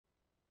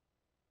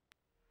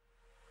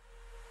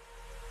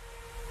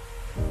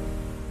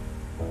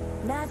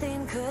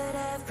Nothing could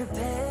have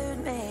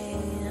prepared me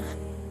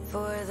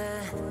for the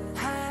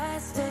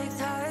high-stakes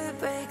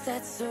heartbreak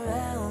that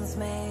surrounds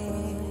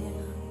me.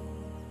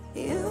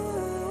 You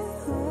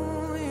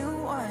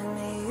want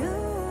me, you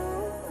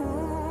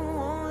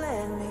won't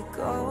let me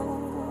go.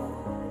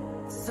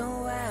 So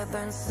I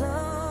burn so.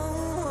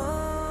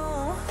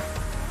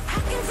 I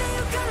can see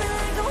you coming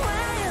like a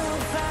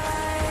wildfire.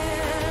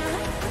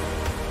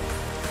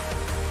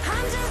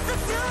 I'm just a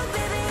fuel,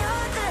 baby,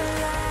 you're the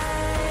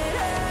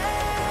lighter.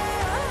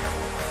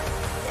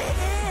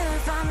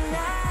 If I'm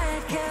not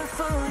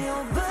careful,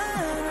 you'll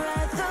burn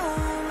right through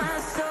my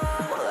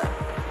soul.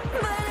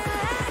 Burning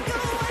like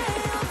a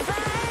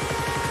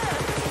wildfire,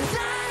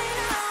 dying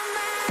on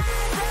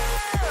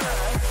myself.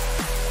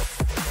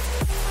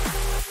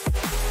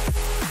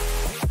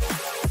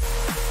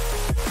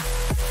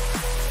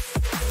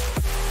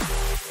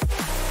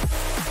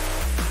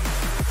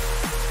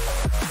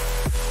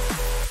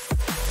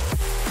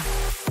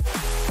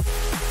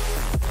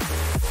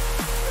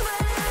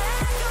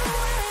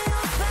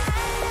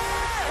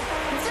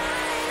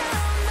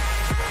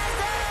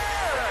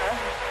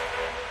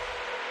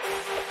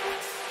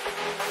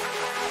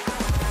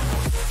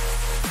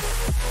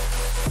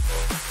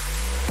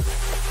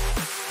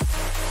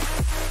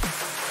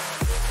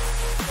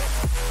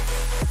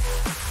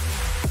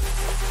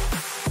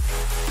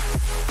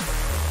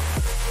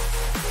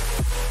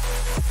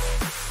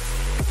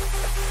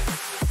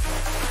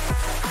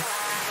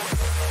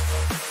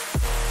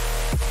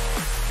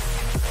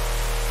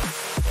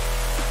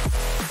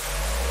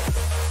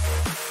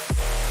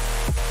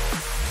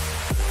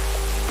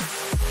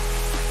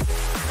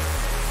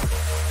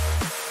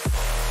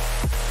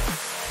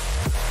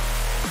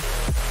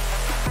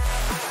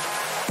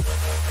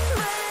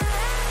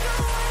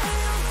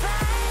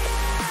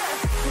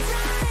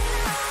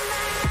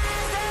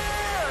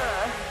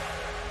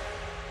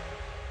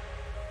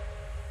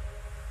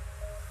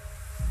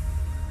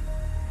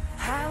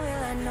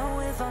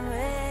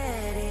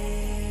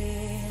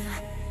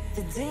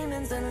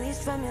 Demons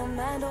unleashed from your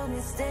mind hold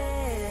me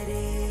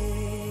steady,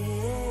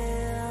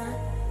 yeah.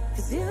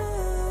 'Cause you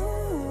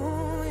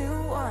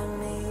want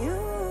me, you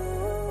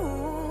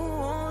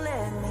won't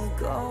let me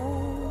go.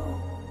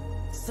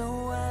 So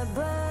I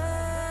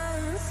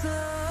burn slow.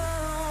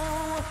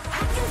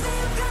 I can see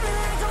you coming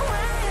like a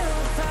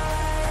wildfire.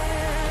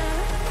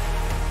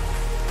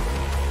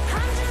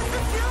 I'm just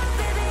a fuel,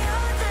 baby,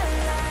 you're the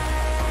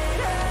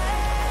lighter.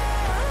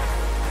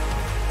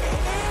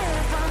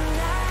 If I'm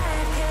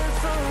not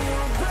careful,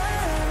 you'll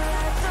burn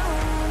right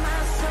through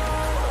my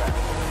soul.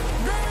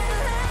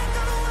 Burning like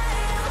a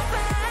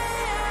wildfire.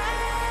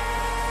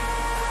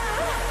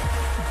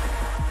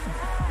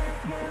 Not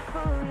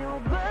careful,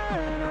 you'll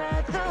burn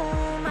right through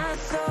my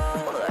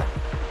soul.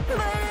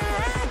 Burning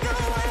like a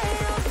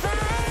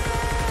wildfire,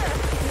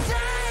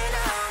 dying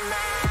on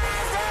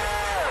myself.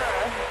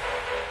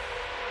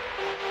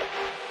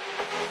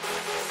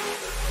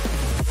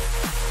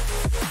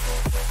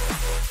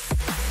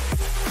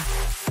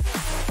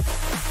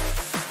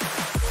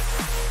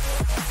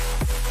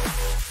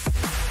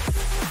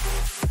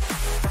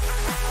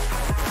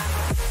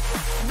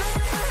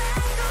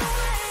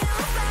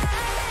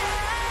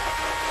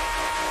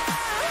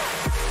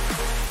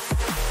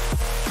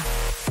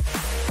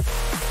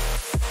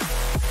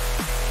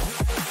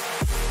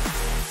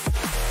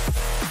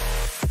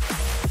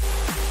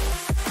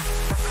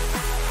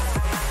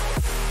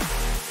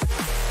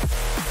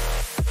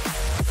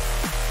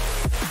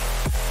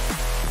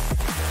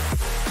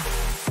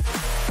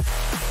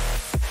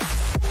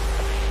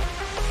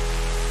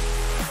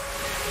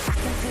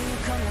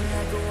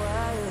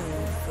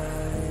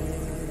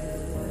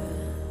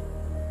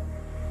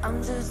 I'm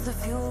just the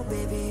fuel,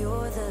 baby,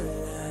 you're the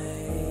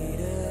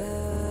lighter.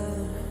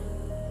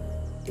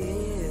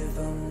 If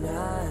I'm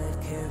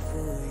not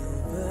careful,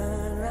 you'll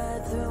burn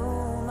right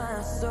through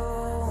my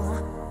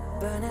soul.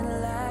 Burning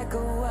like a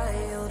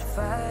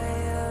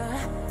wildfire,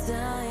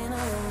 dying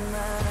on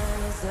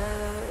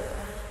myself.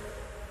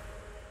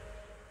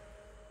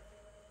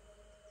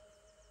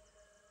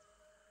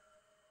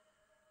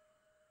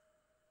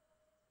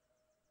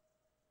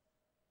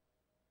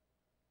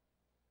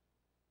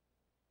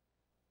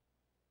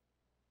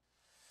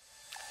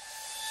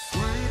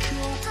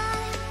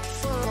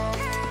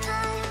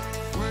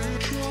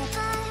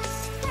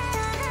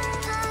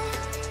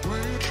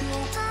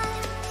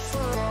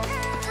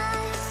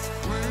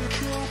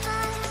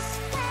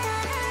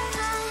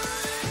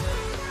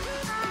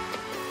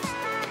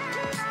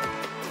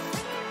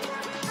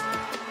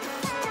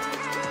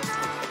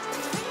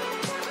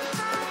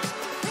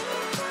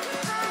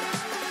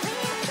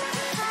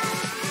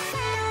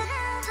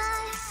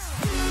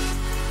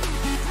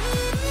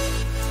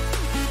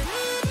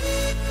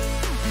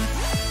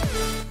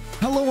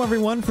 Hello,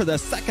 everyone, for the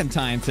second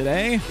time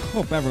today.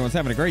 Hope everyone's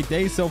having a great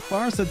day so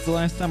far since the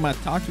last time I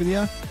talked with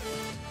you.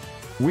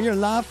 We are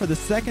live for the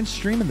second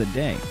stream of the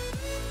day.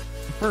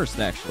 First,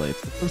 actually.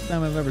 It's the first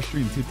time I've ever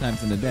streamed 2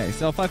 times in a day.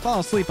 So if I fall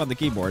asleep on the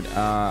keyboard,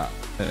 I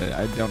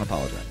don't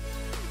apologize.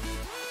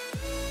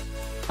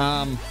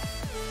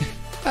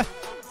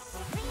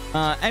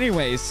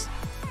 Anyways,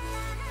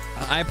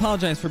 I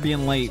apologize for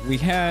being late. We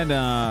had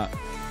I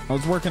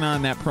was working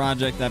on that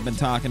project I've been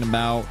talking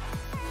about,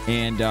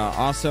 and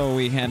also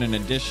we had an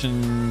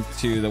addition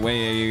to the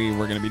way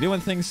we're going to be doing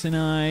things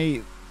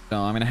tonight. So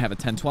I'm going to have a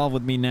 1012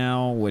 with me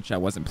now, which I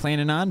wasn't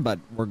planning on, but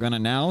we're going to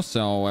now.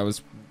 So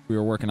we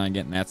were working on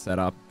getting that set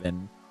up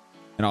and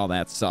all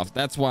that stuff.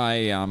 That's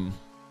why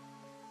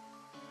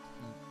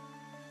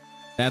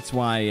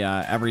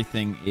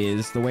everything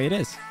is the way it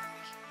is.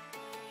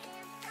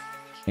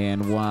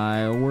 And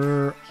why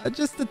we're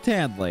just a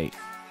tad late.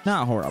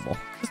 Not horrible.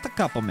 Just a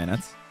couple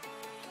minutes.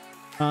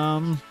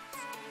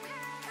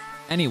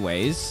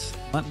 Anyways,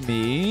 let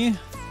me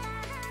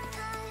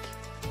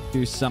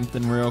do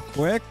something real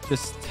quick.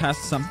 Just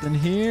test something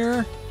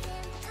here.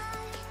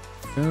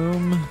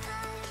 Boom.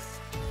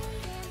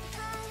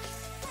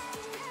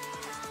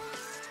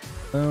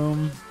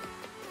 Boom.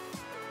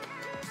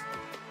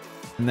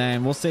 And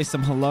then we'll say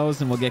some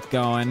hellos and we'll get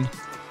going.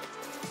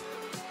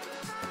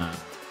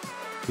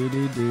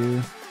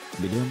 Do-do-do.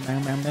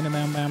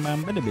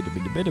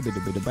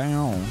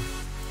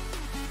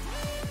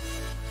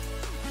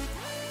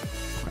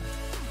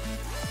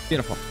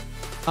 Beautiful.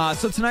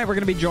 So tonight we're going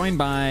to be joined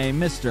by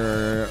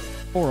Mr.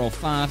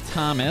 405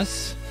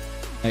 Thomas,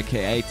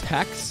 aka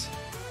Tex.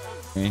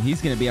 And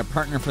he's going to be our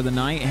partner for the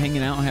night,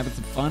 hanging out and having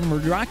some fun. We're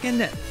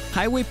rocking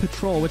Highway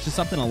Patrol, which is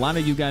something a lot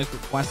of you guys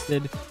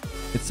requested.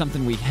 It's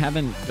something we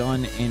haven't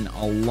done in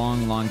a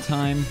long, long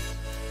time.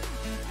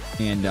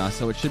 And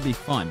so it should be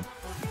fun.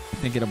 I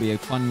think it'll be a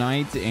fun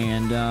night.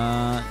 And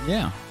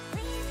yeah,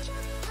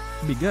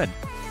 it'll be good.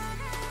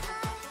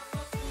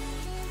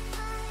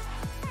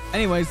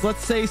 Anyways,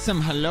 let's say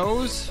some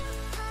hellos.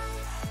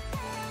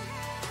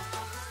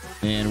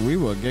 And we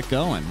will get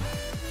going.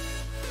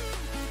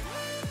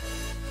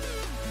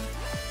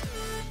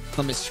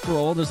 Let me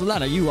scroll. There's a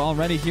lot of you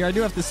already here. I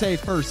do have to say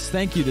first,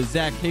 thank you to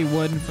Zach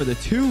Haywood for the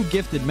 2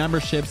 gifted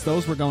memberships.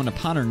 Those were going to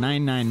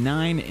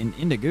Potter999 and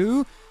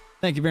Indigo.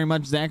 Thank you very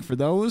much, Zach, for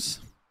those.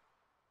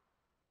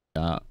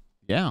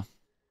 Yeah.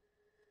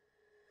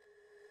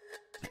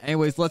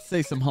 Anyways, let's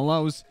say some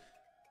hellos.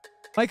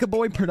 Micah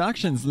Boy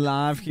Productions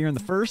live here in the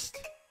first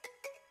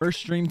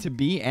stream to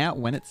be at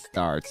when it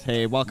starts.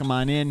 Hey, welcome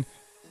on in.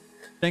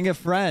 Jenga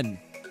Fred,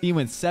 you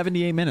went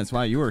 78 minutes.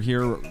 Wow, you were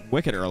here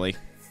wicked early.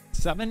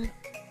 10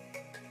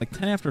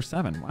 after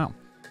 7. Wow.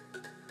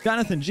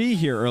 Jonathan G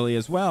here early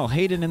as well.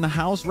 Hayden in the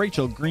house.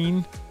 Rachel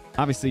Green.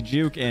 Obviously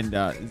Juke and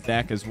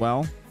Zach as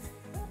well.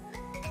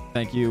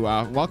 Thank you.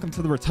 Welcome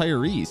to the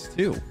retirees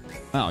too.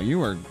 Wow, you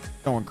were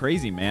going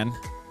crazy, man.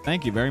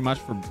 Thank you very much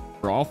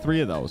for all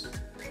 3 of those.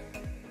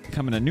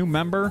 Becoming a new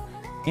member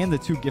and the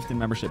 2 gifted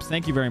memberships.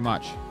 Thank you very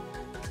much.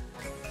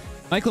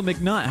 Michael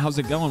McNutt, how's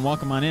it going?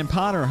 Welcome on in.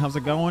 Potter, how's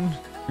it going?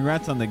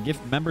 Congrats on the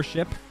gift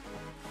membership.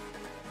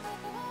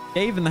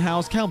 Dave in the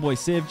house. Cowboy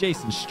Civ.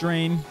 Jason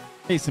Strain.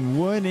 Jason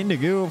Wood.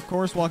 Indigo, of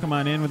course. Welcome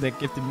on in with that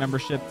gifted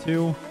membership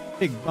too.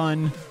 Big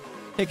Bun.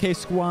 KK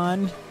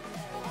Squad.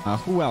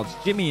 Who else?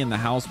 Jimmy in the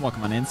house.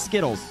 Welcome on in.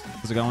 Skittles.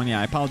 How's it going?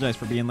 Yeah, I apologize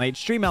for being late.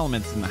 Stream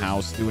Elements in the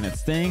house doing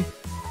its thing.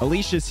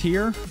 Alicia's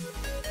here.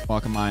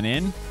 Welcome on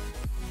in.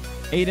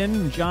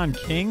 Aiden, John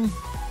King.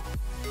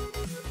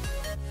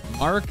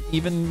 Mark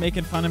even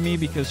making fun of me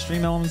because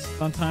Stream Elements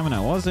was on time and I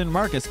wasn't.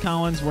 Marcus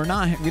Collins. We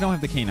don't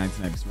have the K9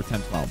 tonight because we're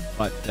 10-12,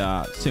 but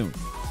soon.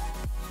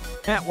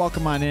 Matt,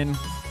 welcome on in.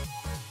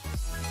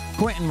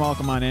 Quentin,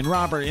 welcome on in.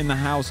 Robert in the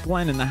house.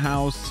 Glenn in the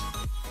house.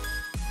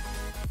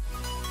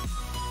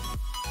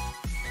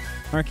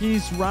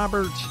 Marquise,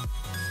 Robert,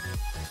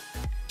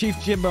 Chief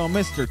Jimbo,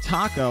 Mr.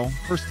 Taco,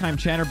 first time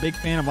chatter, big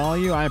fan of all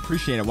of you. I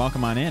appreciate it.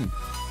 Welcome on in.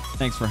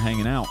 Thanks for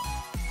hanging out.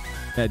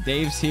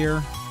 Dave's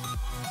here.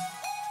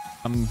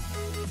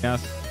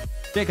 Yes.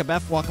 Jacob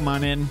F, welcome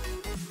on in.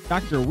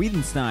 Dr.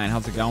 Wiedenstein,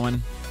 how's it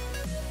going?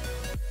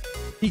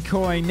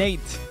 Decoy, Nate,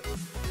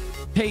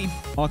 Tate,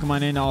 welcome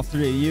on in, all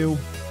 3 of you.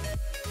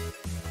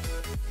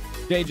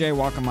 JJ,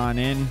 welcome on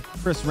in.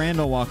 Chris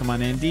Randall, welcome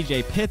on in.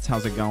 DJ Pitts,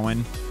 how's it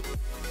going?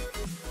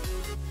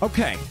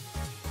 Okay.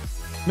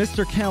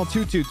 Mr.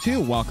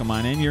 Cal222, welcome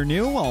on in. You're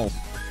new? Well,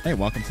 hey,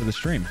 welcome to the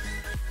stream.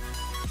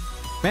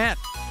 Matt,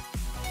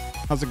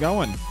 how's it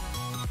going?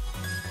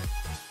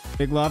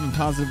 Big love and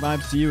positive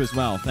vibes to you as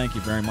well. Thank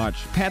you very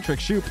much. Patrick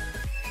Shoop.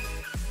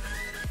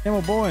 Camo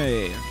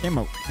Boy.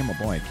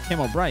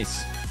 Camo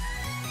Bryce.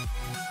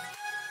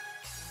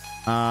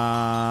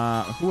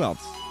 Who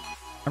else?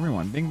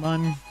 Everyone. Big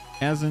Bun.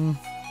 Asin.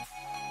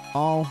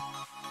 All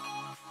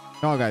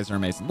guys are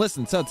amazing.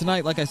 Listen, so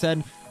tonight, like I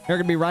said, we're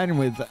going to be riding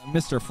with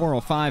Mr.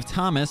 405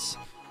 Thomas.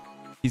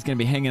 He's going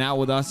to be hanging out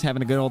with us,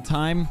 having a good old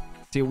time.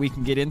 See what we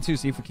can get into,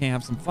 see if we can't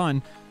have some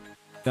fun.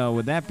 So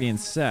with that being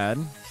said,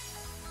 let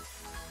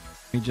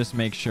me just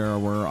make sure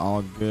we're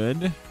all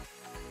good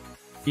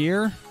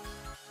here.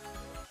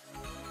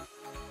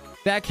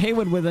 Zach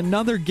Haywood with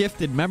another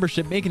gifted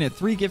membership, making it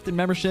 3 gifted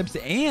memberships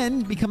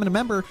and becoming a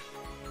member.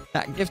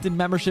 That gifted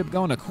membership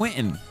going to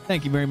Quentin.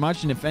 Thank you very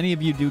much. And if any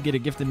of you do get a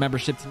gifted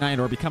membership tonight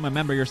or become a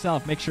member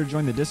yourself, make sure to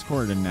join the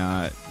Discord and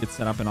get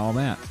set up and all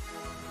that.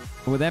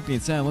 But with that being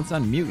said, let's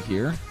unmute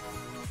here.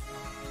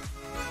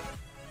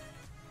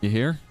 You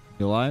here?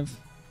 You live?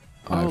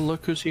 Oh,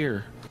 look who's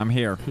here. I'm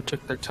here. Who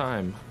took their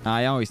time?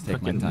 I always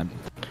take my time.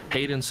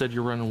 Hayden said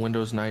you're running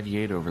Windows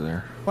 98 over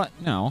there. What?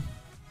 No.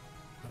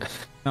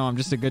 No, I'm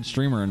just a good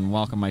streamer and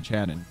welcome my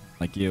chat in.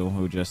 Like you,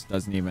 who just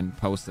doesn't even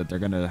post that they're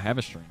going to have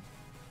a stream.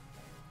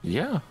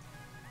 Yeah,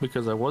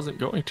 because I wasn't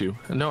going to.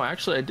 No,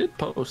 actually, I did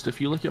post. If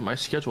you look at my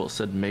schedule, it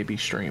said maybe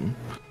stream.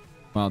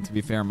 Well, to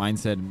be fair, mine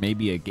said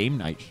maybe a game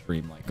night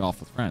stream, like Golf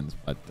with Friends.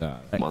 But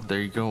well,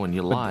 there you go, and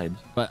you lied.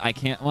 But I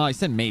can't. Well, I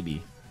said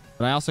maybe.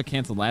 But I also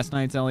canceled last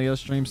night's LEO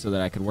stream so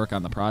that I could work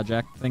on the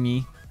project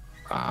thingy.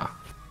 Ah.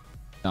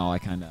 No, I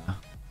kind of...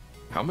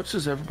 How much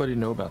does everybody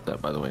know about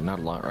that, by the way? Not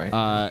a lot,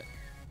 right?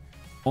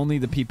 Only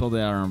the people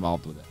that are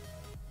involved with it.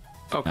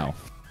 Okay.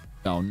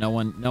 No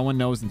one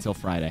knows until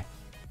Friday.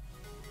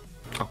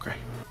 Okay.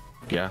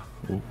 Yeah.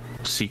 Ooh.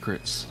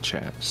 Secrets,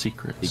 chat.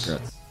 Secrets.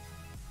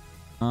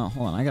 Hold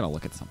on, I gotta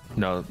look at something.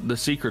 No, the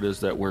secret is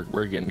that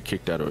we're getting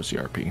kicked out of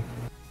OCRP.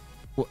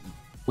 What?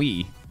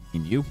 We?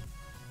 And you?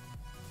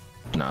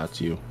 Nah,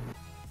 it's you.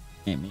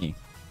 Ain't me.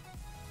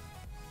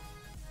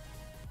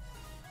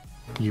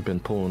 You've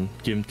been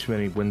giving too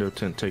many window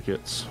tint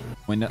tickets.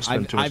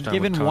 I've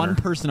given one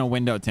person a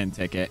window tint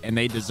ticket, and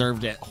they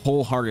deserved it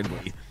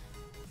wholeheartedly.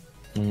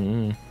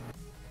 Mm-hmm.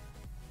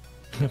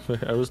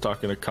 I was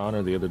talking to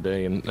Connor the other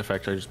day, and in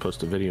fact, I just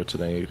posted a video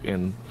today,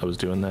 and I was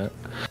doing that.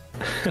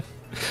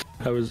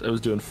 I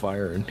was doing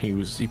fire, and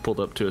he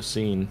pulled up to a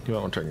scene. You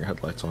might want to turn your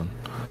headlights on.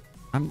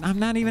 I'm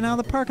not even out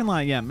of the parking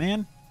lot yet,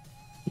 man.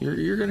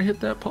 You're gonna hit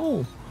that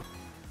pole.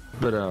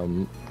 But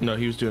no,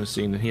 he was doing a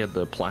scene, and he had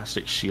the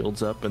plastic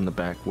shields up in the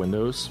back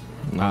windows.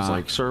 And I was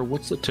like, "Sir,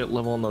 what's the tint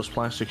level on those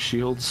plastic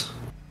shields?"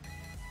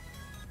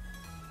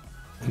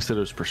 He said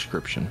it was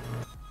prescription.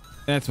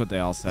 That's what they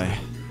all say.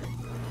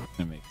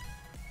 Let me make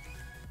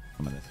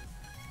some of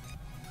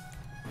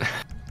this.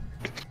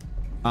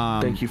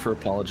 Thank you for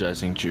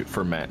apologizing,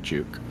 for Matt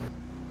Juke.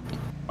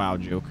 Wow,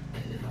 Juke.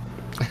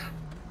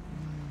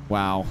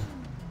 Wow.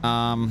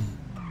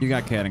 You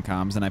got Cat and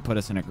Comms, and I put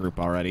us in a group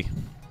already.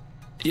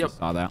 Yep. You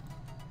saw that.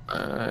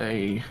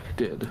 I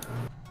did.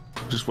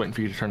 Just waiting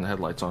for you to turn the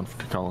headlights on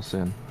to call us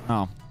in.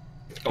 Oh.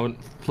 Oh,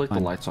 flick the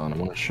lights on. I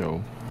want to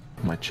show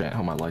my chat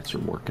how my lights are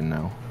working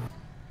now.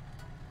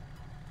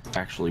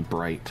 Actually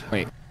bright.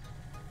 Wait.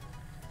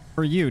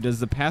 For you, does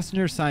the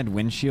passenger side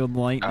windshield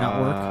light not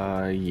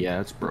work?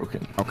 Yeah, it's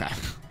broken. Okay.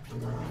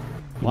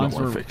 Long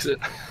as fix it.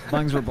 As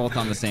long as we're both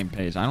on the same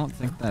page. I don't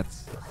think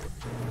that's...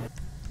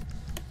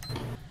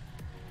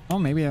 Oh,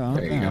 maybe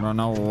I don't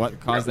know what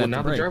caused that to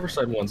now break. The driver's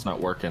side one's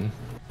not working.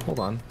 Hold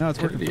on. No, it's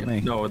working for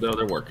me. No,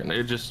 they're working.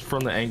 It just,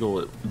 from the angle,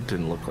 it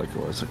didn't look like it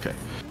was. Okay.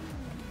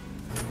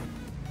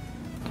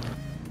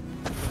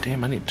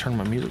 Damn, I need to turn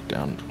my music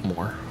down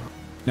more.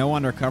 No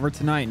undercover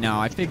tonight? No,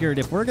 I figured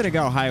if we're going to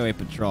go highway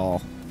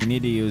patrol, we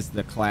need to use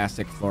the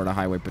classic Florida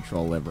Highway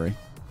Patrol livery.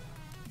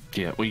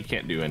 Yeah, well, you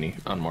can't do any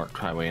unmarked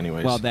highway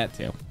anyways. Well, that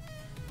too.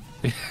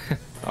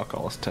 I'll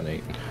call us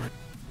 10-8.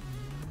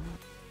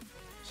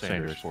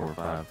 Sanders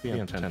 405, PM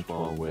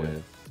 1012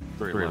 with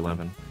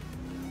 311.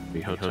 Be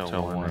Hotel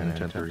 1 and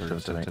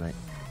 1037 tonight. I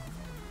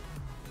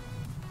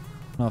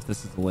don't know if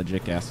this is a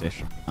legit gas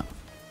station.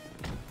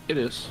 It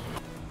is.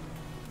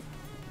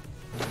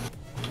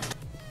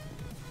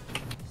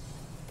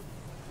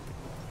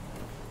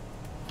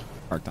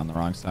 Parked on the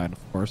wrong side,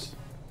 of course.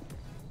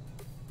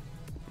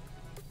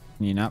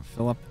 Can you not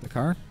fill up the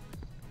car?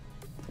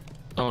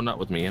 Oh, not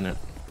with me in it.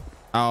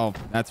 Oh,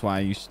 that's why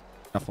you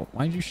shuffle.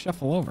 Why did you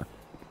shuffle over?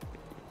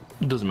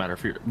 It doesn't matter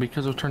if you're,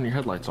 because of turning your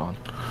headlights on.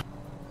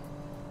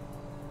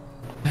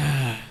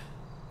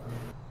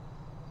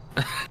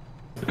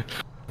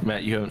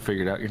 Matt, you haven't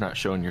figured out you're not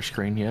showing your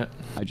screen yet?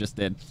 I just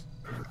did.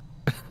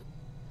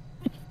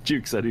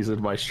 Juke said he's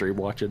in my stream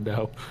watching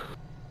now.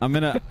 I'm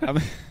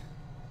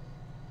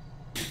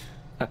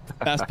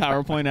best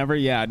PowerPoint ever?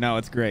 Yeah, no,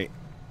 it's great.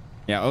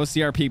 Yeah,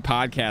 OCRP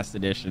podcast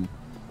edition.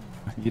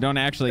 You don't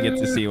actually get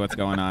to see what's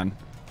going on.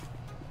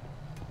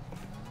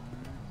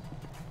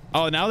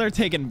 Oh, now they're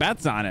taking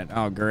bets on it.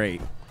 Oh,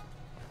 great.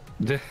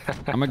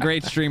 I'm a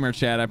great streamer,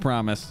 Chad, I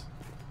promise.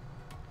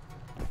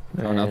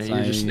 You're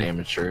just an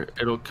amateur.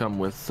 It'll come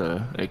with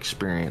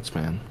experience,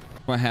 man.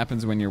 What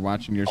happens when you're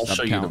watching your sub count?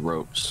 I'll show you the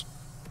ropes.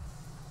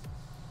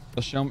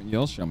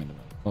 You'll show me the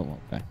ropes. Oh,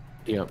 okay.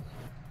 Yep.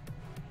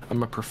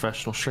 I'm a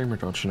professional streamer,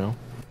 don't you know?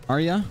 Are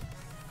ya?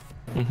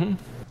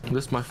 Mm-hmm.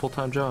 This is my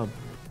full-time job.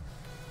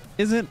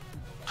 Is it?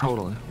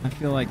 Totally. I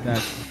feel like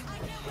that.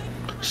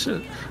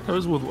 Shit. I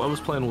was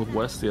playing with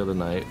Wes the other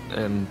night,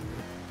 and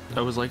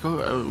I was like, we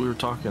were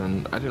talking,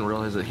 and I didn't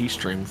realize that he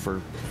streamed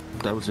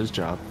that was his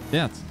job.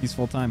 Yeah, he's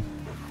full-time.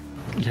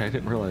 Yeah, I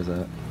didn't realize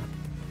that.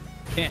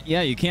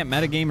 Yeah, you can't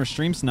metagame or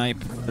stream snipe.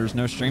 There's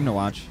no stream to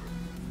watch.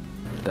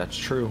 That's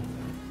true.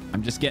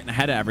 I'm just getting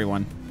ahead of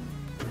everyone.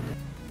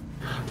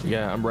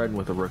 Yeah, I'm riding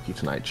with a rookie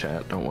tonight,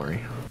 chat. Don't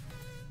worry.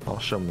 I'll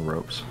show him the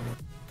ropes.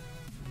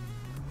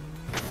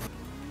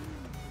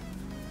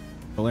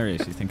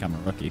 Hilarious, you think I'm a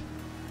rookie.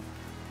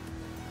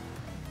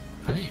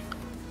 Hey.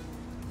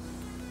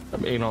 I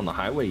mean, on the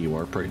highway you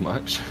are pretty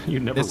much. You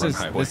never run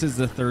highway. This is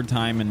the third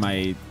time in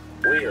my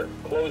We're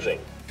closing.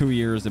 2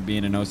 years of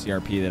being an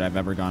OCRP that I've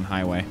ever gone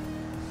highway.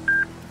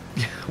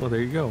 Well,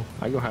 there you go.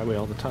 I go highway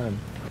all the time.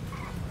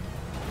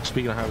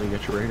 Speaking of highway, you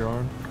got your radar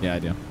on? Yeah, I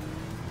do.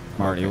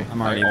 I'm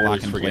already I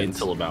always locking forget plates.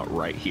 until about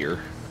right here.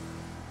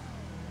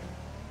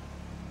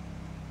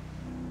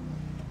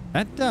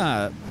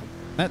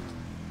 That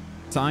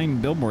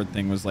sign billboard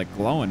thing was like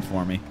glowing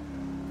for me.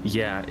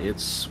 Yeah,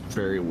 it's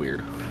very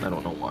weird. I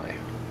don't know why.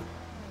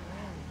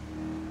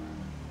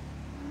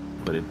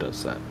 But it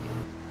does that.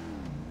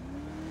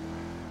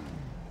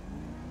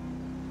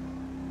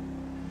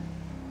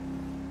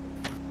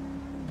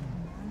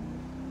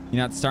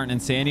 You're not starting in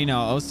Sandy? No,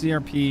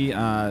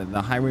 OCRP,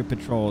 the highway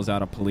patrol is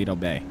out of Paleto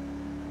Bay.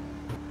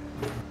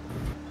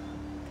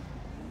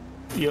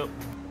 Yep.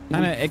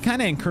 It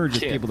kind of encourages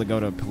people to go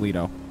to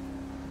Paleto.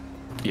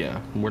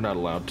 Yeah, we're not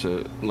allowed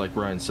to, like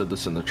Ryan said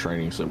this in the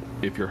training, so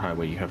if you're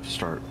highway, you have to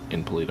start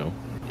in Paleto,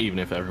 even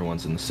if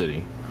everyone's in the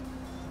city.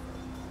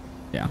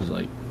 Yeah.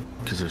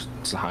 Because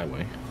it's a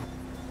highway.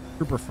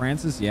 Trooper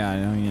Francis, yeah, I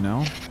know, you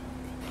know.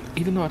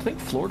 Even though I think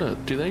Florida,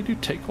 do they do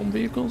take-home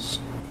vehicles?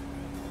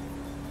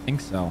 I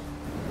think so.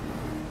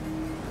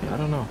 Yeah, I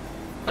don't know.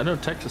 I know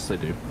Texas they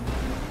do.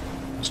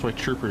 That's why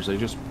troopers, they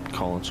just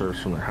call in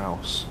service from their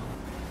house.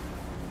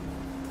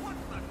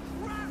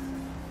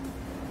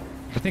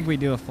 I think we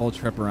do a full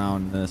trip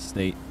around the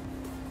state.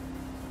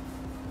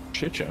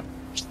 Shit, yeah.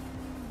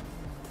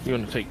 You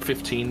want to take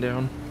 15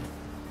 down?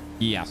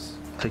 Yes.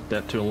 Take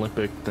that to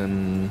Olympic,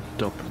 then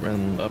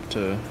up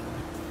to,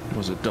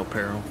 was it Del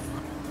Perro?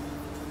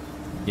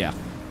 Yeah.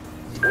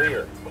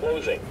 We're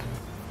closing.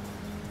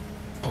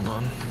 Hold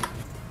on.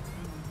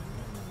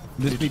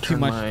 This Did be you too turn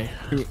much.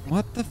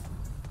 What the?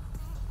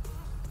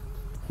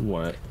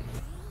 What?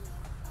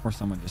 Or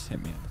someone just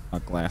hit me. A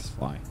glass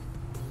fly.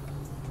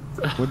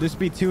 Would this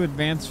be too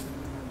advanced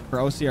for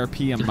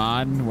OCRP, a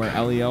mod where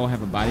LEO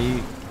have a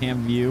body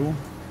cam view,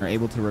 or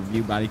able to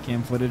review body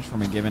cam footage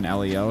from a given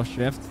LEO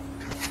shift?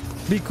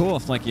 It'd be cool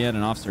if like you had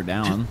an officer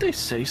down. Didn't they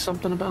say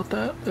something about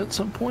that at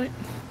some point?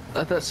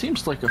 That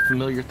seems like a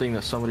familiar thing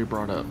that somebody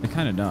brought up. It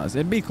kind of does.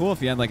 It'd be cool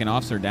if you had like an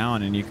officer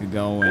down and you could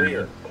go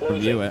and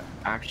review it.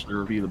 Actually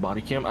review the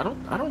body cam. I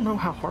don't know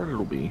how hard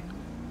it'll be.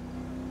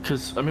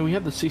 Because I mean, we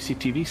have the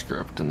CCTV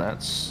script, and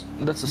that's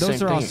the same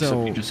thing.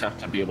 Except you just have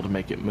to be able to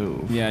make it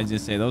move. Yeah, I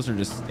just say those are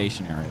just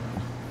stationary.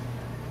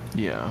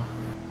 Yeah.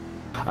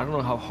 I don't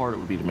know how hard it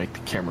would be to make the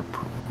camera,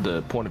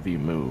 the point of view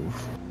move.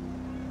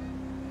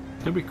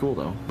 It'd be cool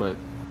though, but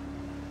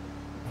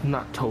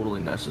not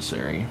totally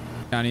necessary.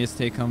 Counties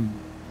take home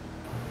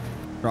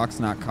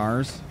trucks, not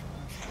cars.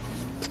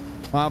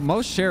 Well,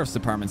 most sheriff's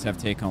departments have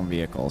take-home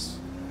vehicles.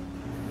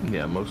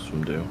 Yeah, most of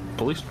them do.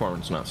 Police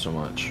departments not so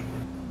much.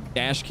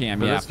 Dash cam,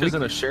 But yeah. that's because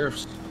in a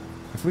sheriff's.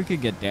 If we could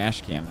get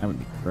dash cam, that would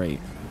be great.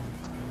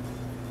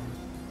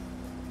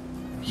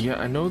 Yeah,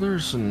 I know there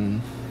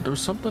was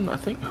something, I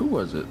think, who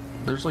was it?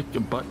 There's like a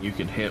button you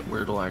can hit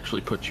where it'll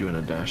actually put you in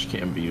a dash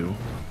cam view.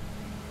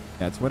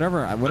 Yeah, it's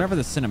whatever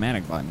the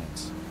cinematic button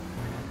is.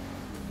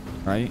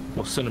 Right?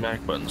 Well,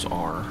 cinematic buttons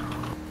are,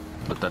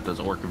 but that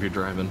doesn't work if you're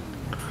driving.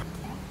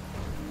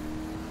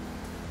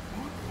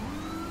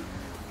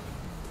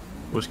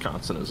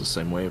 Wisconsin is the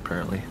same way,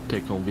 apparently.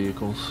 Take-home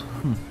vehicles.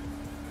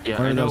 Yeah,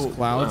 What are I know, those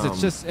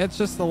clouds? It's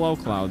just the low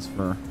clouds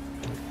for.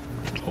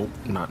 Oh,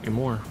 not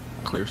anymore.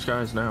 Clear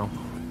skies now.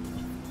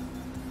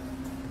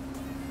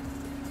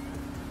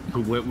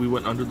 We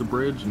went under the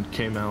bridge and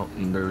came out,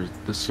 and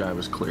the sky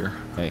was clear.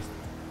 Hey,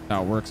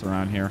 how it works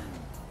around here.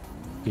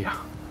 Yeah.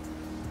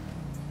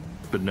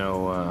 But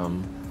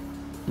no,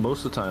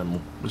 most of the time,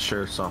 the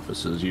sheriff's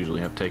offices usually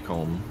have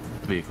take-home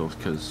vehicles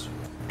because,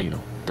 you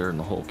know, they're in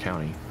the whole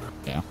county.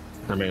 Yeah.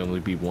 There may only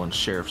be one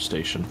sheriff's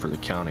station for the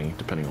county,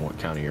 depending on what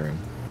county you're in.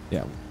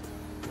 Yeah.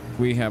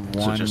 We have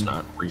one. So it's just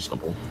not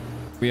reasonable.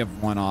 We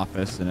have one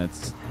office, and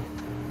it's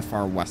the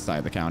far west side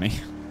of the county.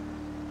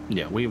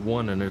 Yeah, we have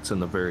one, and it's in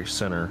the very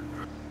center,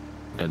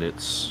 and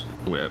it's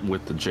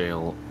with the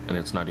jail, and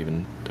it's not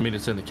even. I mean,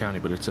 it's in the county,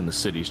 but it's in the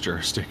city's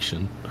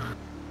jurisdiction.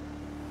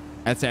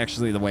 That's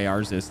actually the way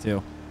ours is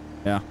too.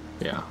 Yeah.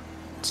 Yeah,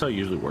 that's how it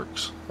usually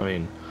works. I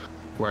mean,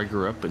 where I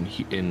grew up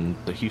in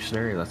the Houston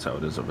area, that's how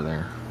it is over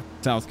there.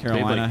 South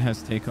Carolina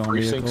has take-home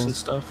precincts vehicles and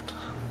stuff.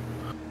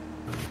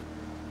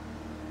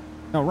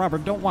 No,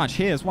 Robert, don't watch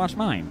his. Watch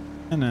mine.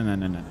 No.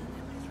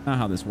 Not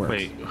how this works.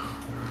 Wait.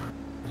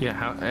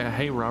 Yeah.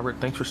 Hey, Robert.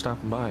 Thanks for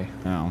stopping by.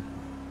 No.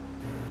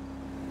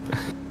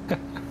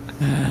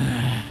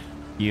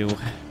 You.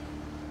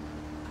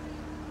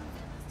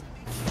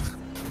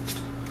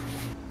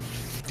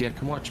 Yeah,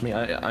 come watch me.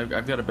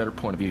 I've got a better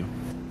point of view.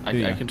 I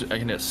can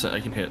hit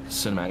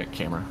cinematic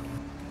camera.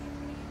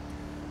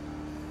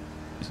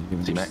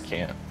 See, Matt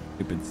can't.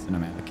 Stupid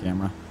cinematic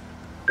camera.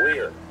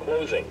 We're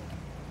closing.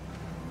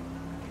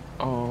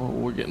 Oh,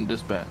 we're getting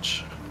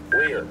dispatch.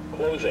 We're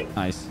closing.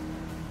 Nice.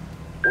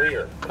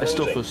 We're closing. I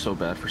still feel so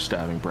bad for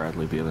stabbing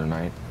Bradley the other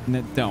night.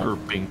 Or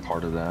Don't. being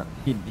part of that.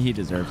 He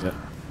deserves it.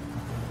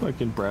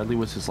 Like, and Bradley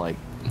was his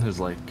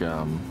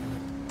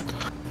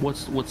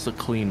what's the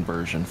clean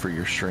version for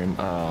your stream?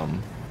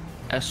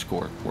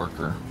 Escort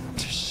worker.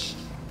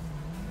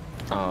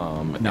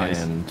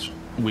 Nice. And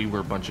we were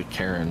a bunch of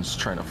Karens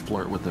trying to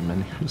flirt with him,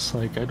 and he was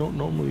like, I don't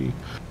normally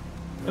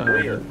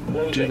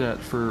do that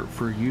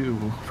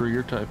for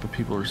your type of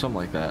people or something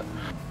like that.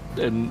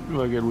 And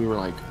again, we were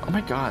like, oh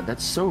my god,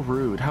 that's so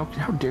rude. How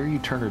dare you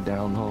turn her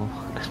down? Oh,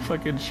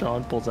 fucking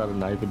Sean pulls out a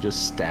knife and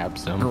just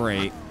stabs him.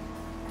 Great.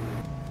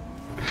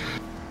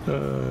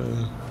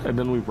 And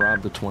then we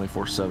robbed the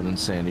 24/7 in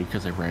Sandy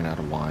because they ran out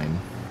of wine.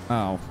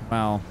 Oh,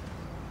 well,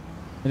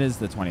 it is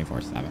the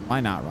 24/7. Why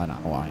not run out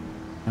of wine?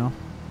 You know?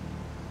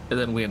 And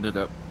then we ended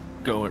up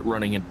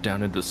running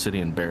down into the city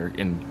and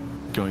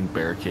going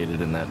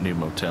barricaded in that new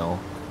motel.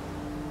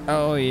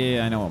 Oh,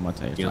 yeah, I know what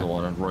motel you're You know, the talking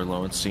one on Roy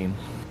Lowenstein.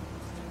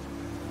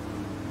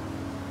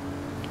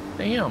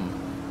 Damn.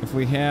 If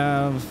you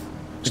have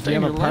Stay a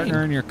in your partner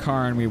lane. in your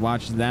car and we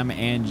watch them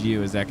and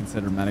you, is that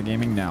considered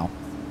metagaming? No.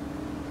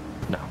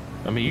 No.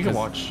 I mean, you can Because-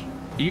 watch...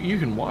 You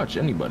can watch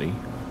anybody.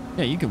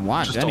 Yeah, you can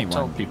watch Just anyone.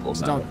 don't tell people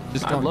Just about don't, it.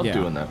 just I don't, love yeah.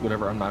 doing that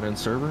whenever I'm not in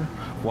server.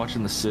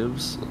 Watching the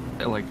civs.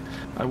 Like,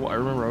 I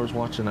remember I was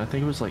watching, I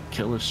think it was like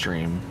Killer's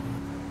stream.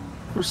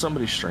 Or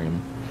somebody's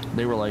stream.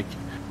 They were like,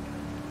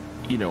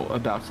 you know,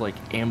 about to like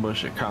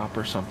ambush a cop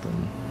or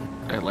something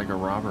at like a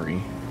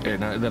robbery.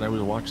 And then I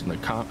was watching the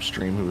cop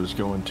stream who was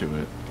going to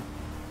it.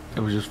 It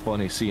was just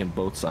funny seeing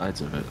both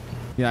sides of it.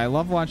 Yeah, I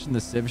love watching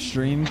the Civ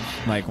stream,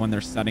 like when they're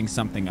setting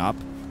something up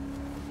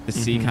to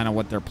see kind of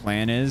what their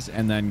plan is,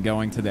 and then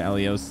going to the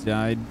LEO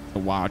side to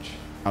watch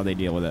how they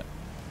deal with it.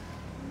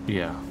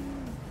 Yeah.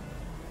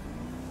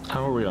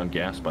 How are we on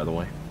gas, by the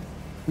way?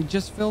 We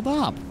just filled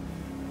up.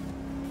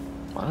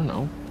 I don't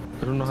know.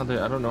 I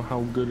don't know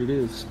how good it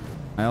is.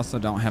 I also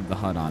don't have the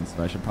HUD on,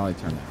 so I should probably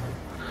turn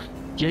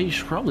it. Yeah, you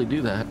should probably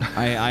do that.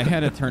 I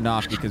had it turned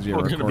off because we were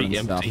We're gonna recording be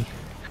stuff. empty.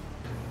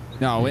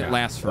 No, Yeah. it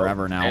lasts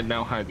forever now. And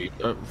now Hy-Vee,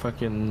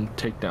 fucking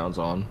takedowns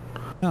on.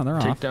 No, they're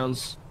off.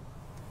 Takedowns.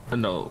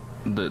 No,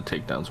 the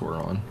takedowns were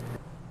on.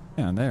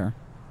 Yeah, there.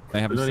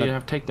 They have No, a you set...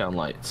 have takedown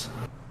lights.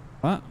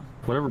 What?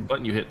 Whatever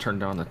button you hit, turn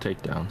down the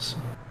takedowns.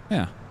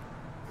 Yeah.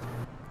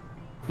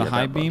 The Yeah,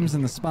 high that beams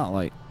button. and the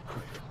spotlight.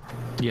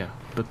 Yeah,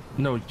 but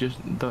no,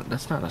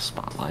 that's not a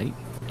spotlight.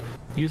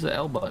 Use the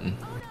L button.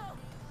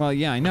 Well,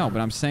 yeah, I know, but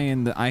I'm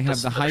saying that I have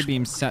That's- the high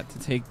beam set to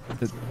take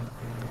the...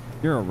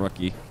 You're a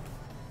rookie.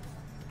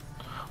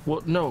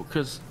 Well, no,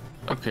 because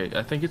okay,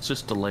 I think it's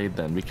just delayed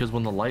then, because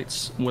when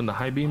the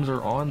high beams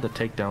are on, the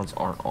takedowns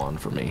aren't on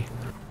for me.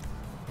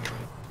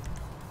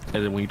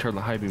 And then when you turn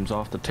the high beams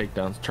off, the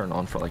takedowns turn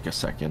on for like a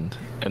second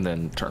and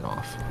then turn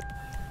off.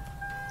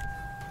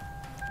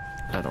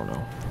 I don't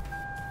know.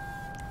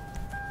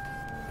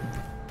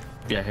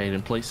 Yeah,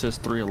 Hayden, place says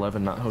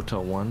 311, not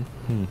Hotel 1.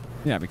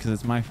 Yeah, because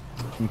it's my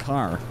fucking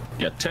car.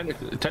 Yeah,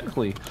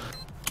 technically,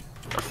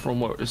 from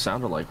what it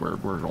sounded like,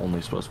 we're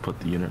only supposed to put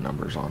the unit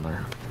numbers on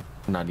there.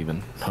 Not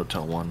even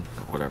Hotel 1 or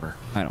whatever.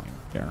 I don't even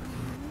care.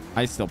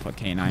 I still put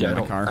K9 Yeah, on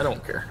my car. I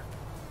don't care.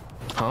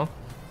 Huh?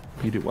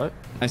 You do what?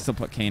 I still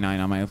put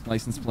K9 on my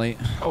license plate.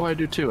 Oh, I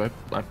do too. I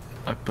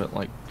put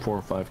like 4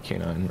 or 5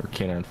 K9 or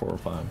K9 4 or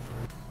 5.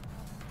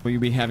 Will you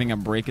be having a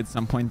break at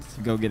some point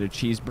to go get a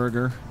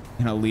cheeseburger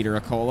and a liter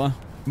of cola?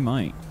 We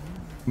might.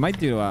 We might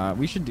do,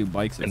 we should do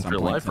bikes at In some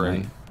real point life or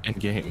tonight. in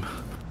game?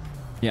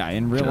 Yeah,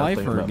 in real Should I life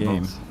think or a about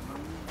game? both?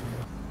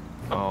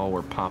 Oh,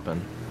 we're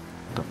popping.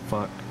 The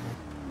fuck?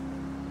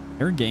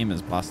 Your game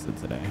is busted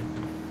today.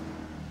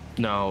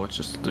 No, it's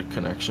just the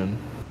connection.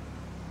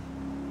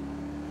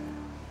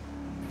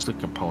 It's the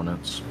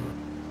components.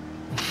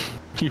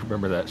 You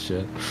remember that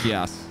shit?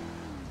 Yes.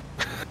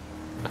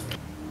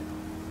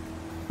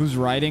 Who's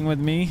riding with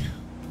me?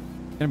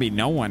 Gonna be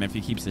no one if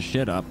he keeps the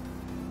shit up.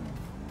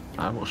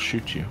 I will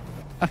shoot you.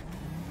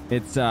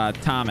 It's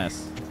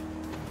Thomas.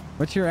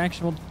 What's your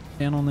actual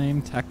channel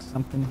name? Tech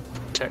something?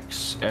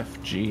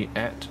 TexFG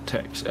at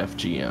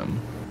TexFGM.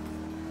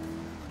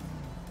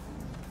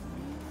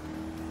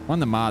 One of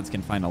the mods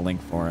can find a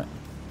link for it.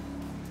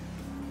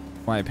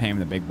 Why I pay him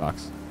the big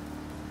bucks.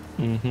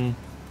 Mm-hmm.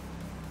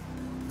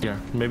 Yeah,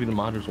 maybe the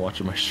modder's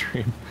watching my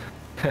stream.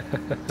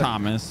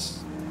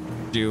 Thomas,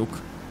 Duke.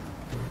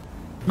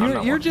 I'm not You're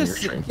watching your just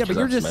stream, yeah, but so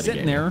you're that's just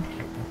sitting metagaming. there.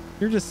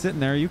 You're just sitting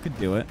there. You could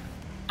do it.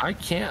 I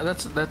can't.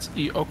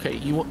 Okay.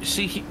 You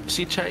see,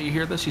 chat. You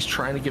hear this? He's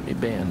trying to get me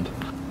banned.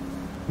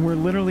 We're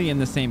literally in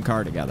the same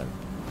car together.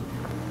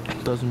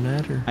 Doesn't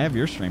matter. I have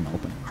your stream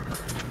open.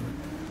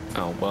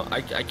 Oh well,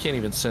 I can't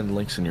even send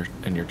links in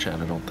your chat.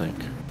 I don't think.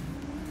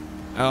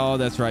 Oh,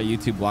 that's right.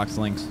 YouTube blocks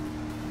links.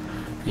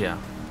 Yeah.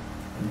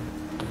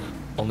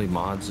 Only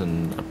mods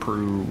and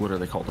approved. What are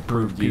they called?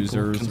 Approved people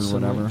users can or send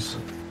whatever. links.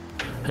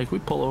 Hey, can we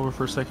pull over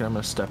for a second? I'm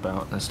gonna step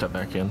out and then step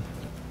back in.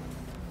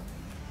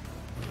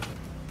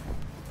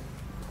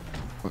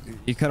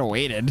 You could have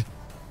waited.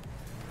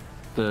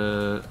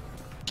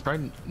 Try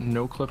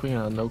no clipping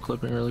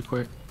really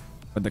quick.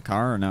 With the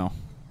car or no?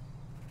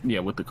 Yeah,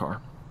 with the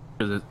car,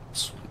 because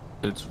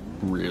it's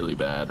really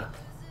bad.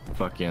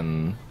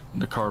 Fucking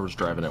the car was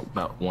driving at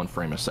about 1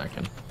 frame a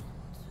second.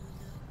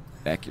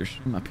 Back your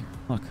stream up here.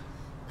 Look.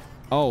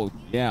 Oh,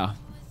 yeah.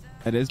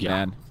 That is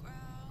Yeah. bad.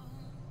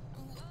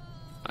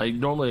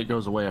 Normally it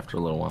goes away after a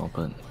little while,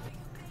 but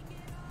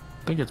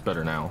I think it's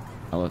better now.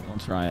 I'll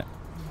try it.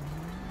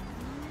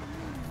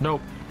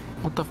 Nope.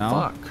 What the No?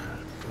 fuck?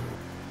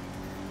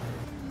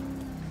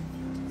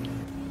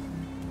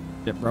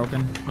 Get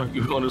broken?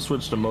 You want to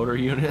switch to motor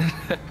unit?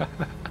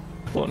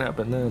 Won't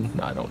happen then.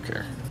 No, I don't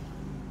care.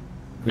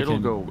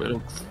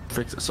 It'll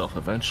fix itself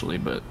eventually,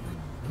 but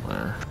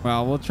whatever.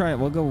 Well, we'll try it.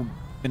 We'll go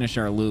finish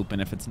our loop,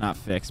 and if it's not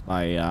fixed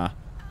by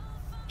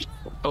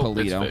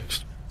Polito. It's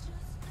fixed.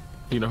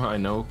 You know how I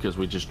know? Because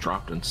we just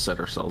dropped and set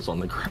ourselves on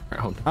the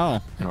ground Oh,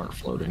 and aren't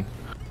floating.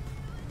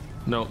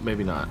 No,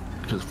 maybe not.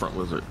 Because front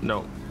lizard.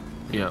 No.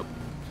 Yep.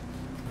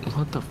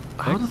 What the?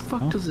 How the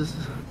fuck Oh. does this?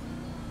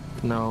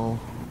 No.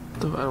 I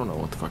don't know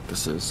what the fuck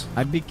this is.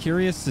 I'd be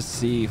curious to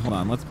see. Hold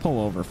on, let's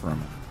pull over for a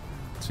minute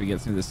so we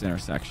get through this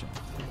intersection.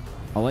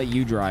 I'll let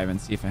you drive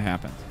and see if it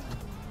happens.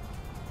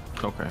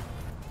 Okay.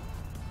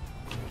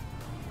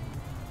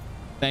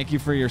 Thank you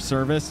for your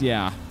service.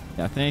 Yeah.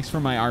 Yeah, thanks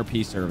for my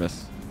RP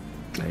service.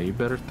 Hey, you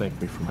better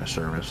thank me for my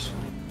service.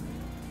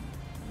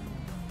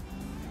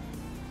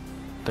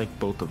 Thank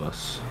both of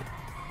us.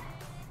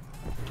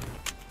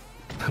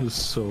 That is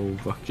so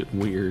fucking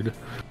weird.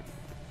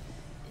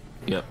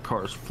 Yep,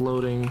 car's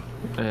floating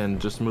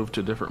and just moved to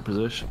a different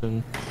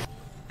position.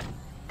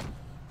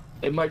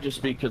 It might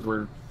just be because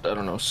we're, I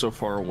don't know, so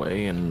far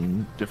away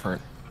and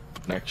different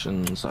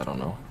connections. I don't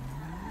know.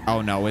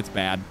 Oh, no, it's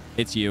bad.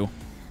 It's you.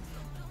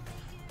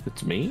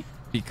 It's me?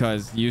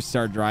 Because you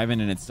start driving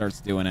and it starts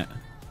doing it.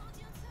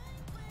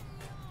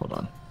 Hold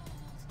on.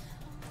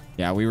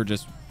 Yeah, we were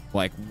just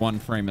like 1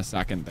 frame a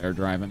second there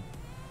driving.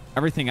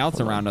 Everything else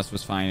Hold on. around us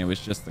was fine. It was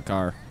just the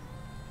car.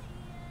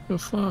 Oh,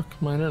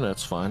 fuck. My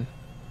internet's fine.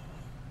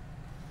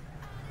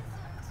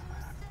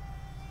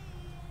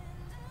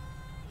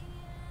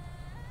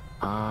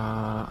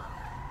 I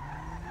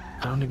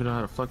don't even know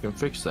how to fucking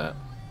fix that.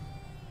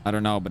 I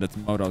don't know, but it's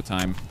moto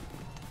time.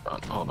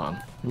 Hold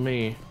on.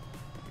 Me.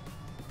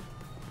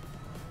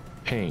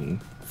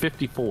 Ping.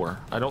 54.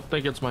 I don't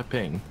think it's my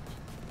ping.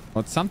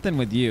 Well, it's something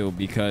with you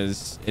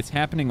because it's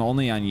happening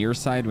only on your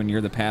side when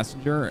you're the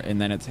passenger, and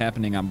then it's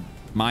happening on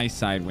my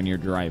side when you're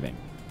driving.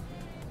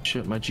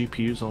 Shit, my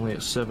GPU's only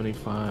at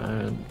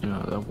 75. You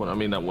know, I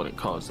mean, that wouldn't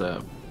cause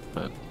that,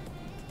 but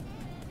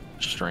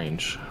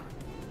strange.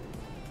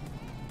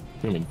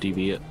 I mean,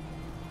 deviate.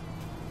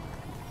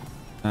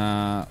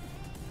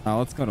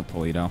 Let's go to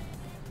Polito.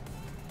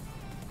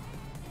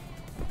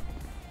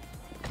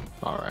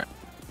 All right.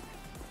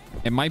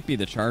 It might be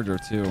the charger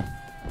too.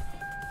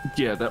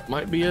 Yeah, that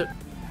might be it.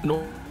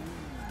 No.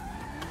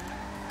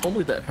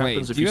 Only that Wait,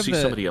 happens if do you you have see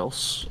the- somebody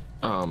else.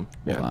 Hold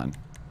on,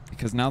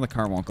 because now the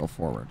car won't go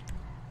forward.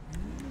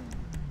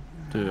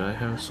 Dude, I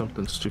have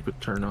something stupid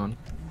turned on.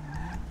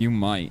 You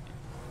might,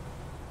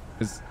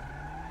 because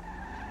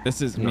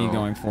this is me No.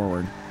 going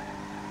forward.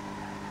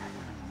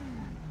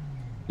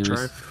 You're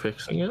Try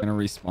fixing it. gonna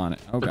respawn it.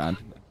 Oh god.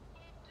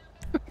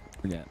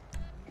 Forget.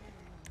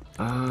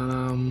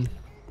 How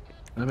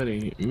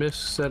many miss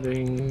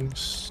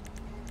settings?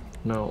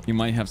 No, You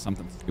might have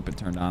something stupid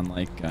turned on,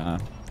 like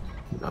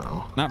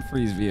no, not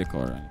freeze vehicle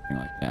or anything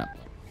like that.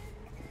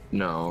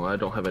 no. I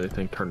don't have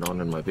anything turned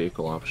on in my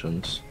vehicle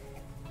options.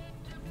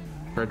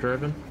 Try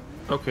driving.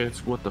 Okay,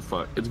 it's what the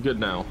fuck. It's good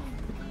now.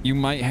 You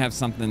might have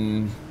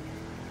something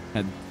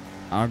had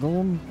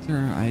toggled, or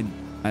I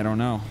don't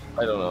know.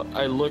 I don't know.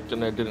 I looked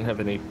and I didn't have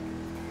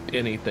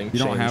anything You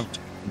don't have- changed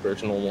compared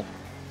to normal.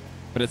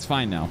 But it's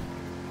fine now.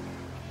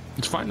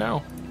 It's fine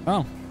now.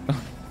 Oh,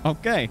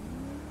 okay.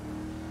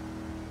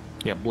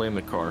 Yeah, blame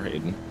the car,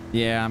 Hayden.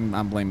 Yeah,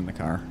 I'm blaming the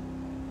car.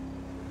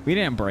 We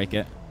didn't break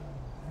it.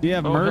 Do you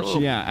have Oh, merch? hello.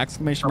 Yeah,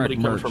 exclamation Somebody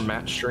mark come merch. from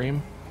Matt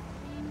Stream.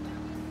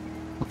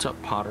 What's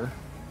up, Potter?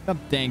 What's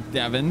up, Dank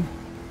Devin?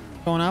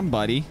 What's going on,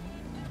 buddy?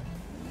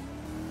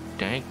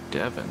 Dank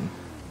Devin.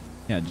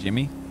 Yeah,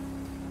 Jimmy.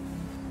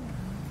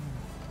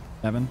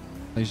 Devin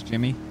plays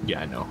Jimmy.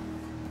 Yeah, I know.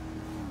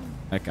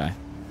 That guy.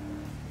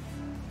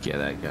 Yeah,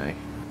 that guy.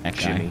 That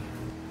guy. Jimmy.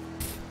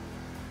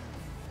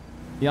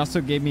 He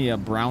also gave me a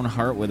brown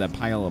heart with a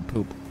pile of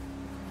poop.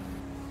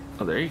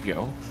 Oh, there you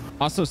go.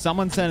 Also,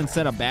 someone said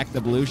instead of back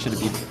the blue, should it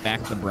be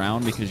back the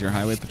brown because you're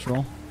highway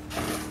patrol?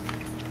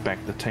 Back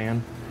the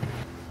tan.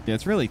 Yeah,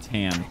 it's really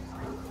tan.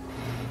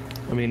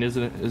 I mean, is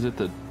it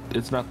the?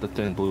 It's not the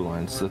thin blue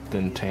line. It's the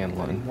thin tan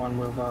line. One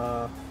with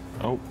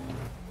Oh,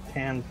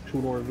 tan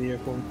two-door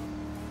vehicle.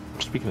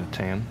 speaking of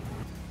tan.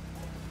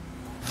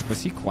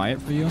 Was he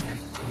quiet for you?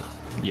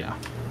 Yeah.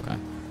 Okay.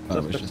 Thought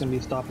it was Suspect's just... gonna be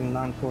stopping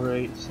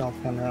 948 South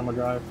Panorama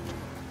Drive.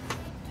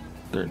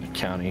 They're in the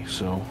county,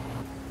 so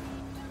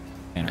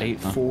Huh?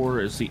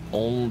 8-4 is the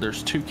only.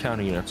 There's 2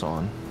 county units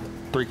on.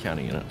 3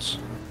 county units.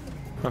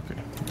 Okay.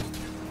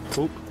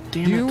 Oop.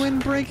 Damn You it.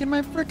 and breaking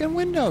my freaking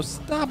window.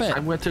 Stop it. I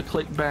went to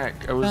click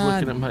back. I was God.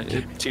 looking at my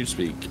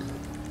TeamSpeak.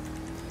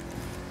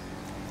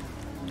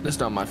 It's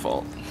not my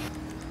fault.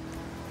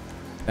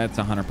 That's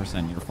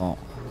 100% your fault.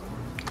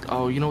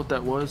 Oh, you know what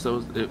that was? That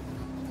was it.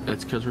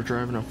 It's because we're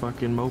driving a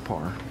fucking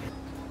Mopar.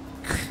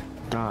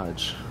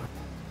 Dodge.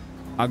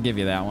 I'll give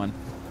you that one.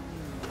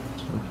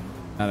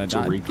 It's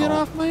a recall. Get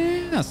off my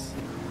ass.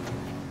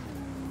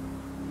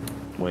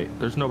 Wait,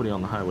 there's nobody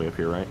on the highway up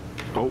here, right?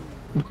 Oh.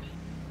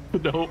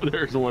 No,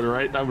 there's one,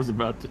 right? I was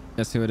about to.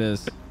 Guess who it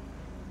is?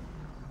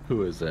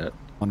 Who is that?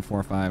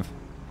 145.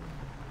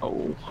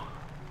 Oh.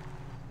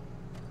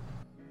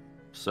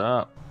 What's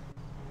up?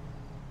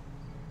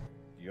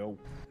 Yo.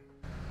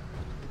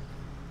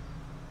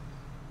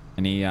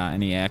 Any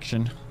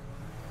action?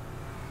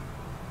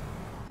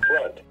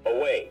 Front,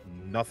 away.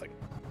 Nothing.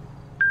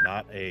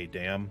 Not a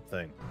damn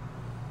thing.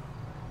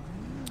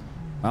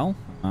 Well,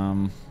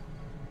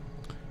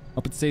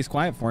 hope it stays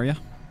quiet for you.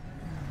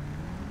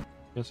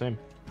 Yeah, same.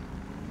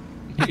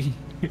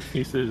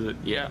 He says it,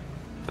 yeah.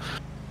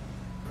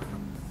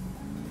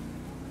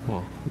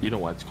 Well, you know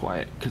why it's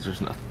quiet? Because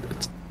there's nothing.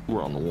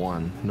 We're on the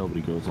 1.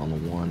 Nobody goes on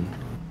the 1.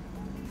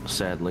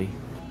 Sadly.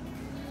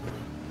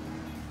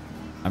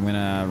 I'm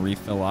gonna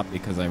refill up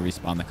because I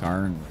respawned the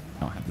car and I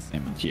don't have the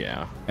same.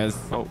 Yeah. As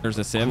there's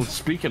a Oh, sieve.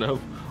 speaking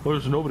of,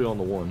 there's nobody on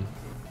the 1.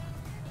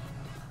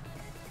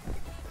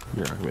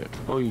 You're not gonna be.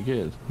 Oh, you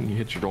did. You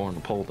hit your door on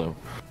the pole though.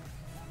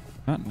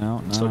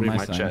 No, Somebody on in my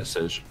my side. chat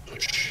says,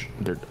 shh,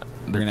 they're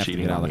We're gonna have to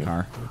cheating get out on of the you.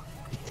 car.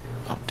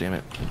 Oh, damn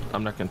it.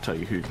 I'm not gonna tell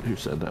you who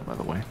said that, by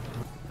the way.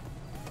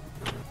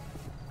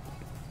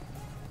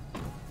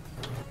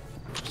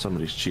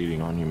 Somebody's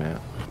cheating on you,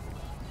 Matt.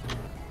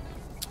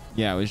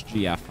 Yeah, it was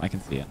GF. I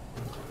can see it.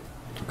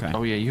 Okay.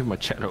 Oh yeah, you have my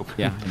chat open.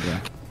 Yeah, I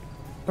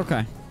do.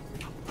 Okay.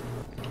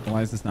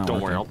 Why is this not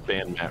Don't working? worry, I'll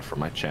ban Matt from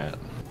my chat.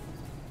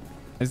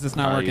 Is this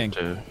not working?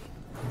 To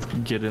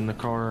get in the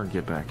car or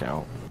get back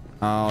out,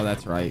 Oh,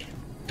 that's right.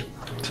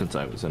 since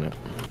I was in it.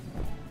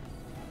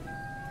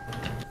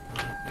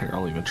 Here,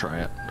 I'll even try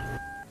it.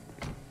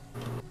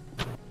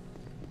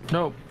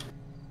 Nope.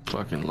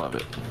 Fucking love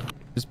it.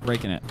 Just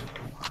breaking it.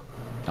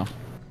 No.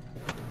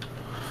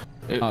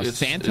 Oh, It's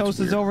Santos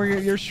is weird. over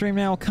your stream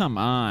now? Come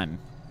on.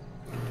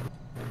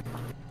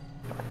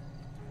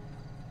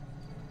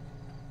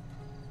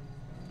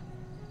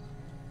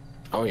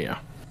 Oh yeah.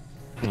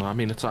 Well, I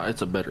mean, it's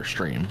a better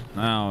stream.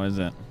 Oh, is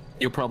it?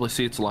 You'll probably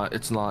see it's a lot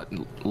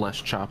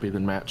less choppy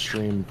than Matt's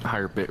stream,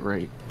 higher bit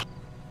rate.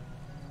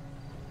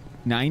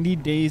 90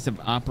 days of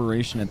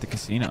operation at the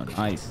casino.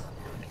 Nice.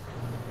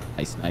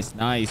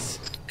 Nice.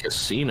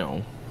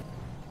 Casino.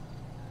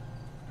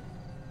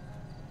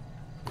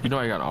 You know,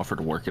 I got offered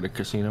to work at a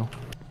casino.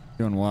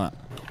 Doing what?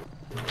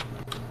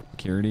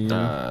 Security?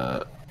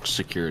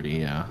 Security,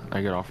 yeah.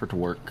 I got offered to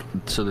work.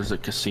 So there's a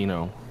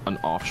casino, an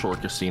offshore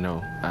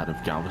casino out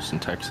of Galveston,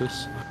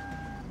 Texas,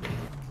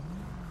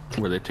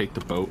 where they take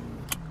the boat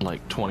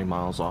like 20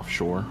 miles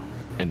offshore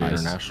into Nice.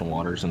 international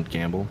waters and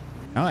gamble.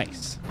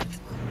 Nice.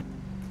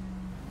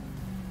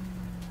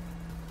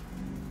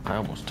 I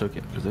almost took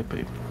it because they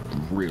paid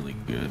really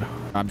good.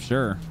 I'm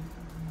sure.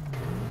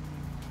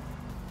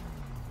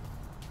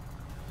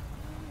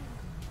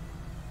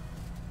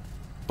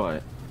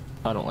 But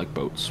I don't like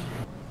boats.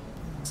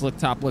 Slick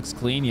top looks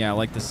clean. Yeah, I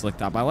like the slick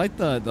top. I like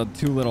the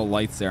two little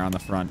lights there on the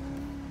front.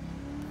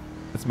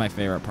 That's my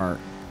favorite part.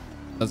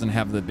 Doesn't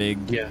have the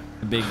big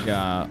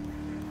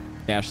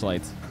dash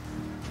lights.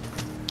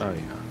 Oh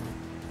yeah.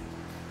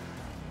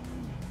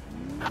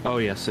 Oh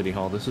yeah, City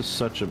Hall. This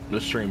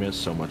stream is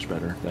so much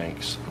better.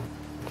 Thanks.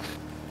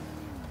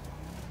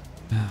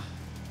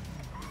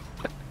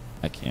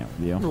 I can't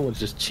with you. Everyone's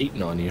just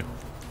cheating on you.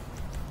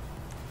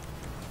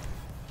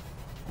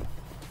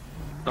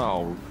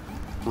 Oh,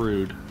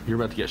 rude. You're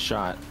about to get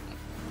shot.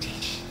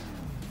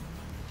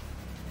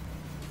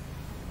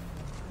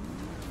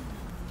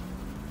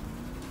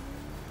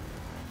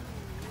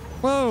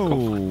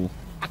 Whoa!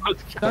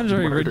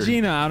 Dungeon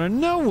Regina out of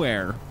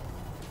nowhere.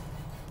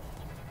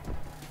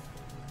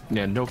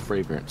 Yeah, no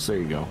favorites. There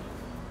you go.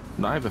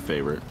 No, I have a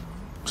favorite.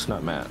 It's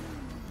not Matt.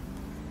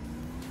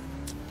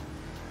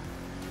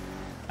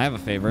 I have a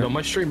favorite. No,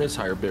 my stream is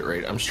higher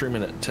bitrate. I'm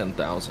streaming at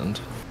 10,000.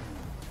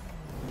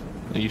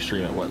 You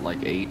stream at what,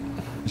 like 8?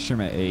 I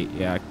stream at 8.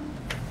 Yeah.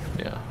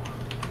 Yeah.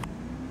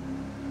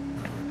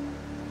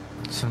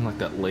 Sound like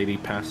that lady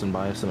passing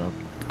by us in a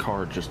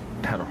car just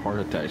had a heart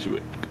attack. She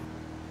went.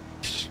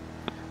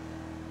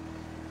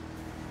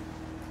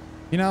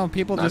 You know,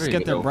 people just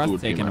get their breath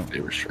taken My away.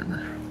 favorite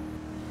streamer.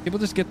 People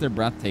just get their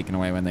breath taken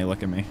away when they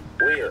look at me.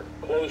 Rear,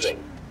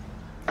 closing.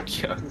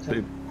 Yeah,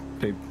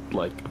 they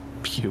like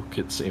puke.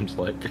 It seems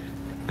like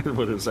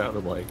what it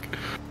sounded like.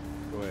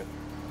 Go ahead.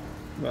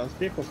 Well, this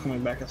vehicle's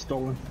coming back as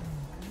stolen.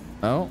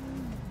 Oh,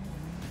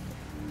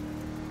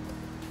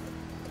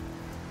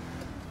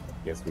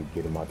 Guess we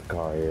get him out the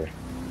car here.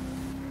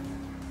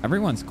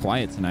 everyone's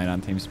quiet tonight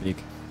on TeamSpeak.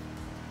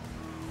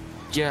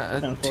 Yeah,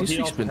 And so he TeamSpeak's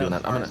also been doing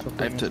has that. I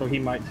fire have to so he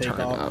might take turn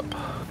it off.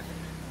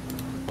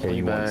 up. Or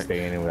you want to Playback.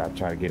 stay in it without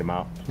trying to get him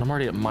out? I'm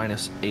already at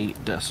 -8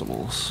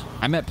 decibels.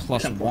 I'm at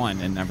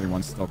 +1 and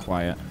everyone's still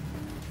quiet.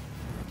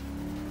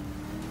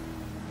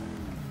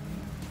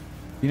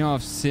 You know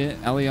if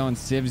Elio and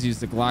Sivs use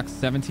the Glock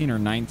 17 or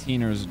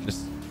 19 or is it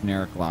just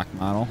generic Glock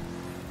model?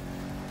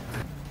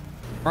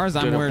 As far as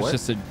I'm Generic aware, it's what?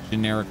 just a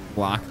generic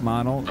Glock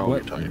model. Oh,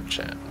 What- you're talking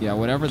chat. yeah,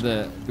 whatever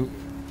the...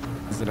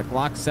 Is it a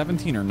Glock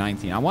 17 or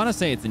 19? I want to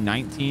say it's a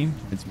 19.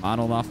 It's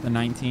modeled off the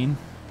 19.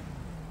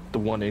 The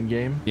one in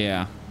game.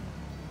 Yeah.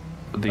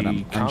 The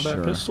I'm combat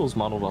unsure. pistol is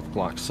modeled off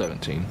Glock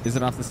 17. Is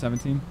it off the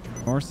 17?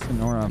 Or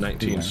off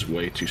 19 is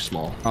way too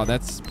small. Oh,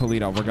 that's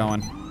Polito. We're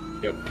going.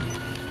 Yep.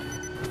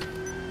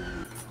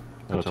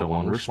 Hotel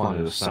 1, responded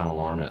to the sound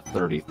alarm at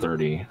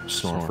 3030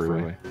 Snore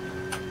Freeway.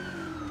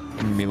 I'm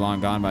gonna be long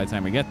gone by the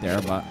time we get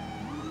there, but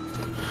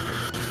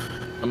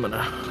I'm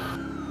gonna.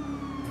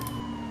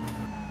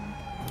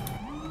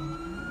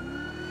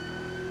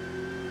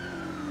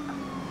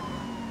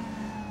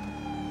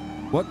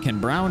 what can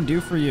Brown do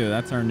for you?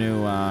 That's our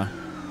new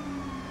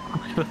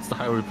That's the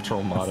Highway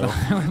Patrol motto.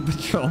 Highway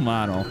Patrol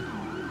model.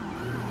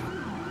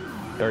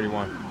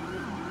 31.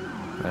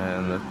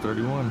 And that's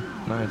 31.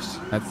 Nice.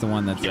 That's the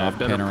one that's Yeah, off I've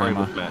been a prey Panorama.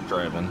 with Matt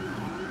driving.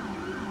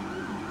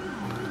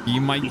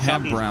 You might He's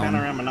have southeast Brown.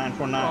 Panorama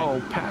 949.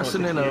 Oh,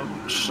 passing in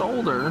a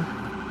shoulder.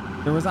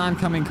 There was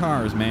oncoming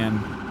cars, man.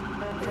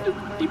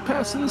 You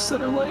passing the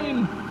center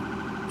lane.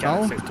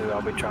 Oh, 62,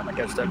 I'll be trying to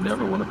catch You that.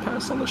 never want to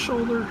pass on the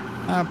shoulder.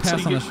 I pass So on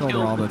you the get shoulder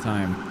killed. all the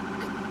time.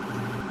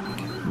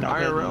 Now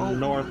heading IRL.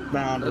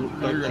 northbound You're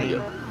gonna 13.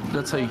 get,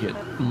 that's how you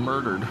get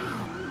murdered.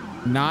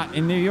 Not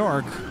in New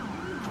York.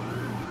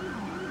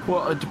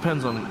 Well, it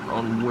depends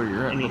on where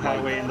you're at. Any but like,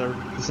 highway in the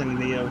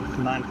vicinity of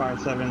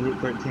 957 Route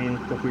 13,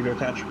 feel free to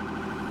attach.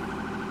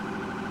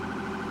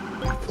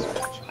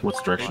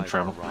 what's direction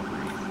travel?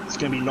 It's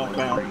gonna be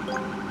northbound.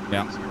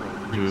 Yeah.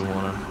 Do we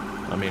want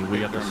to? I mean, we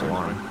got this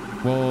alarm.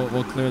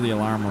 We'll clear the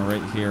alarm. We're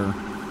right here.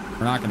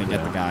 We're not gonna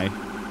get the guy.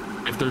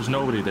 If there's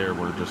nobody there,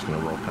 we're just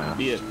gonna roll past.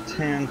 Be a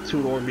 10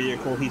 two-door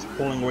vehicle. He's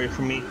pulling away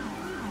from me.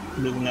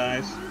 Moving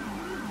eyes.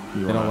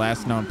 You Get a wanna-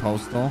 last known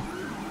postal.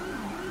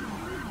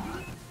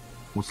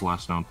 What's the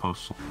last known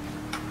postal?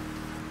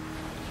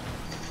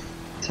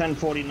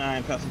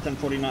 1049, passing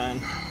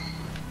 1049.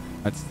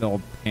 That's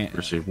still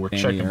Receive. We're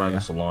Sandy checking by area.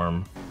 this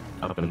alarm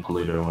up in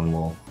Polito, and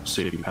we'll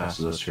see if he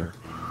passes us here.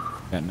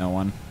 Got no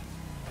one.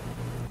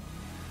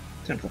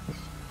 1040.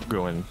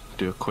 Go and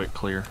do a quick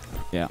clear.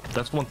 Yeah.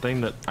 That's one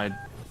thing that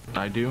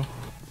I do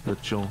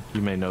that you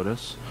may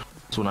notice.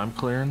 So when I'm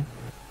clearing,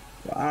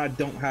 I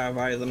don't have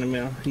eyes on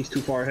him. He's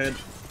too far ahead.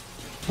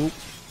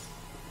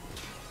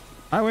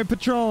 Highway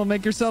Patrol,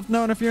 make yourself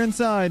known if you're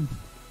inside.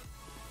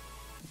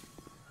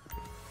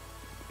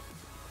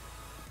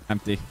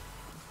 Empty.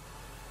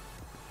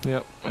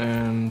 yep.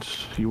 And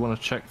you want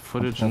to check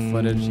footage Full and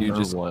footage, you or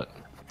just- what?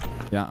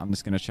 Yeah, I'm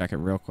just gonna check it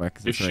real quick.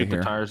 'Cause You it's right shoot the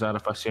here. tires out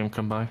if I see him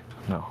come by.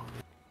 No.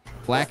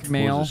 Black What was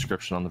male. the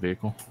description on the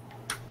vehicle?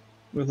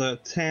 With a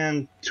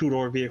 10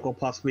 two-door vehicle,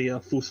 possibly a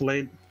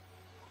Fusillade.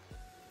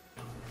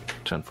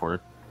 10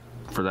 forward.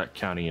 For that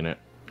county unit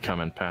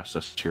coming past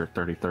us here at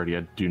 3030,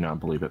 I do not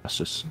believe it. That's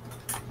just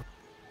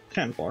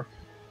 10-4.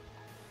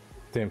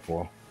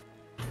 10-4.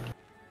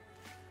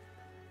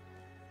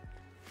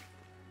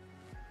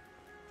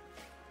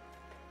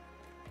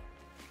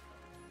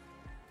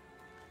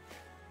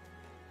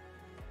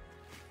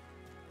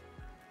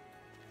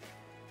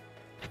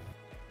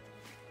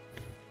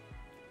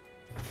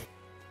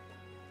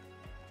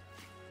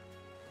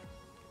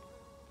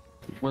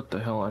 what the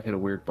hell? I hit a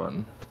weird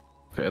button.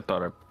 Okay, I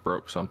thought I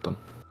broke something.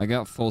 I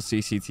got full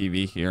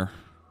CCTV here,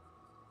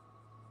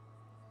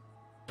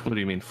 What do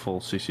you mean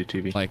full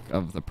CCTV? like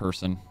of the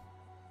person.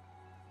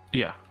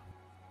 Yeah,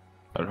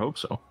 I'd hope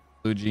so.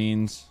 Blue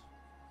jeans.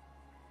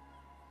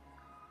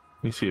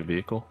 You see a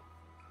vehicle?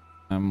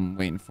 I'm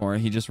waiting for it.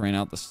 He just ran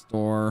out the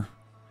store.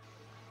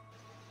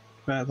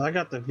 I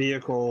got the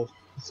vehicle.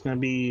 It's gonna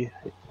be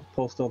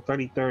postal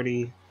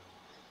 3030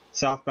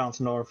 southbound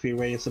Sonora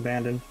Freeway. It's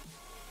abandoned.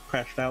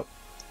 Crashed out.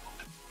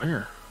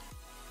 Where?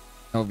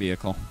 No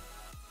vehicle.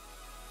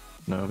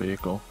 No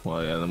vehicle.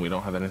 Well, yeah, then we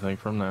don't have anything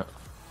from that.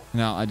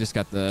 No, I just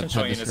got the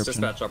Showing units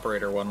description. dispatch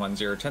operator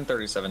 110,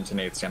 1037 to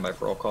 8, standby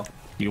for roll call.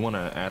 You want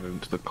to add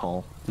it to the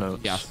call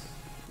notes? Yes.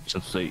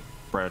 Since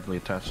Bradley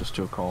attached us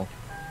to a call.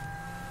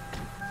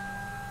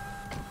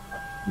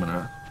 I'm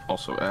gonna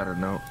also add a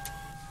note.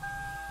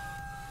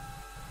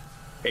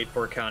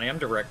 8-4 County, I'm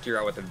direct. You're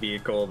out with a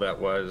vehicle that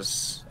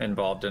was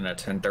involved in a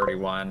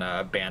 1031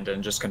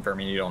 abandoned. Just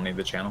confirming you don't need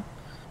the channel.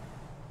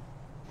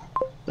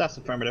 That's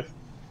affirmative.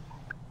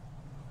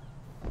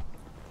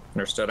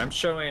 Understood. I'm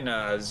showing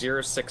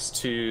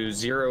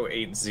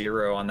 062080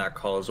 on that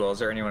call as well. Is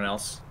there anyone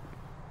else?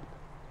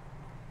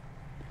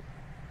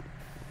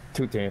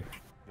 210.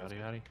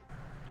 Yaddy.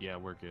 Yeah,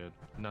 we're good.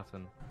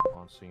 Nothing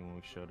on scene when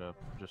we showed up.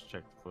 Just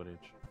checked the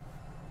footage.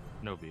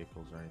 No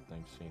vehicles or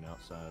anything seen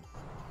outside.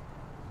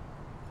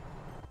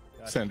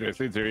 Sandra, you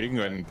can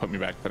go ahead and put me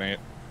back tonight.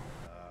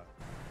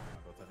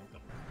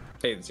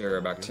 80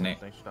 back to Nate.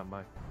 Thanks for stopping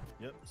by.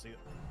 Yep, see you.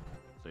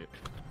 See ya.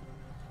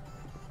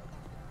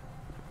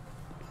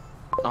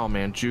 Oh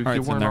man, Juke, Alright,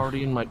 you it's in weren't there.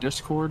 already in my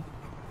Discord?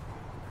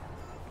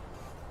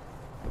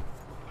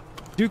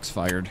 Duke's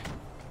fired.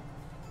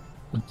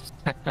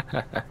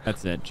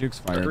 That's it. Juke's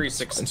fired.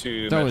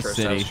 362 So is Metro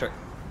City. South check.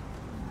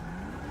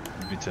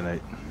 Maybe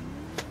tonight.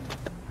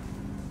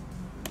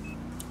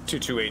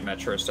 228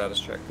 Metro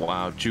status check.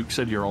 Wow, Juke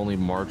said you're only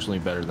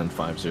marginally better than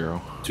 5-0.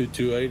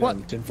 228 What?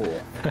 and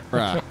 10-4.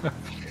 Bruh.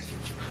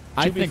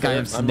 I think I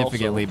am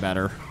significantly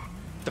better.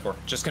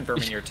 Just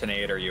confirming you're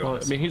 10-8 or US. Well,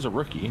 I mean, he's a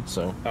rookie,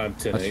 so. I'm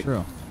 10-8. That's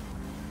true.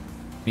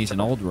 He's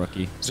an old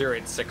rookie.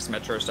 086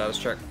 Metro status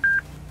check.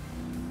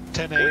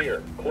 10-8.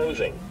 Clear.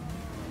 Closing.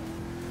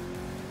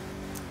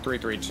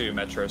 332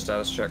 Metro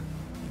status check.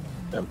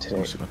 I'm He's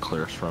 10-8. gonna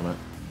clear us from it.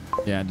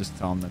 Yeah, just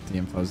tell him that the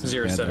info's bad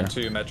there.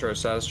 072 Metro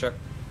status check.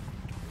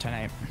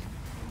 10-8.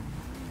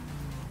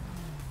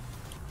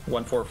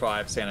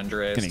 145 San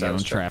Andreas Gonna get on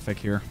status check. traffic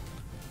here.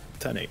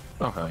 10-8.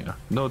 Oh hell yeah.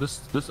 No,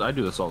 this I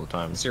do this all the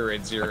time.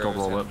 080 Like I'll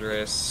roll San up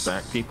Andreas.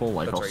 back people,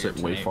 like That's I'll right, sit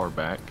you're way 10-8. far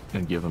back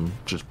and give them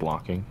just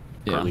blocking,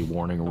 Yeah. early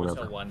warning or Hotel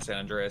whatever. 1 San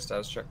Andreas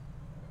status check.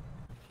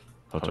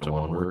 Hotel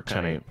 1, we're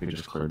 10-8. We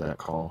just cleared that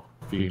call.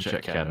 If you can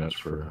check cabinets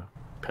for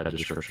pet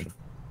description.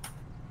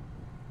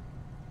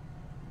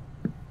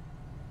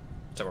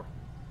 Tower.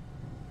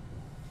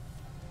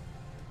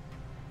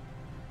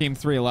 Team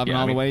 311 Yeah,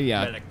 all I the mean, way?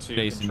 Yeah, Medic 2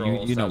 Jason, control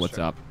you know status what's check.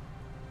 up.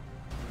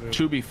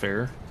 To be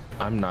fair,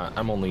 I'm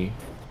only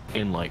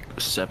in like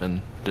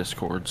 7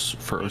 discords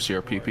for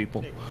OCRP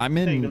people. I'm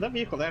Hey, in... that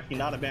vehicle's actually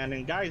not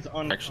abandoned. Guy's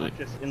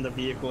unconscious in the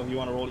vehicle if you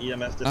want to roll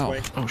EMS this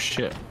way. Oh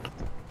shit.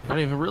 I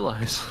didn't even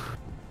realize.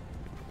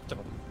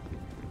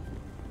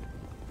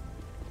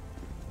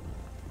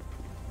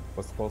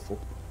 What's the postal?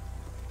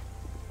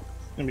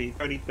 It's gonna be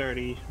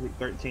 3030 Route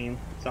 13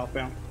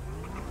 southbound.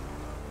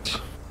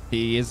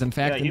 He is, in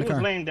fact, Yeah, in he the was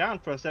car. laying down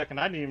for a second.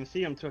 I didn't even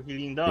see him until he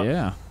leaned up.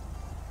 Yeah.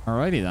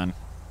 Alrighty then.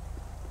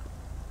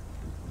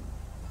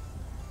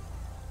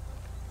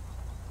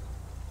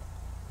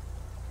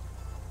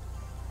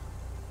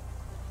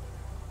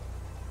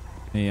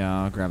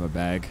 Yeah, I'll grab a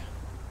bag.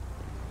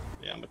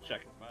 Yeah, I'm gonna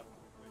check him.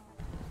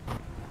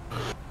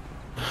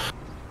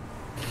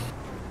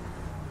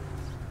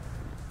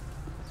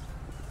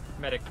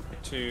 Medic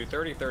 2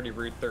 3030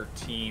 Route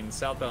 13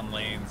 southbound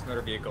lanes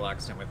motor vehicle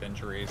accident with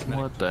injuries. Medic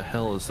What the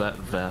hell is that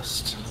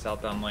vest?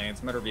 southbound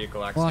lanes motor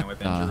vehicle accident What with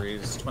the-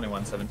 injuries.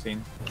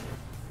 2117.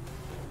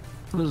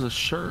 What is a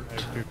shirt? I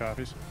have 2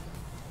 copies.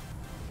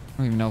 I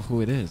don't even know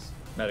who it is.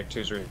 Medic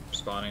 2's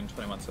responding.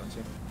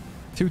 2117.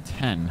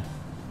 210.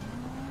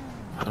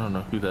 I don't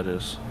know who that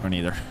is. Or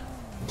neither.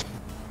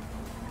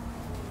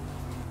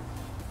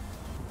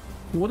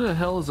 What the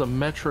hell is a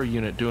metro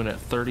unit doing at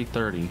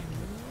 3030?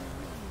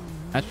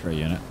 Metro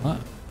unit. What?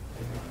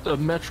 A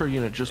metro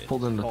unit just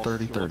pulled into Pulse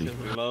 3030.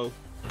 relatively low.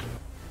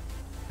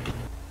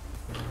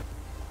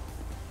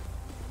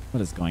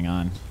 What is going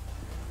on?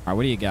 Alright,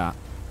 what do you got?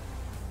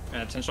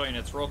 And attention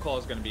units, roll call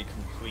is going to be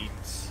complete.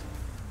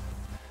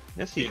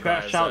 Yes, he Be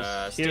crashed advised,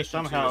 out Station here 2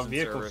 somehow. is in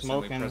Vehicle service and we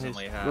smoking. His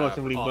presently have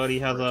relatively off buddy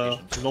has a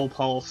rotation 2. low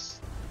pulse.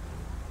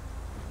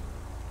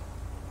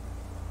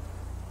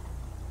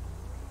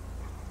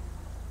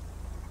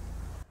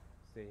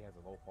 Say he has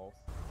a low pulse.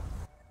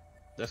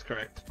 That's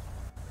correct.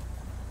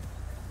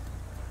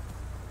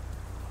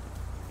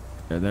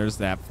 There's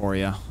that for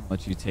you. I'll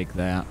let you take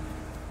that.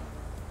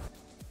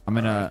 I'm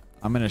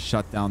gonna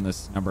shut down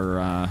this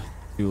number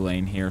 2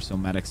 lane here so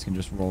medics can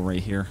just roll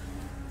right here.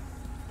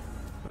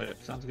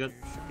 Sounds good.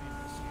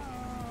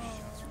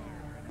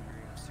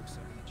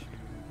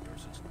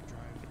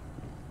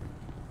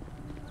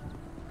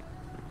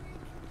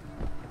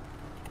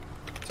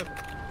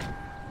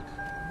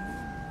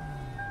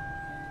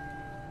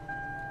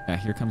 Yeah,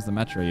 here comes the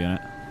metro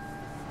unit.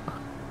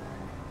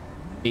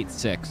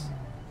 8-6.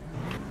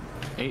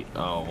 8.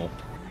 Oh,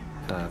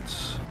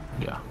 that's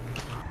yeah.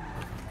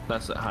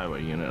 That's that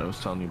highway unit I was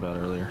telling you about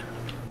earlier.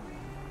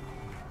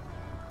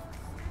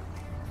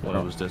 When I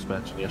was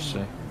dispatching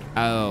yesterday.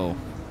 Oh.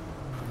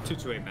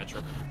 228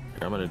 Metro.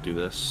 Here, I'm gonna do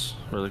this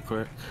really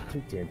quick.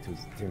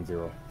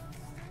 10-0.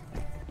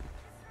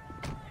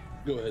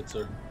 Go ahead,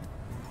 sir.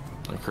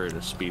 I created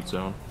a speed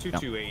zone.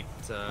 228.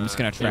 I'm just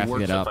gonna traffic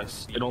works it up.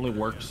 if it only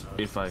works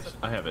if I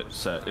have it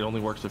set. It only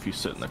works if you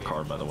sit in the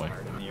car, by the way.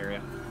 In the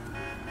area.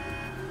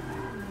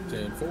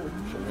 10-4.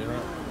 Show me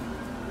right.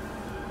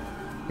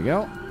 Here we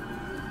go.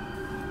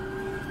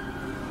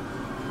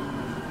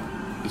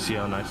 You see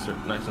how nice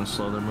and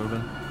slow they're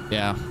moving?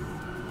 Yeah.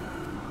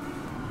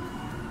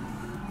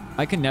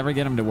 I can never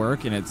get him to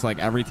work, and it's like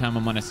every time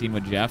I'm on a scene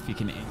with Jeff, he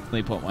can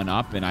instantly put one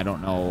up, and I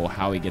don't know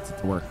how he gets it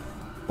to work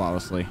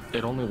flawlessly.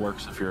 It only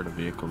works if you're in a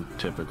vehicle,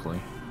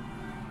 typically.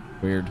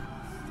 Weird.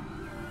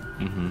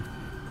 Mm-hmm.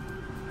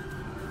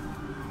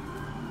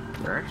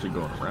 They're actually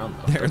going around,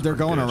 though. They're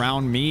going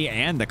around me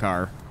and the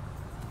car.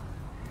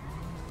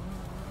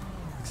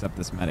 Except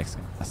this medic's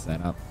gonna mess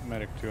that up.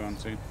 Medic 2 on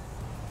scene.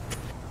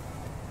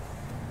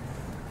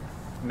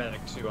 Medic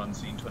 2 on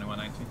scene.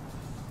 2119.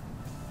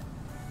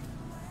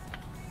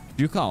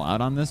 Did you call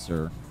out on this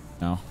or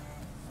no?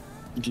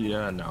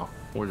 Yeah, no.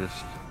 We're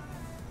just...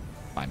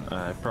 Fine.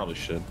 I probably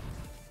should.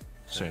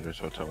 Sanders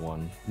Hotel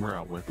 1. We're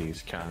out with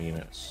these county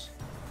units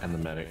and the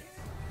medic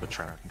with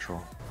traffic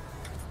control.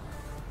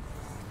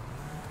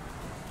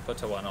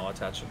 Hotel 1, I'll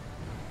attach it.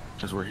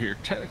 Because we're here,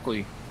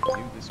 technically,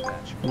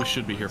 we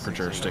should be here for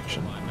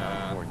jurisdiction.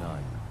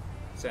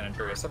 San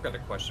Andreas, I've got a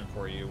question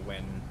for you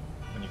when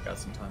you've got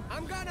some time.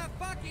 I'm gonna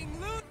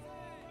fucking lose.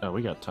 Oh,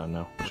 we got time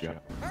now. What you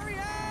got? Hurry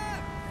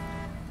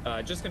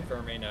up! Just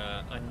confirming,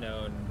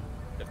 unknown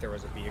if there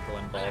was a vehicle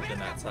involved in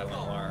that silent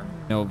alarm.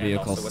 No And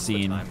vehicle also, what's the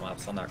seen. time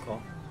lapse on that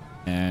call?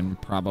 And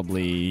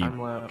probably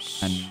Time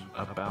lapse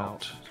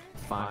about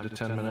 5 to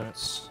 10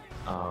 minutes.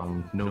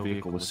 No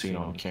vehicle was seen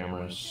on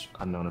cameras.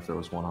 Unknown if there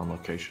was one on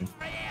location.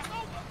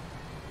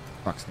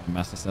 truck's gonna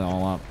mess us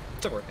all up.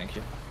 It's over, thank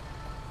you.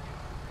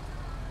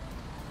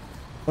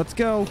 Let's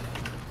go.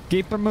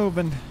 Keep it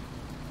moving.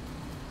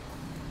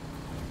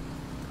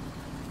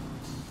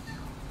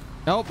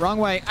 Nope, wrong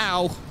way.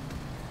 Ow.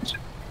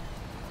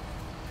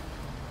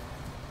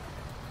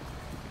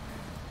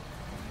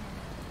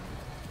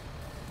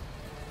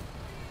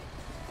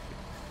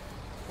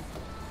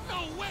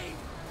 No way!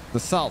 The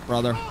salt,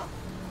 brother.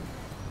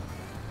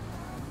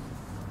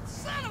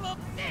 Son of a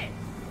bitch!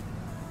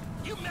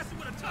 You messing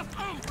with a tough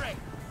hombre!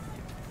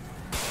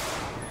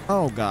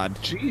 Oh, God.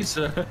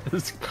 Jesus.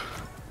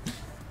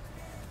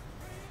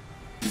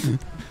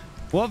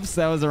 Whoops,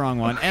 that was the wrong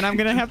one. And I'm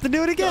going to have to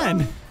do it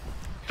again.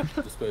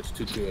 Dispatch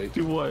 228.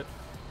 Do what?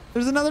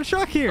 There's another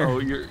truck here. Oh,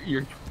 you're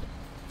here.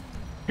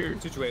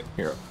 228.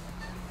 Here.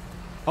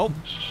 Oh.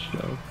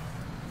 No.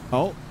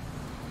 Oh.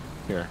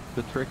 Here.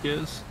 The trick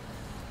is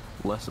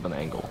less of an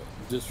angle.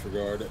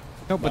 Disregard it.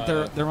 No, but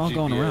they're all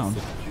going GPS around.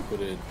 that you put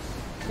in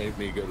made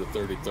me go to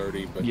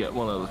 30-30, but Yeah,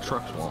 well, no, the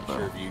trucks won't, I'm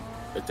sure though. if you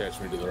attach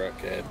me to the right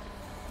CAD.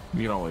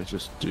 You can always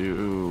just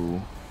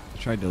do I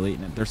tried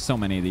deleting it. There's so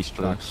many of these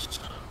trucks. this.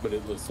 But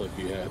it looks like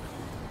you had.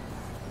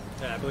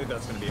 Yeah, I believe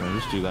that's going to be Yeah,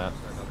 just do that.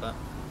 Sorry about that.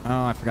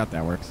 Oh, I forgot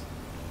that works.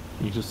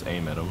 You just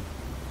aim at them.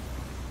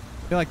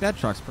 I feel like that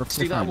truck's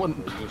perfectly See, that fine.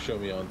 one, You show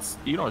me on.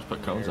 you can always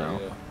put cones out.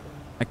 area.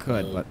 I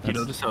could, but You that's,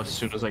 notice how as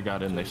soon as I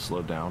got in, they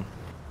slowed down?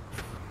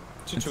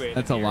 228.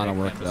 that's a lot of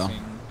work, though.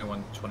 And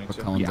 122.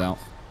 put cones out.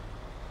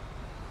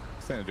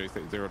 San Andreas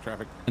at 0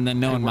 traffic. And then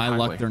knowing Hey, my what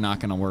luck, highway? they're not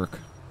going to work.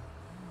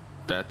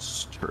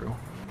 That's true.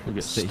 We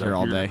get Sit stuck here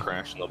all and day.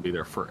 crash, and they'll be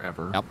there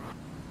forever. Yep.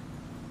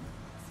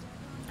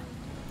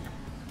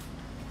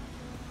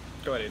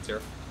 Go ahead, 80.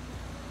 It's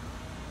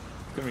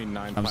gonna be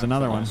 9. Comes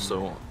another one.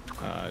 So,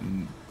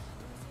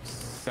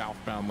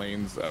 Southbound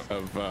lanes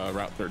of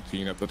Route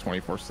 13 at the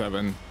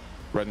 24/7.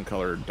 Red and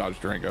colored Dodge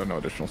Durango, no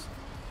additionals.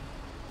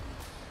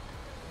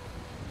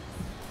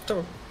 It's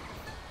over.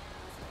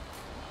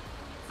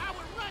 I would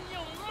run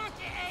your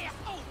monkey ass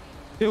over!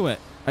 Do it.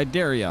 I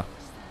dare ya.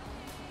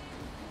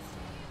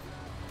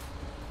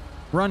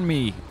 Run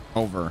me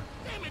over.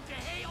 Damn it to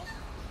hell!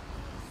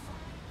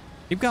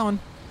 Keep going.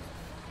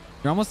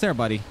 You're almost there,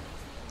 buddy.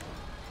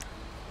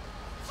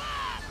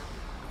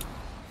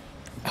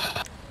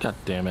 God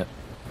damn it.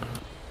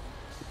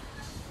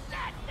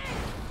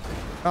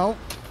 Oh.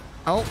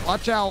 Oh,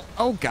 watch out.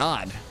 Oh,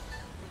 God.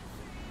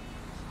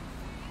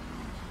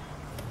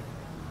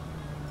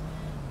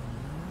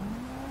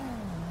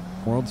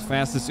 World's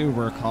fastest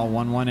Uber. Call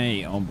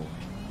 118. Oh, boy.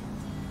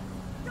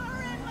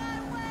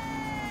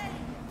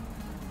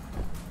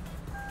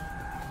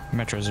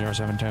 Metro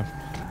 072.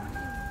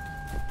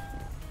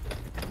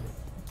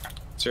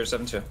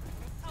 072.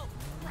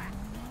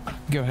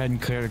 Go ahead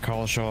and clear the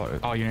call. Show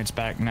all units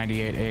back.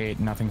 98-8.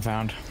 Nothing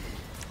found.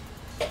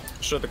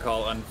 Show the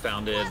call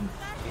unfounded.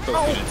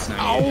 Both units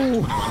 98,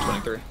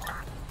 2123.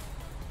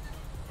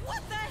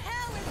 What the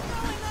hell is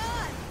going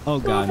on? Oh,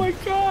 God. Oh my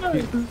god!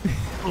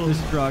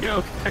 This truck. Yeah,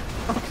 okay.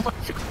 Oh my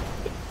god.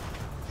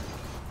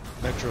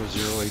 Metro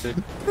 080.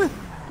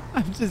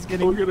 I'm just We're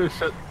getting... gonna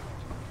shut.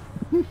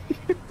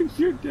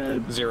 You're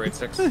dead.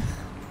 086.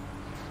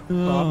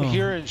 Oh. I'm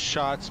hearing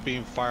shots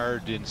being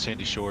fired in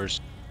Sandy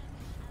Shores.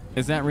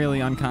 Is that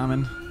really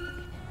uncommon?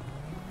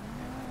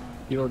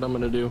 You know what I'm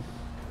gonna do?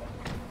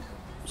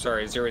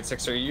 Sorry,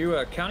 086. Are you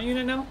a county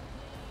unit now?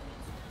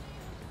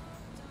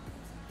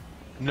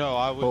 No,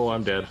 I was. Oh,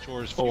 I'm in dead. Sandy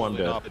Shores Oh, I'm fueling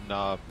dead. up,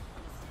 and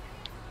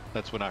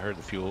that's when I heard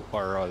the fuel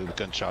or the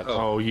gunshots.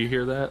 Oh, you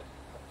hear that?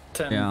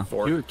 10 Yeah.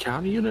 4. You a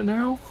county unit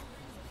now?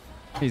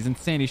 He's in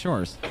Sandy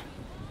Shores.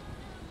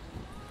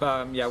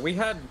 Yeah, we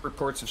had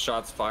reports of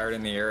shots fired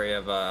in the area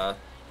of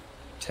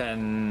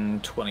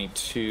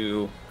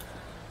 1022.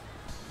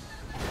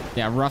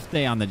 Yeah, rough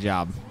day on the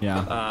job.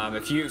 Yeah.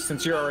 If you,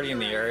 since you're already in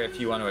the area, if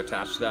you want to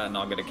attach to that, and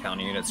I'll get a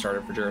county unit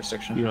started for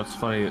jurisdiction. You know, it's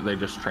funny that they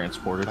just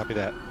transported. Copy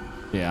that.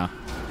 Yeah.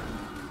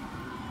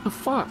 The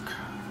fuck?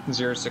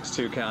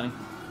 062 county.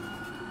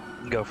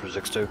 Go for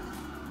 6-2.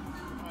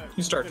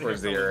 You start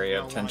towards the area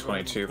of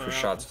 1022 for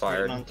shots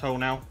fired. On tow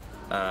now.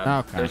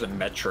 Okay. There's a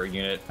metro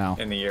unit Oh.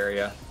 in the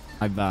area.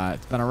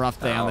 It's been a rough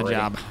day on the Already.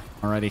 job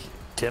already.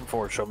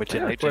 10-4, show me I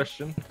got a 10-18.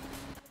 question.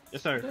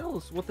 Yes, sir.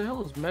 What the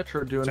hell is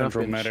Metro doing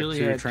Central up in medic 2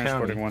 Chiliad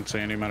transporting County? 1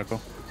 Sandy medical.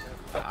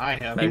 I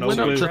have He no went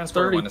up clue. to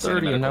Transport one to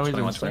Sandy 30-30 and now he's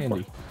Medical, in 2124.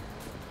 Sandy.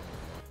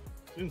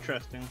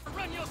 Interesting.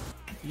 Run your...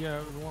 Yeah, I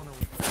was wondering.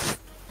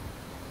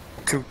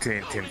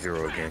 210,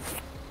 10-0 again.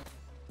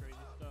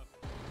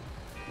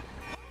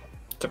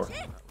 It's over.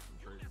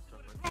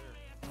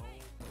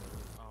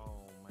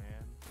 Oh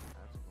man,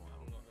 that's going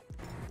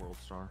on. World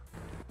Star.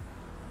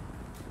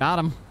 Got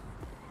him.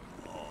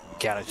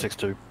 County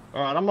 6-2.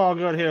 All right, I'm all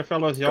good here,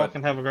 fellas. Y'all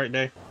can have a great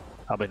day.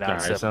 I'll be All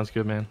right, 9-7. sounds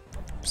good, man.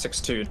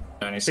 6-2,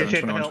 97, Appreciate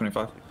the 21, help.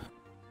 25.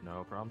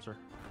 No problem, sir.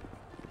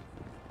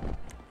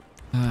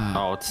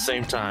 Oh, at the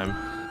same time,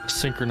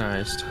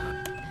 synchronized.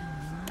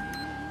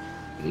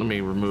 Let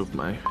me remove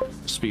my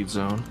speed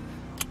zone.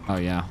 Oh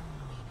yeah.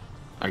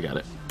 I got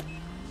it.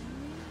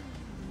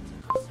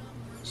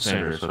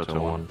 Sanders, Hotel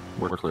 1.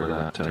 We're clear of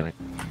that tonight.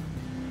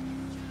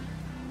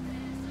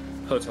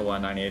 Hotel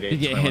 1, 98. You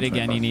get hit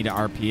again, you need to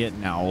RP it?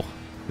 No.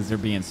 Because they're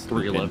being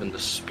stupid. 311 to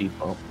speed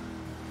bump.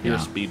 Yeah. Yeah,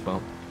 speed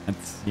bump.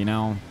 It's, you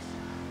know,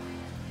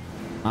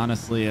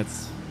 honestly,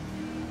 it's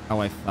how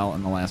I felt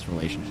in the last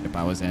relationship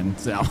I was in,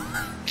 so.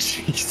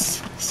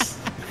 Jesus.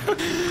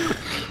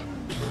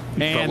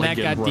 Man, that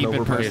got deep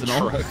and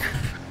personal.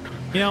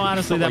 You know,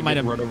 honestly, that might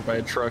have run over by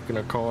a truck in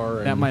a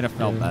car. That might have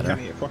felt better.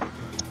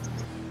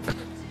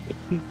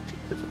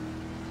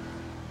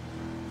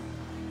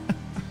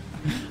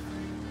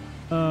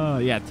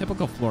 Yeah,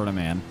 typical Florida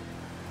man.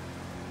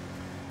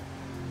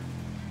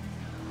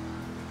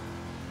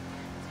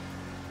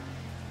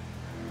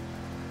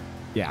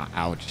 Yeah,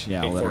 ouch.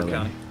 Yeah,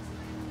 literally.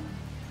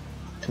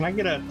 Can I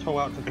get a tow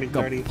out to 30?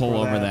 Go pull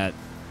over that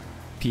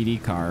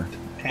PD car.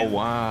 Oh,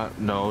 wow.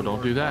 No,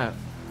 don't do that.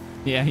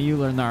 Yeah, you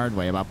learned the hard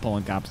way about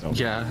pulling cops over.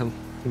 Yeah,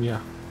 yeah.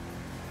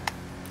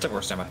 Took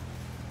more standby.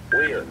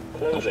 Clear. I'll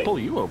Closing. pull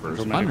you over.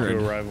 100.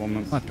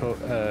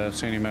 Arrival,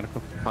 Sandy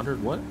Medical.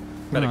 100 what?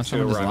 No, Medic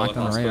someone two just arrival locked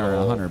on at the radar at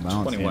hospital, 100, but I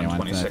don't see 21, anyone.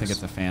 I 26. think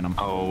it's a phantom.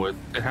 Oh, it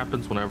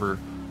happens whenever.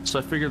 So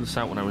I figured this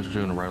out when I was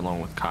doing a ride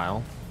along with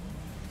Kyle.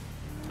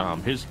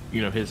 His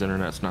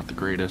internet's not the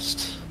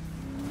greatest.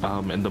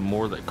 And the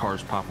more that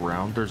cars pop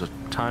around, there's a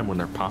time when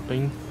they're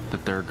popping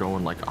that they're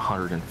going like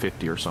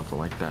 150 or something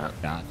like that.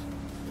 God.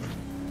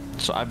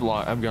 So I've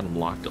got them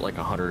locked at like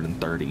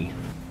 130,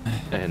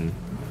 and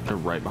they're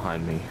right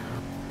behind me.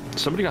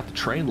 Somebody got the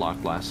train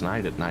locked last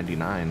night at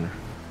 99.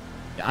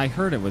 I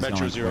heard it was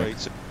Metro going quick.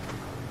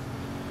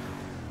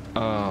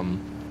 08.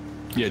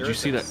 Yeah, did you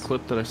see that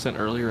clip that I sent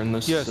earlier in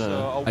this? Yes, I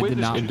a did witness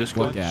not in look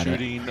one at it.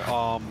 shooting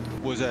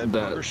was at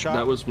Burger Shop.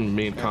 That was when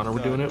me and Connor were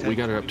doing it. We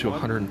got it up to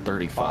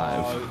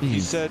 135. He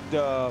said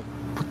the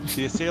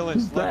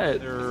assailants left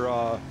That-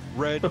 their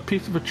red A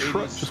piece of a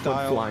truck just went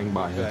style flying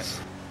by Corvette. us.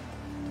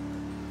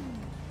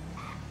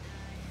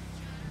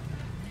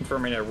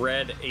 Confirming a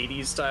red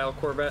 80s style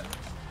Corvette.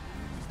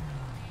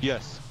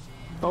 Yes.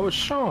 Oh, it's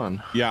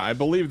Sean. Yeah, I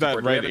believe that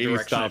Or do we red have a 80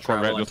 direction style of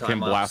travel Corvette and just came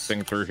time lapse?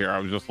 blasting through here. I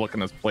was just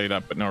looking his plate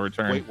up, but no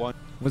return. Wait, one.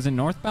 Was it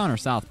northbound or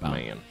southbound?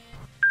 Man.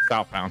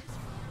 Southbound.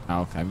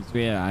 Oh, okay. Because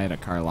I had a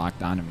car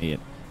locked onto me. It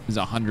was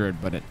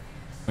 100, but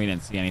we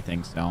didn't see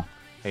anything, so.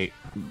 Hey,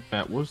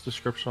 Matt, what was the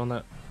description on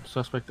that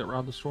suspect that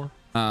robbed the store?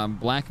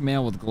 Black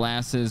male with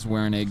glasses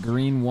wearing a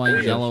green, white,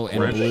 Red. yellow, and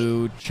Red.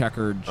 blue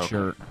checkered Okay.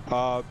 shirt.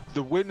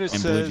 The witness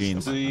And blue says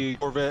jeans. the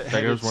Corvette That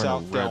headed guy's wearing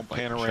south a red, down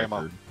Panorama.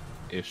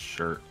 checkered-ish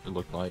shirt, it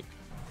looked like,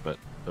 but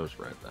it was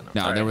red then.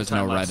 No, All there right, was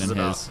time no red lapse is in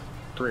about his.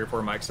 3 or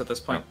 4 mics at this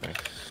point. Okay.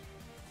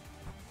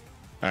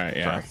 All right,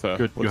 yeah. Sorry. So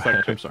Good. Go looks ahead.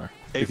 like I'm sorry.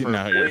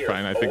 no, you're Clear.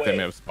 fine. I think they Away.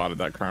 may have spotted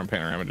that car on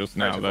Panorama just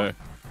now. Right,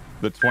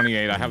 The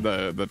 28. I have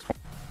the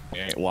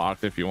 28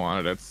 locked if you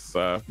want it. It's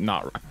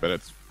not wrecked, but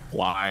it's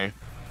fly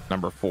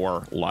number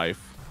 4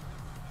 life.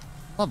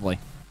 Lovely.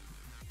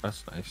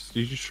 That's nice.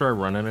 Did you try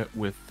running it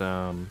with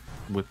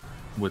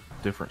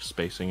different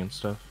spacing and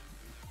stuff?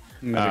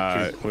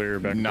 clear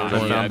back Not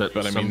there. yet, That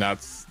but I some- mean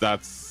that's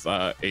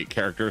 8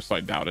 characters, so I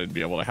doubt it'd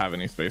be able to have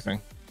any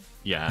spacing.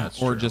 Yeah,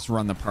 that's Or true. just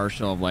run the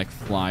partial of like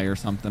fly or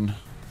something.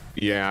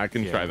 Yeah, I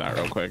can Yeah. try that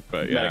real quick,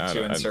 but yeah. Medic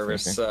 2 in I'm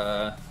service thinking-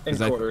 in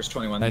 'Cause I- quarters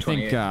 21 I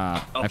 28. think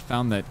I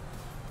found that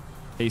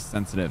case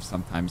sensitive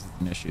sometimes is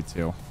an issue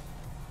too,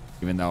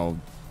 even though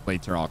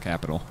plates are all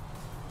capital.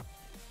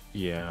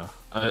 Yeah,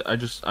 I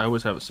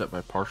always have it set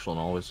by partial and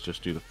always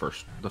just do the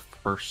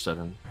first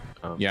setting.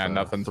 Yeah,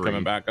 nothing's 3.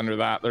 coming back under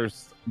that.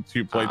 There's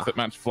 2 plates that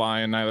match fly,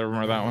 and neither of them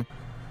are that one.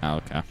 Oh,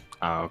 okay.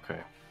 Okay.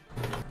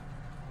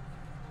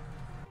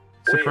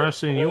 Surprised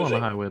seeing you on the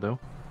highway though.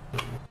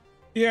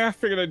 Yeah, I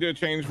figured I'd do a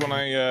change when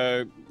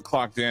I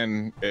clocked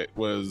in. It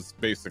was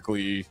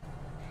basically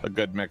a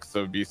good mix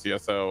of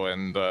BCSO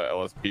and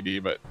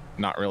LSPD, but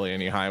not really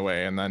any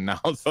highway. And then now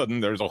all of a sudden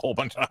there's a whole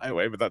bunch of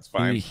highway, but that's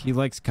fine. He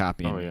likes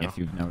copying Oh, me, yeah. if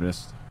you've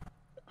noticed.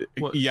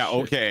 What Yeah, shit?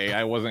 okay.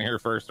 I wasn't here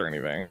first or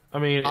anything. I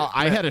mean,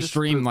 I had a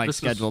stream like this is-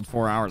 scheduled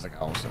 4 hours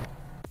ago, so.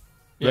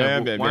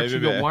 Yeah, Blah, why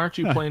blah, aren't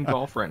you playing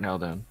golf right now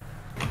then?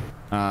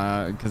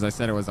 Because I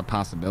said it was a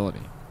possibility.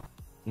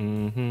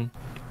 Mm-hmm.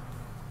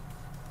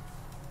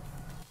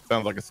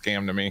 Sounds like a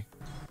scam to me.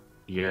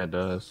 Yeah, it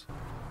does.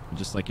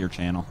 Just like your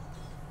channel.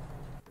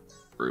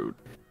 Rude.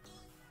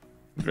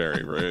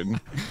 Very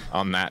rude.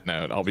 On that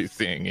note, I'll be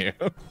seeing you.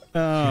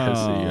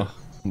 Oh,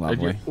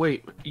 lovely.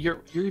 Wait, you're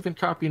even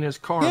copying his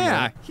car? Yeah,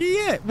 man. he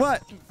is.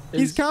 What?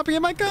 He's Is-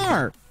 copying my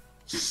car.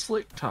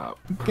 Slick top.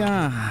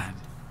 God.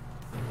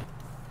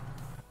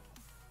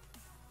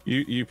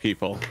 You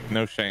people,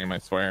 no shame, I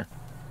swear.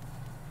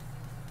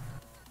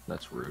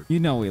 That's rude. You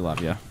know we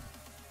love you.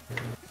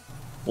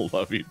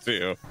 Love you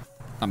too.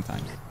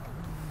 Sometimes.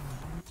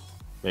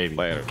 Maybe.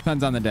 Later.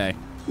 Depends on the day.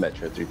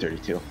 Metro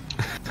 332.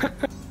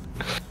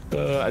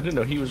 I didn't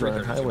know he was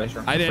running highway.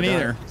 I didn't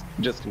either.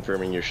 Just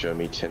confirming your show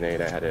me 10-8.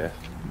 I had to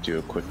do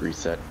a quick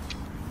reset.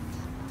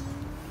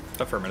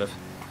 Affirmative.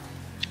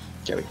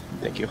 Kelly,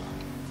 thank you.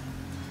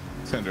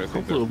 Sandra,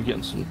 hopefully we'll be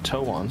getting some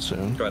tow on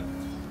soon. Go ahead.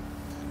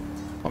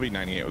 I'll be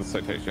 98 with a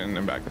citation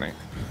and back in 8.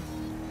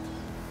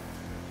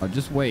 Oh,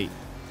 just wait.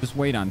 Just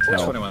wait on tow.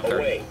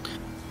 2130.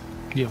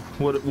 Yeah.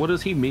 What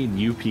does he mean,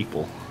 you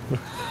people?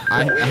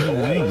 I don't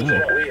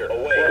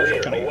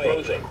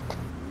know.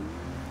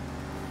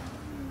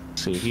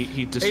 See,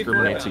 he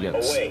discriminates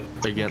against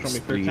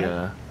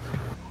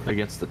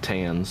the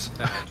tans.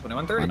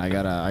 2130. And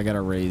I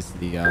gotta raise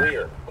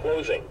the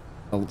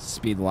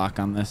speed lock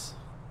on this.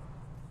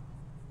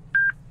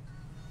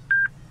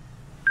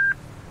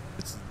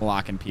 It's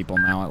blocking people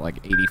now at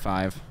like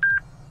 85.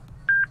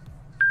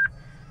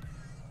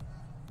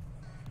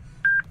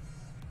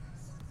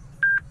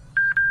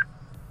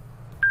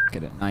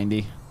 Get it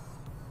 90.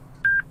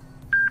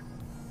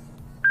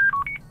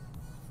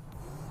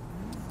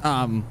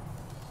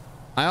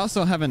 I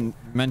also haven't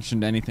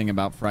mentioned anything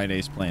about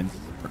Friday's plans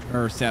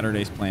or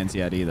Saturday's plans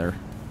yet either.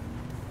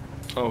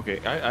 Okay,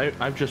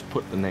 I've just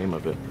put the name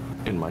of it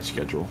in my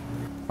schedule.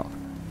 Oh.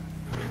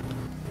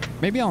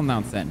 Maybe I'll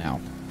announce that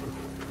now.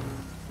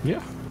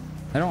 Yeah.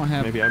 I don't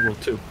have. Maybe I will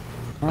too.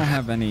 I don't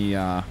have any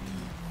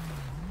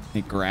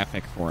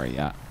graphic for it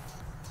yet.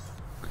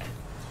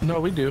 No,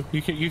 we do.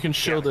 You can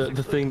show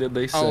the thing that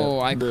they said.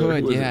 Oh, I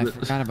could. Yeah, I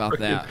forgot about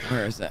that.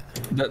 Where is that?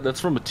 That's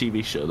from a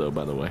TV show, though,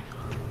 by the way.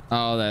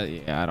 Oh,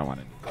 yeah, I don't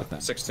want to do that.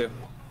 6-2.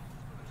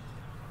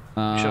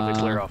 Should be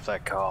clear off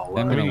that call.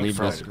 I'm gonna leave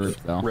this group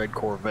though. Red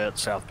Corvette,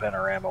 South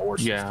Panorama, or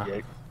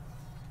 68.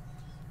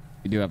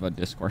 We do have a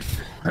Discord,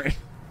 right?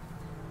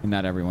 And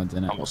not everyone's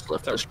in it. Almost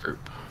left this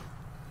group.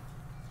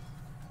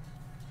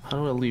 How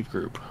do I leave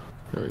group?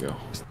 There we go.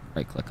 Just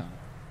right click on it.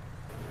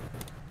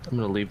 I'm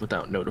gonna leave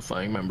without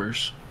notifying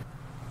members.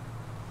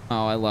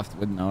 Oh, I left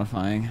with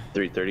notifying.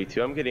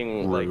 332. I'm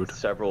getting like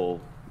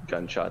several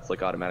gunshots,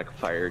 like automatic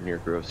fire near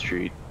Grove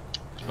Street.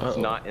 It's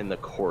not in the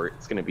court.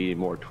 It's gonna be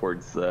more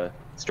towards the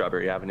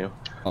Strawberry Avenue.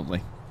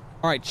 Lovely.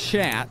 All right,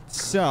 chat.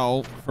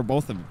 So for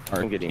both of our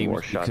I'm getting teams,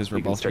 more shots because we're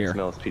we can both start here. some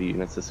LSPD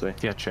units this way.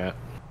 Yeah, chat.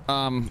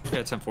 Yeah,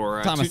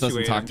 10-4. Thomas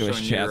doesn't 228, talk I'm to his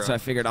showing chat, your, so I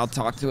figured I'll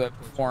talk to it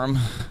for him.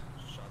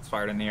 Shots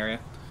fired in the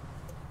area.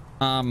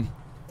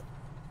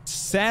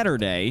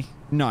 Saturday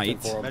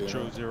night.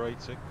 Metro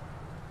 086.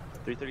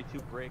 332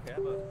 break. I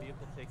have a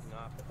vehicle taking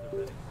off at the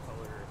red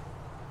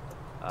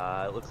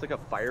color. It looks like a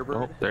Firebird.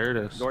 Oh, there it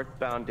is.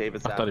 Northbound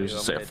Davis I thought he was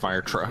Avenue. gonna say a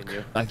fire truck.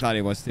 I thought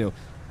he was too.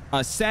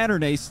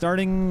 Saturday,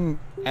 starting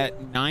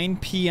at 9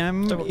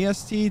 p.m.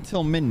 EST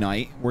till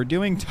midnight, we're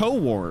doing tow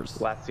wars.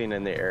 Last seen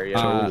in the area.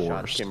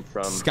 Shots came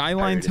from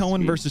Skyline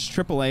Towing versus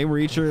AAA. We're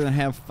each going to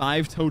have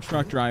 5 tow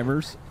truck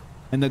drivers,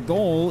 and the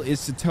goal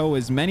is to tow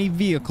as many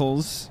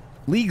vehicles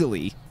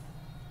legally.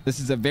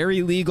 This is a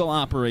very legal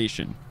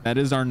operation. That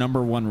is our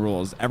 #1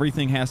 rules.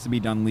 Everything has to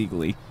be done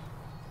legally.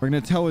 We're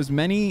going to tow as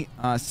many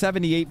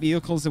 78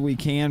 vehicles that we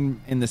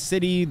can in the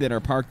city that are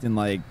parked in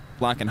like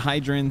blocking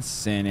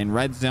hydrants and in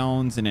red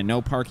zones and in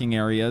no parking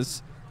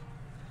areas.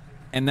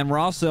 And then we're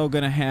also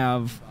going to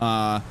have,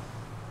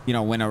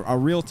 when a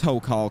real tow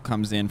call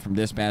comes in from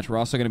dispatch, we're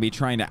also going to be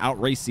trying to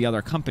outrace the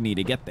other company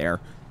to get there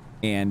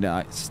and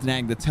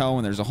snag the tow.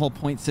 And there's a whole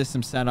point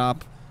system set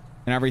up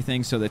and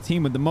everything. So the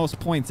team with the most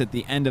points at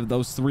the end of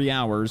those 3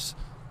 hours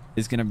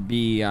is going to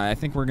be, I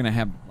think we're going to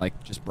have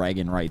like just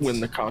bragging rights.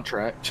 Win the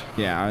contract.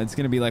 Yeah, it's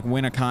going to be like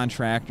win a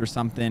contract or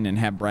something and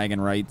have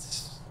bragging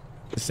rights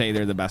to say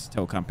they're the best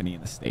tow company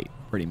in the state,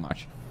 pretty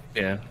much.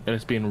 Yeah, and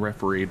it's being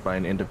refereed by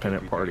an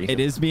independent party. It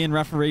is being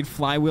refereed.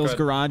 Flywheel's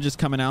Garage is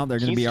coming out. They're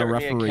going to be our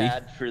referee.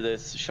 CAD for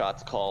this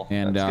shots call.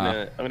 And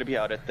I'm gonna be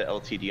out at the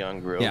LTD on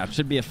Grove. Yeah, it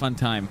should be a fun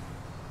time.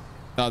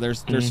 Oh,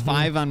 there's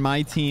 5 on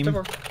my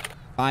team,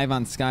 5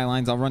 on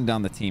Skylines. I'll run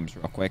down the teams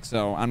real quick.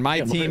 So on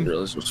my team, I didn't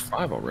realize it was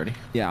 5 already.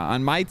 Yeah,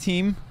 on my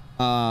team,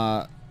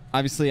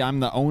 obviously I'm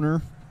the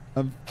owner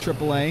of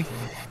AAA,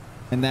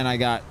 and then I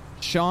got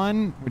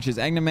Sean, which is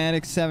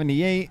Agnomatic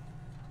 78.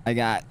 I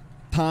got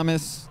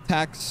Thomas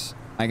Tex.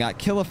 I got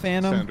Killa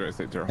Phantom.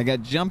 I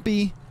got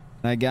Jumpy.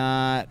 And I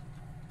got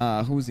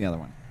who's the other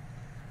one?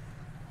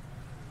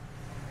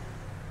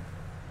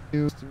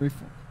 2, 3,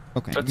 4.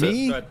 Okay, That's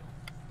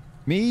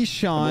me, I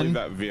Sean, believe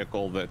that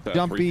vehicle that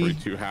Jumpy,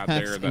 332 had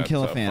Tex, there, and that's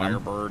Killa a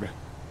Phantom. Firebird,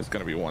 is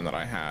going to be one that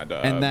I had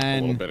And then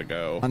a little bit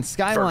ago. on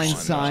Skyline's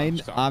First, side,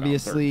 southbound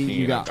obviously 13,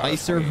 you got and,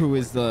 Icer, who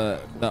is the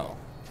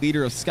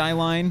leader of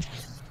Skyline.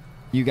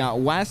 You got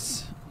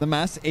Wes, the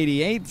Mess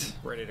 88.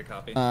 Ready to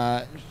copy.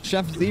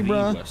 Chef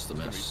Zebra, Wes the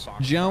Mess.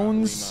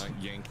 Jones,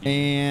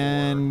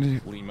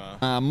 and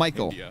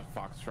Michael.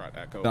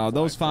 So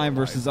those 5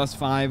 versus us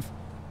 5.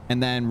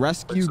 And then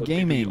Rescue So people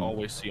Gaming. you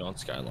always see on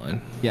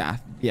Skyline. Yeah,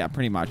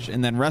 pretty much.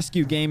 And then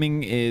Rescue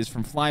Gaming is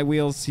from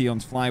Flywheels. He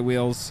owns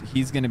Flywheels.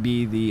 He's going to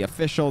be the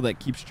official that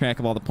keeps track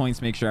of all the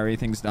points, make sure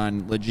everything's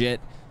done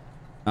legit,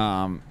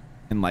 and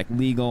like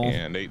legal.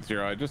 And 80,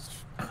 I just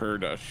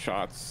heard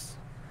shots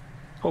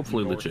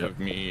Hopefully north legit. of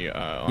me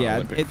on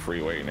Olympic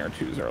Freeway near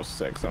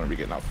 206. I'm gonna be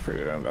getting off the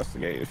freeway to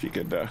investigate. If you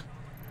could,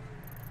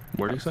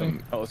 where do you say?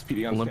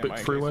 LSPD on Olympic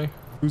standby, Freeway.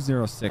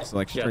 206,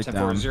 like straight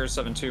down.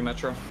 072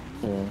 Metro.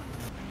 Yeah.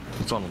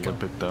 It's on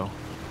Olympic though.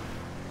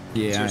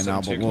 Yeah, I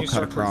know, but we'll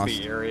cut across.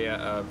 The area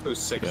of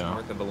Post 6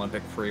 north of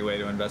Olympic Freeway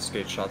to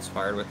investigate shots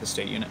fired with the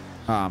state unit.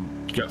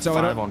 Got so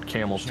 5 on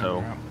camel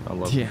toe. I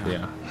love it.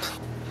 Yeah.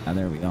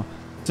 There we go.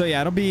 So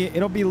yeah,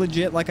 it'll be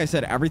legit. Like I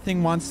said,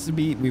 everything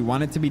we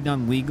want it to be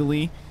done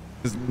legally,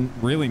 because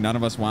really none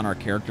of us want our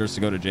characters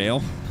to go to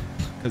jail,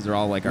 because they're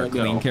all like our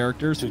clean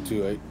characters.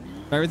 228.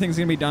 Everything's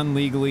gonna be done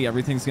legally.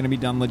 Everything's gonna be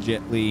done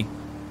legitly.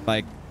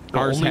 Like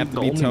cars have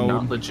to be towed. The only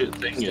not legit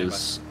thing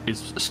is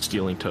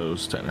stealing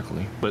tows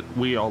technically, but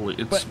we all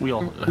between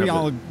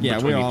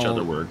each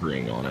other we're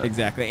agreeing on it.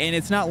 Exactly, and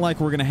it's not like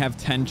we're gonna have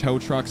 10 tow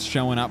trucks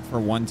showing up for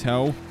one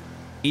tow.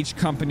 Each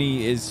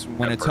company is,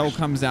 when a tow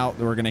comes out,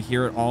 we're going to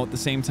hear it all at the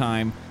same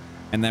time,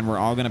 and then we're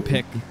all going to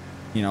pick,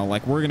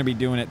 like we're going to be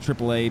doing it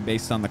AAA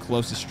based on the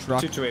closest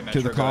truck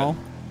to the call.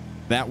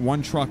 That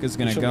one truck is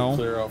going to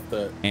go,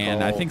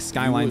 and I think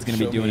Skyline's going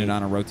to be doing it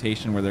on a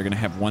rotation where they're going to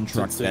have one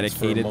truck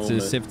dedicated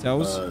to civ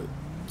tows.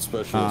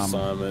 Special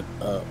assignment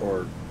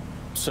or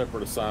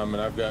separate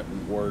assignment. I've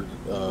gotten word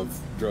of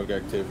drug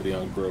activity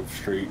on Grove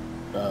Street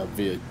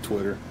via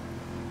Twitter.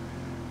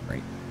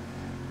 Great.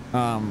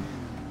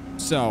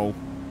 So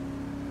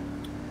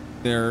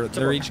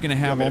they're each going to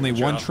have only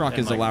one truck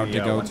is allowed to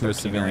go to a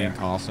civilian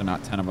call, so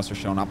not 10 of us are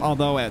showing up.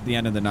 Although at the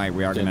end of the night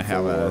we are going to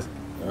have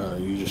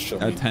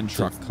a 10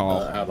 truck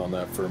call out on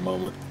that for a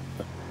moment,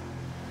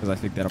 because I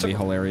think that'll be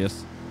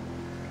hilarious.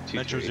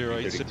 Metro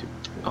 086.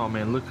 Oh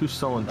man, look who's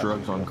selling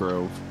drugs on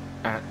Grove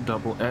at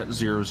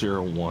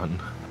 001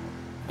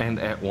 and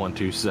at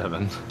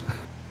 127.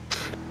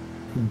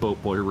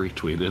 Boat Boy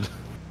retweeted.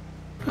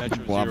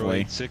 Metro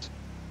Lovely. 086.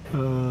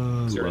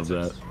 Love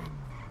that.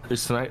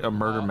 Is tonight a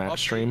murder match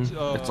stream?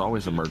 It's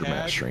always a murder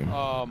match stream.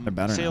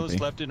 Sales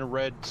left in a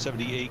red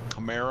 78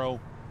 Camaro.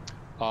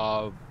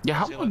 Yeah,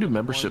 how long do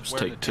memberships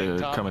take to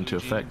come into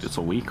effect? It's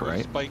a week,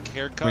 right? Spike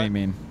haircut. What do you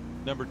mean?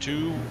 Number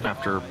 2.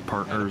 After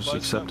partners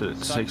accept it,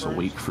 it takes a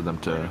week for them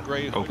to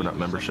open up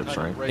memberships,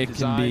 right? It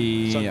can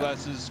be.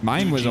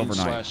 Mine was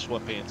overnight.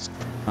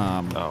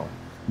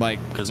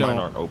 Because mine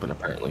aren't open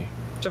apparently.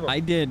 I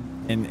did,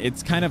 and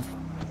it's kind of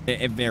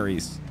it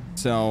varies.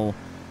 So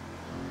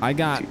I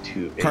got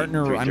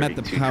partner. I met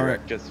the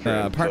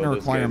partner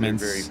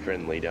requirements. Very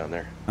friendly down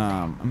there.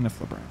 I'm gonna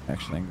flip around.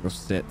 Actually, I'm gonna go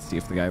see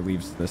if the guy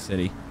leaves the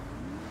city.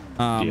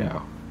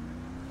 Yeah.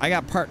 I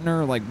got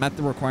partner, met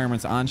the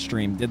requirements on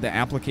stream, did the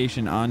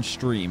application on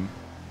stream,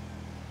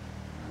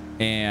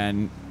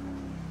 and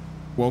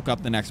woke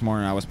up the next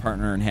morning. I was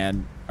partner and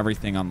had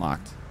everything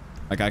unlocked.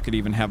 I could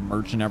even have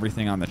merch and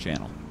everything on the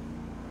channel.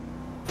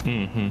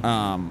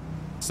 Mm-hmm.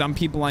 Some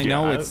people I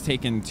know, it's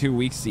taken 2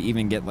 weeks to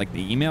even get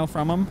the email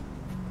from them,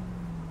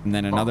 and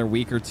then another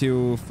week or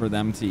two for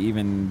them to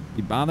even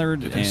be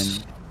bothered.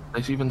 And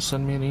they even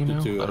send me an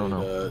email. I don't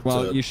know.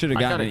 Well, you should have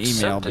gotten an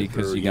email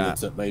because you got.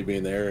 That may be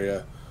in the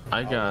area.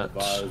 I got.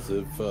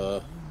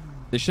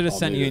 They should have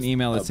sent you an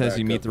email that says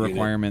you meet the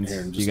requirements.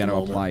 You got to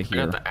apply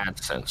here. I got the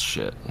AdSense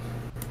shit.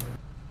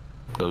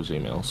 Those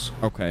emails.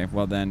 Okay,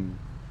 well then,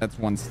 that's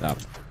one step.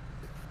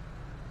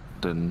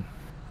 Then.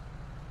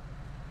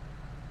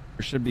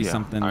 There should be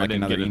something like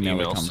another email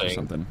that comes or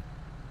something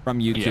from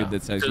YouTube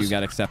that says you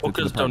got accepted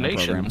to the partner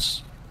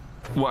donations.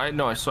 Program.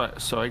 Well,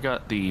 I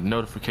got the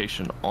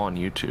notification on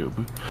YouTube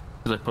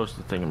because I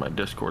posted the thing in my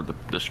Discord, the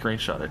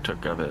screenshot I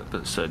took of it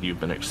that said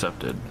you've been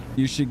accepted.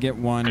 You should get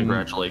one.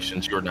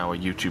 Congratulations, you're now a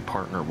YouTube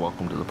partner.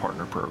 Welcome to the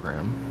partner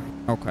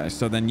program. Okay,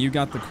 so then you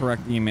got the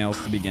correct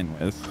emails to begin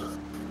with.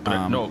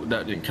 No,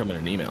 that didn't come in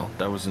an email.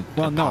 That wasn't.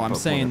 Well, no, I'm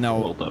saying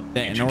though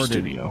that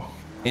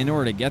in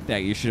order to get that,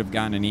 you should have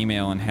gotten an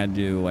email and had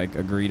to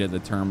agree to the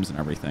terms and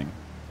everything.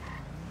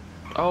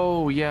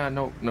 Oh yeah,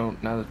 no. Now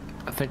that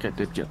I think I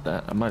did get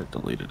that. I might have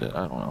deleted it.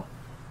 I don't know.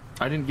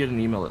 I didn't get an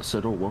email that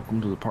said, "Oh,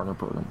 welcome to the partner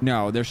program."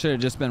 No, there should have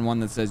just been one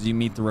that says you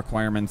meet the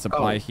requirements,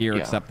 apply here,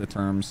 accept the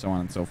terms, so on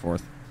and so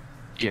forth.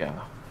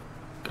 Yeah.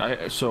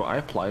 So I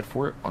applied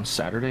for it on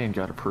Saturday and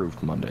got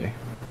approved Monday.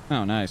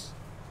 Oh, nice.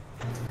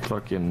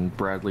 Fucking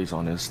Bradley's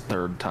on his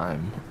 3rd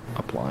time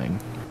applying.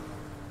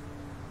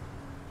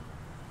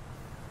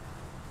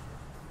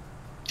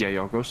 Yeah,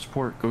 y'all go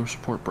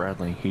support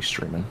Bradley. He's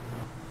streaming.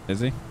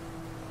 Is he?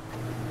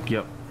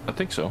 Yep, I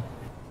think so.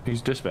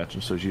 He's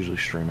dispatching, so he's usually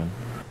streaming.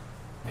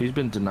 He's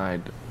been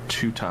denied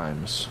 2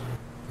 times,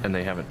 and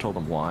they haven't told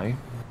him why.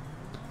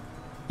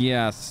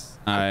 Yes,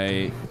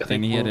 I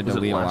think he had to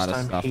delete a lot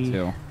of stuff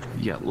too.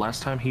 Yeah,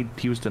 last time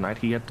he was denied,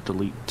 he had to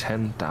delete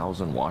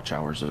 10,000 watch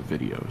hours of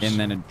videos. And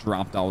then it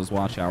dropped all his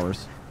watch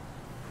hours.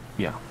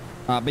 Yeah.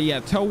 But yeah,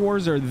 Tow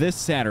Wars are this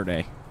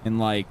Saturday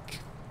in I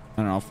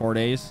don't know, 4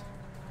 days.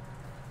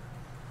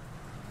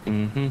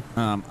 Mm-hmm.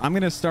 I'm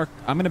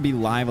gonna be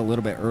live a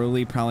little bit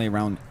early, probably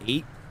around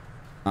 8.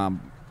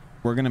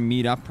 We're gonna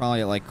meet up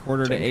probably at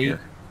 7:45 to 8.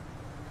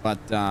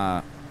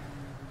 But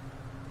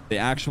the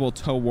actual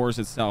tow wars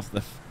itself.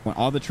 When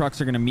all the trucks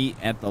are going to meet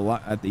at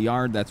the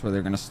yard, that's where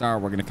they're going to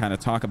start. We're going to kind of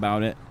talk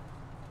about it,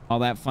 all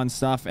that fun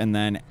stuff, and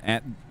then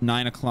at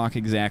 9 o'clock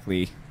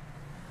exactly,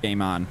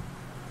 game on.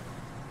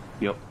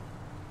 Yep.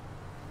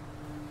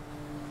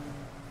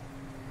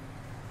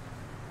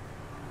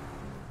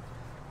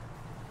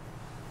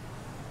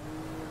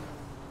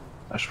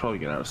 I should probably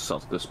get out of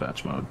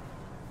self-dispatch mode.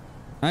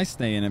 I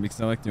stay in it because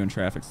I like doing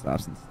traffic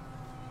stops.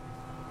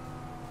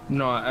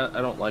 No, I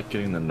don't like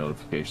getting the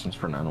notifications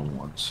for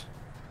 911s.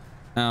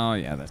 Oh,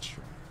 yeah, that's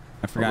true.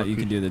 I forgot you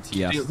can do the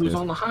TS. Who's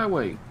on the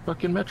highway?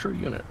 Fucking Metro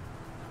unit.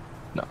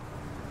 No.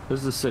 This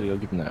is the city, I'll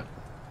give them that.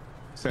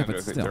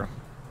 Sanders, still.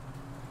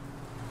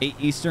 8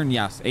 Eastern,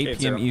 yes. 8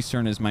 p.m.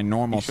 Eastern is my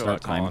normal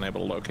start time.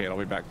 Unable to locate. I'll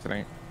be back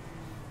tonight.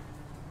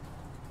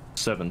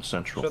 7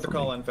 Central. Show the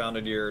call in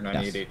founded year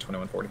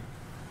 988-2140.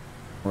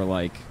 Or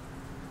like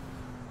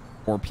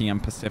 4 p.m.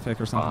 Pacific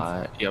or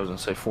something? Yeah, I was going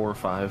to say 4 or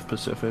 5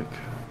 Pacific.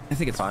 I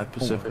think it's 5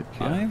 Pacific.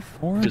 5?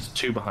 4? There's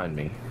 2 behind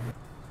me.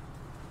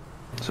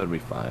 So it'd be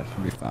 5.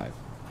 It'd be 5.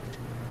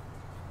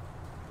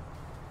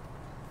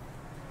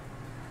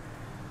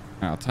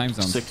 Oh, time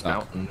zone 6 suck.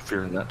 Mountain if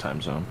you're in that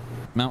time zone.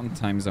 Mountain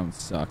time zone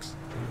sucks.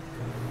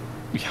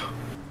 Yeah.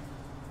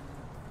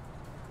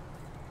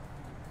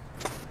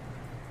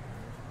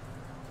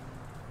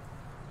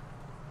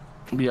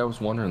 Yeah, I was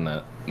wondering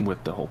that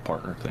with the whole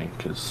partner thing,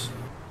 because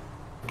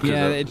you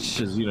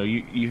know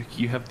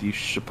you have you're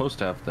supposed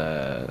to have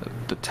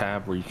the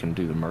tab where you can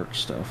do the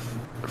merch stuff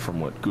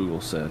from what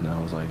Google said, and I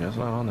was like, that's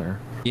not on there.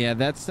 Yeah,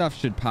 that stuff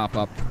should pop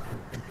up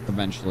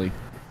eventually.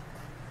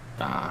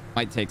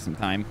 Might take some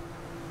time.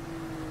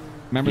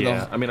 Remember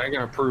those? I mean, I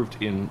got approved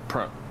in.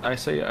 I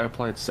say I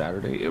applied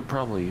Saturday.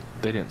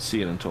 They didn't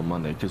see it until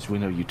Monday because we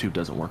know YouTube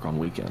doesn't work on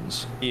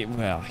weekends. They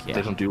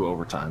don't do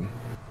overtime.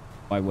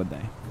 Why would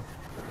they?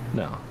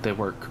 No, they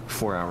work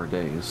 4-hour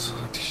days.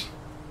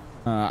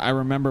 I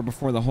remember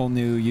before the whole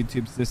new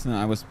YouTube system,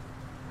 I was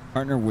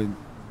partnered with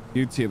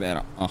YouTube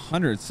at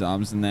 100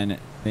 subs, and then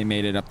they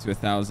made it up to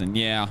 1,000.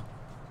 Yeah,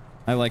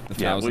 I like the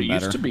 1,000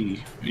 better. It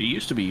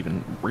used to be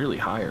even really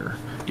higher.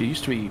 It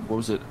used to be, what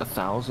was it,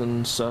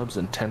 1,000 subs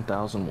and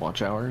 10,000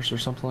 watch hours or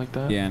something like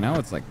that? Yeah, now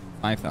it's like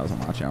 5,000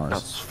 watch hours.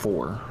 That's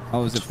 4.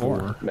 Oh, is it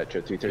 4? Metro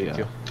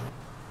 332. Yeah.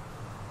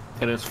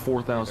 And it's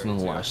 4,000 in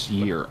the last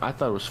year. I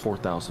thought it was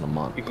 4,000 a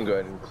month. You can go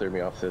ahead and clear me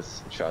off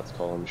this shots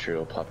call. I'm sure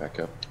it'll pop back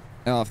up.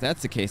 Oh, if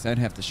that's the case, I'd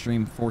have to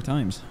stream 4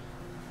 times.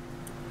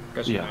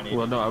 Yeah.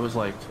 Well, no, I was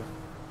like,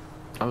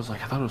 I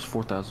thought it was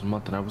 4,000 a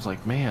month, and I was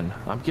like, man,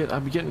 I'm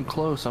getting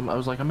close. I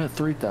was like, I'm at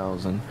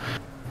 3,000,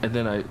 and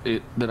then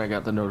I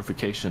got the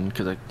notification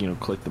because I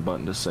clicked the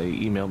button to say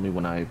email me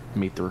when I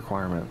meet the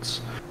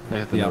requirements. I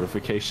got the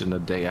notification the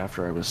day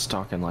after I was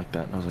talking like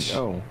that, and I was like,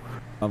 oh,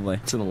 lovely.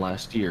 It's in the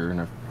last year,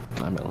 and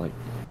I'm at like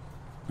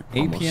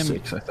 8 p.m.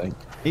 6, I think.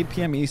 8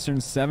 p.m.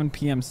 Eastern, 7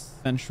 p.m.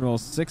 Central,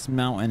 6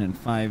 Mountain, and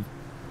 5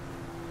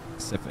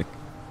 Pacific.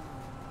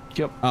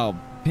 Yep. Oh,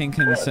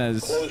 Pinkin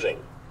says Closing.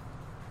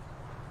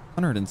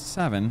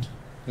 107.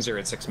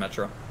 086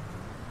 Metro.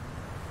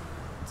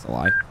 That's a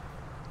lie.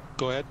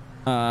 Go ahead.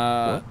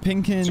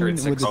 Pinkin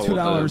with the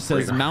 $2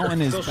 says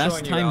Mountain is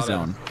best time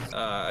zone.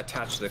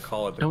 Attached to the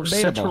call at the No,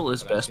 Central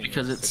is best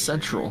because it's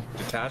central.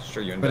 Detached,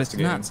 or you But it's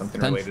investigating not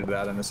something central. related to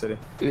that in the city?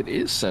 It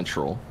is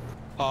central.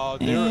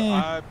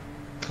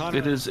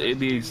 It is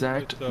the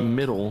exact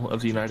middle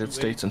of the United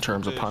States in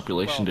terms of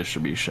population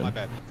distribution. My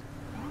bad.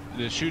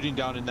 The shooting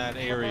down in that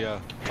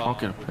area.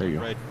 Okay, there you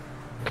go.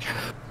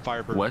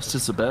 Firebird. West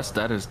is the best.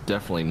 That is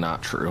definitely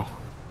not true.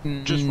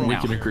 Just we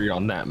can agree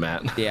on that,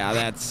 Matt. Yeah,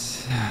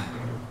 that's.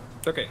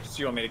 Okay, so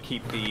you want me to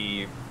keep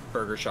the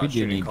burger We shot do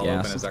shooting need call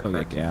gas. open? Is Let's that go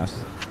get correct?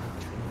 gas.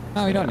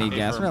 No, we don't need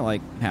gas. We're at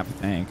like half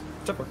a tank.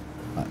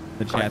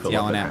 The chat's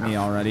yelling at me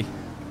already.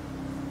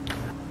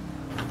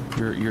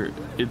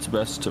 It's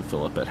best to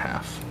fill up at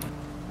half.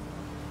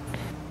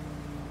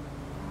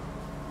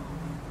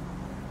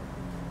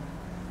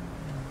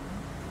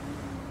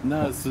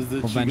 No, it's that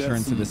We'll venture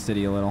into the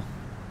city a little.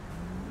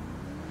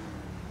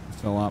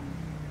 Fill up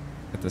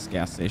at this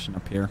gas station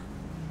up here.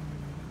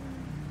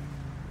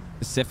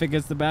 Pacific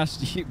is the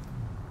best.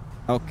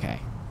 Okay.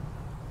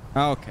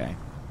 Okay.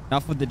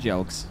 Enough with the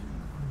jokes.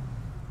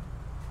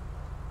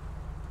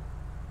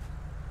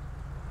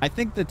 I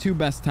think the 2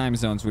 best time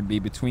zones would be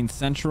between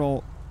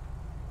Central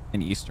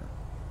and Eastern.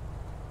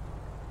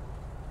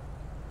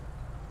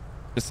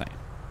 Just saying.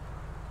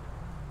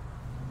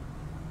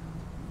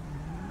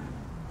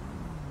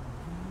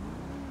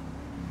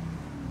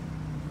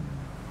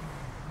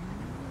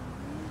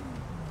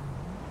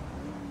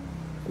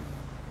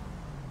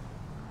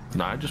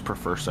 No, I just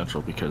prefer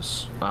Central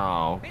because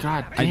God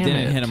damn I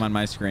didn't hit him on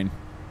my screen.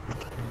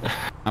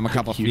 I'm a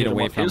couple You feet hit him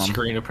away on from his him.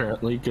 screen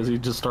apparently because he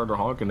just started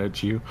honking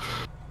at you.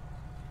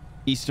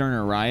 Eastern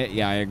or Riot?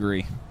 Yeah, I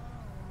agree.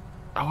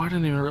 Oh, I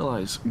didn't even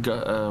realize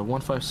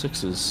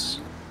 156 is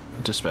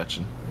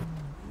dispatching.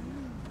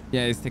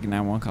 Yeah, he's taking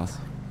 911 calls.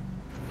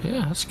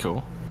 Yeah, that's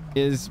cool.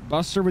 Is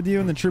Buster with you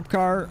in the troop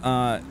car?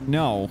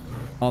 No.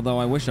 Although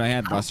I wish I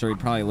had Buster. He'd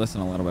probably listen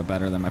a little bit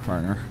better than my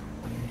partner.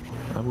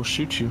 will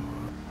shoot you.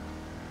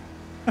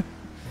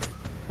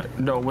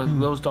 No,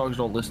 those dogs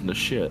don't listen to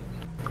shit.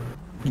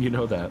 You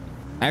know that.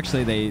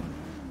 Actually, they...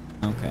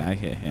 Okay, I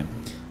hit him.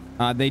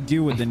 They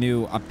do with the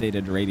new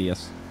updated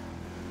radius.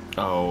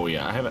 Oh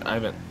yeah, I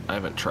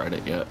haven't tried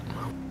it yet.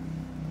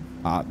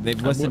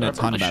 They've listened a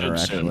ton better,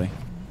 actually.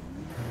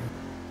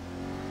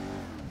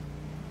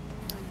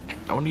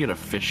 I want to get a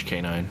fish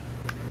canine.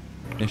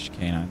 Fish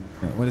canine.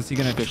 What is he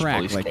gonna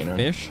track? Like canine.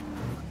 Fish?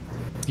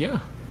 Yeah.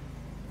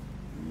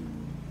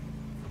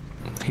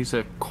 He's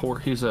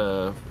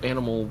a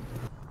animal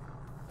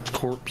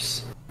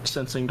corpse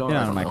sensing dog. Get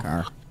out of my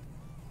car.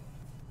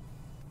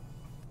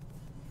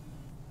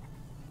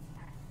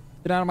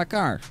 Get out of my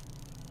car.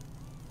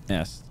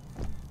 Yes.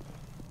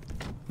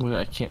 Well,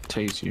 I can't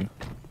tase you.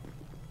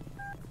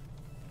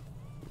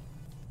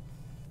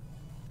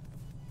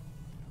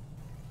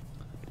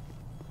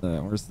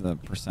 Where's the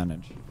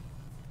percentage?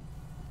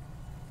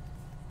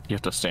 You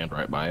have to stand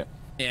right by it.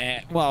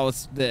 Yeah. Well,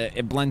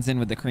 it blends in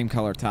with the cream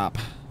color top.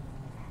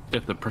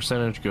 If the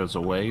percentage goes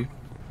away,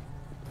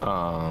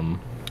 or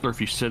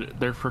if you sit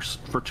there for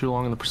too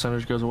long and the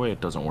percentage goes away,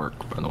 it doesn't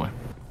work. By the way.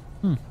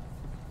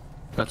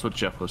 That's what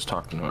Jeff was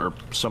talking, or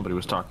somebody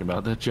was talking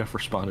about that Jeff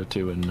responded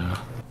to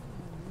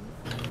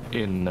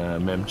in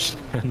Mems.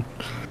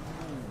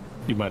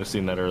 You might have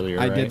seen that earlier.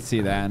 I right? did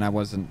see that, and I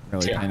wasn't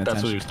really paying attention.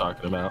 That's what he was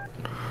talking about.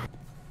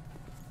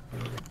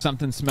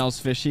 Something smells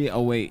fishy.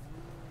 Oh wait,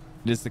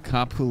 it is the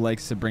cop who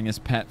likes to bring his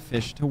pet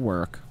fish to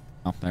work.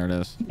 Oh, there it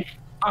is.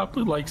 Cop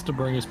who likes to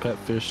bring his pet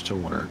fish to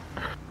work.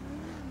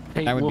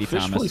 Hey, That would be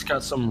Fish Thomas. Police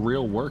got some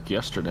real work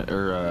yesterday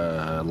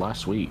or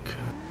last week.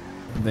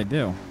 They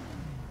do.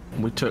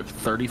 We took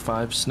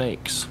 35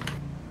 snakes.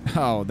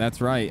 Oh,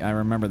 that's right. I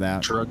remember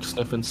that. Drug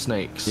sniffing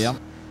snakes. Yep.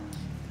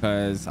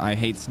 Because I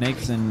hate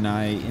snakes and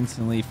I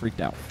instantly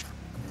freaked out.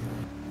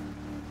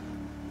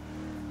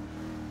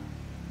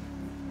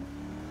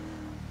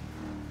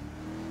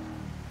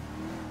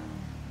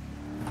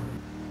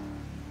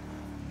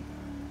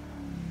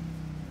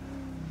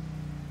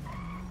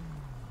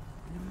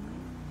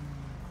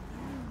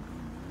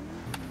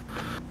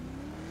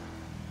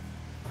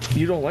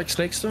 You don't like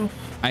snakes though?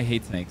 I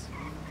hate snakes.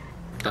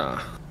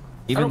 I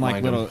Even don't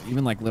like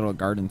mind little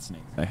garden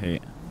snakes. I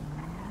hate.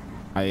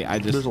 I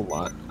just. There's a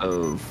lot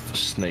of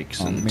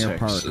snakes in Mirror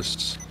Park.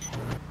 Texas.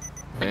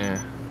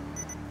 Yeah.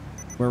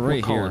 We're right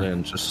we'll call here. it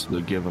in just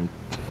to give them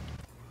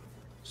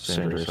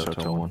San Andreas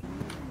Hotel 1.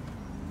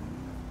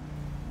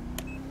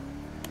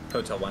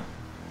 Hotel 1.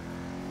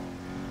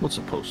 What's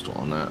the postal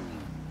on that?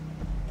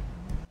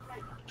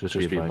 Just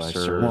be advised,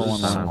 sir. 411.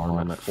 Sign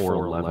alarm at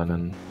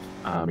 411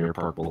 Mirror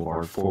Park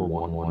Boulevard.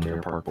 411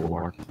 Mirror Park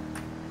Boulevard.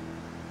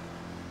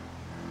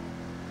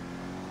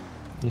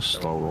 Just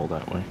slow roll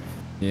that way.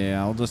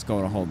 Yeah, I'll just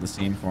go to hold the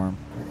scene for him.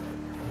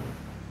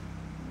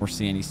 Or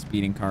see any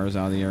speeding cars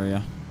out of the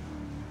area.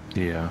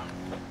 Yeah.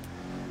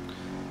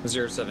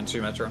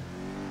 072 Metro.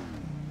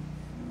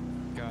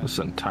 Let's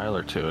send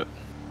Tyler to it.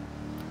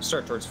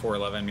 Start towards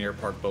 411 Mirror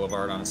Park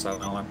Boulevard on a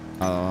silent alarm.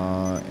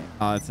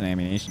 It's an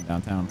ammunition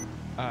downtown.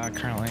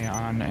 Currently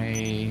on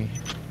a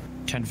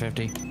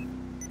 1050.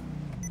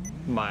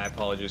 My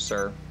apologies,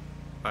 sir.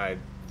 I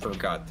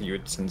forgot that you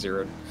had sent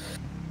zeroed.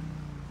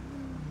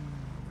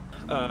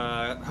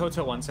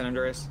 Hotel 1, San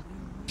Andreas.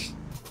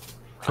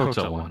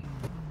 Hotel 1.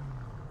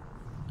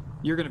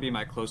 You're going to be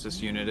my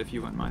closest unit if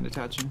you wouldn't mind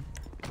attaching.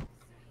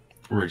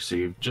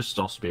 Received. Just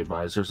also be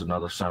advised, there's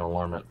another sound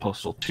alarm at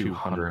Postal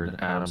 200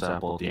 Adams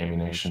Apple at the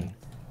ammunition.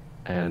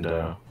 And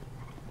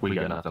we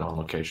got nothing on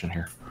location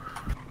here.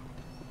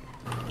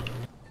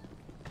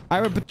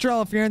 I would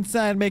patrol. If you're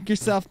inside, make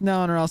yourself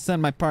known or I'll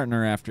send my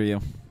partner after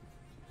you.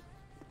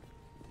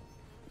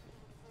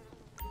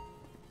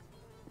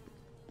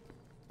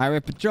 Highway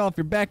Patrol, if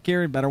you're back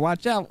here, you better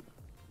watch out.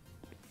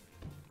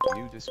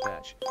 New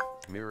dispatch.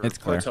 Mirror It's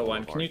clear. Hotel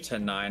 1, can you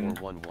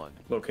 10-9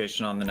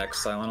 location on the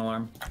next silent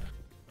alarm?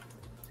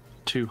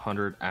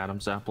 200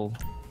 Adams Apple.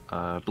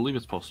 I believe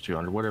it's Postal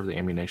 200, whatever the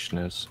ammunition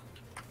is.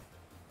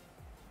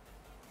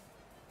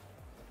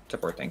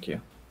 Support, thank you.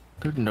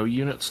 There are no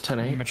units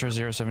 10-8. Metro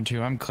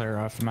 072, I'm clear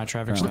off my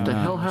traffic stop. What the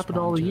hell happened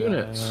to all the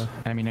units?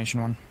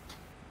 Ammunition 1.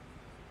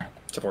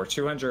 Support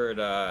 200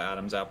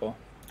 Adams Apple.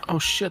 Oh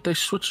shit, they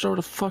switched over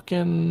to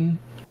fucking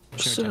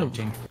Civ.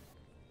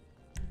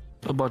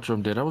 A bunch of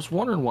them did. I was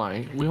wondering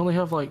why. We only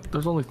have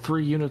there's only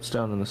 3 units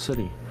down in the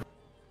city.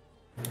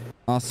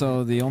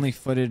 Also, the only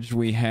footage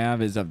we have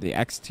is of the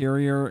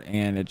exterior,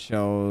 and it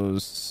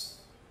shows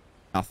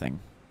nothing.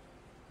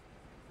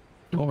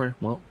 Okay,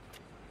 well.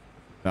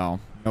 So,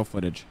 no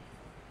footage.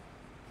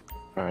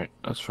 Alright,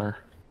 that's fair.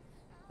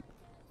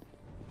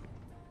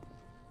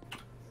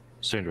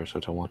 San Andreas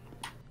Hotel 1.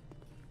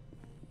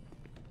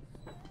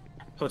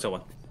 Hotel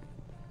 1.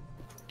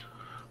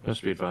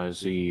 Just be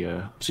advised, the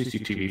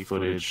CCTV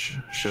footage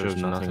shows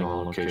nothing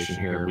on location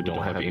here. We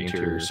don't have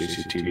interior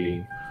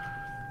CCTV.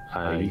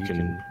 You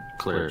can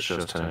clear it,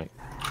 shows tonight.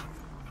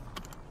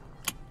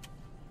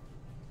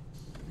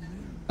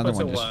 Another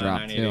Hotel one just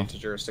dropped, 988 too. to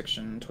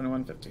jurisdiction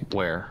 2150.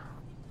 Where?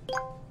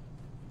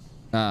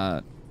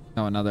 No,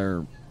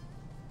 another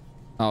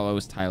Oh, it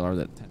was Tyler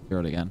that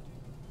zeroed again.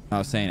 I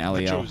was saying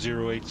LEO.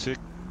 Metro 086.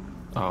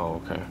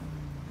 Oh, okay.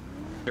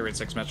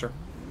 086 Metro.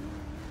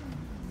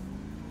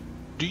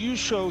 Do you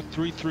show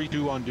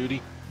 332 on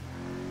duty?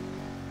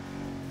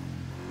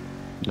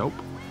 Nope.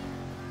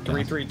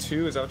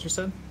 332, is that what you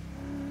said?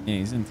 Yeah,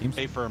 he's in teams.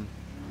 A firm.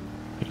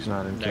 He's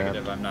not in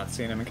Negative, cab. I'm not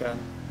seeing him in cab.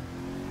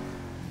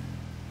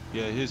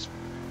 Yeah, his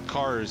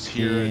car is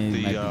here He at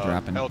might the be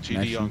dropping LTD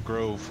Meshi. on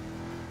Grove.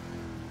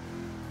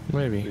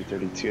 Maybe.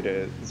 332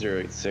 to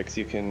 086.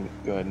 You can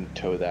go ahead and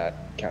tow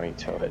that. County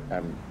tow it.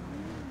 I'm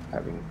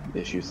having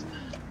issues.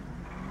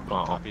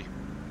 Oh. Copy.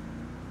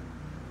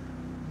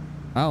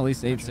 Well, at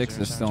least 86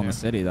 is still in the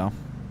city, though.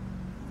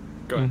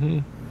 Go ahead.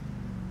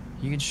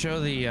 Mm-hmm. You can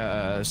show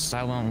the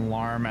silent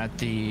alarm at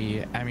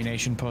the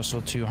ammunition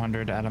postal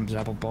 200 Adams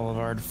Apple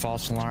Boulevard.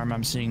 False alarm.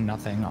 I'm seeing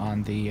nothing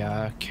on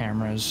the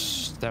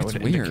cameras that It's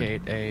would weird.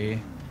 indicate a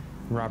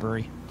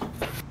robbery.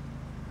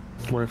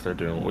 What if they're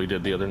doing what we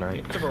did the other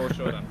night? Overall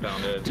show it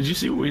unfounded. Did you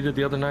see what we did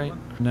the other night?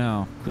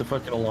 No. The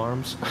fucking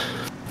alarms.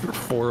 There were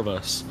 4 of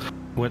us.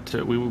 Went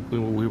to we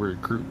were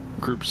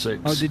group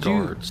 6 Oh,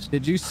 guards.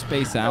 did you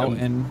space out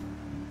and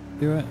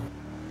do it?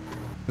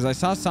 Because I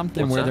saw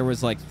something What's where that? there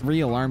was like 3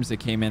 alarms that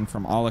came in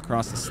from all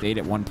across the state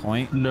at one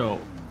point. No.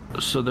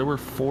 So there were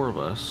 4 of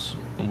us.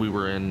 We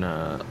were in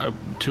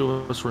 2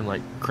 of us were in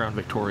like Crown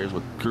Victorias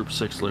with group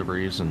 6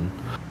 liveries and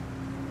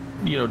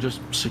just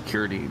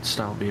security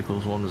style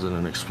vehicles. One was in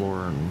an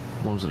Explorer and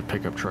one was in a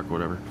pickup truck or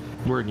whatever.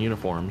 We're in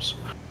uniforms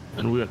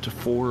and we went to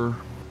 4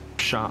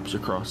 shops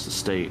across the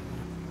state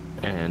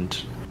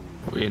and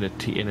in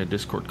a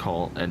Discord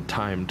call and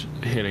timed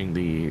hitting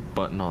the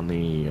button on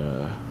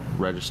the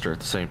register at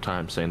the same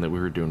time saying that we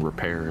were doing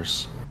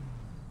repairs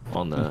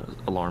on the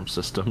alarm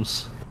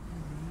systems.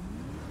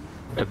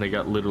 And they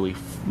got literally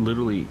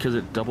because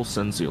it double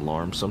sends the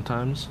alarm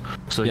sometimes,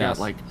 so they Yes.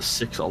 got like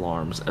 6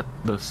 alarms at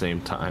the same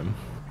time.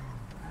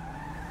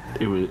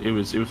 It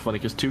was funny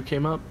because 2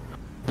 came up,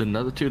 then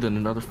another 2, then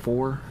another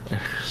 4.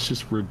 It's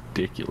just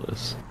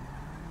ridiculous.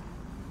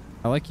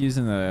 I like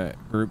using the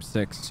Group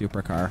 6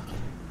 supercar.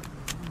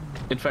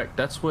 In fact,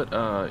 that's what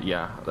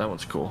yeah, that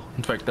one's cool.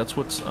 In fact, that's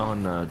what's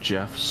on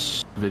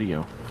Jeff's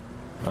video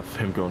of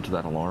him going to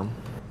that alarm.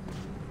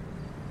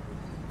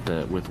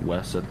 With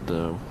Wes at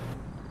the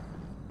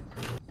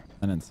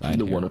And inside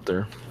the here. one up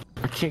there.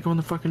 I can't go in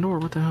the fucking door.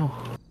 What the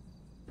hell?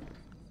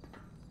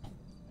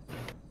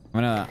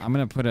 I'm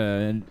gonna put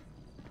a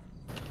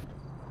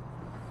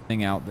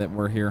thing out that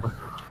we're here.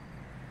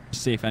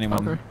 See if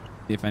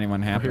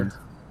anyone happens.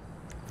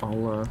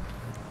 I'll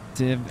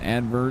Div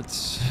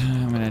adverts.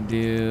 I'm gonna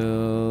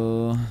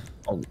do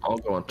I'll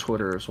go on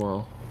Twitter as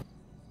well.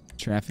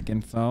 traffic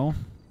info.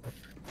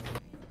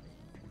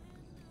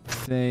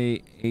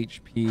 Say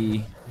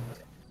HP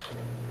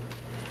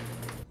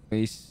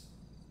base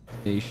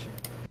station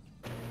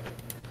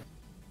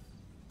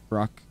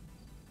truck.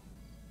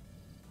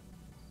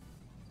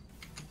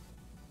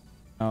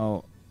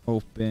 Now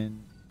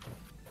open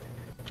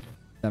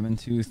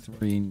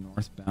 723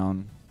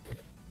 northbound.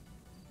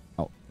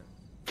 Oh,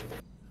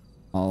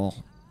 all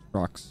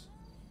trucks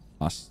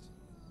must.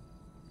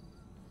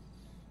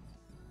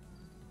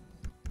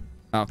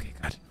 Okay,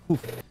 good.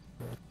 Oof.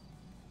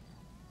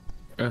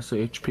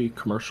 SHP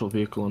commercial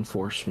vehicle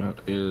enforcement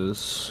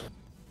is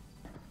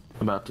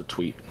about to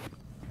tweet.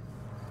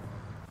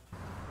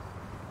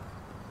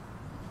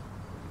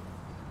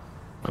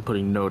 I'm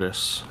putting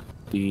notice.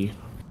 The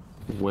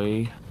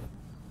way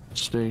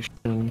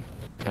station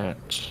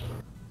at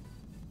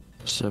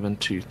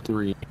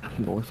 723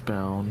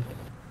 northbound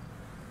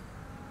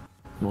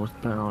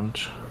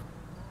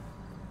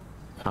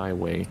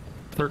highway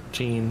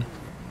 13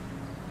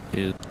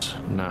 is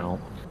now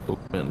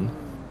open.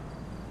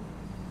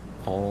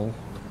 All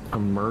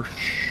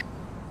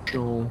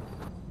commercial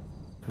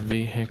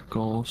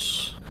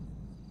vehicles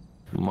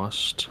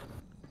must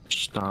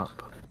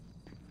stop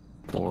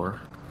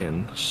for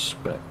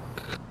inspection.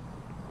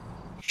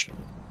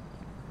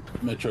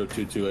 Metro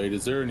 228,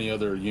 is there any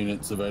other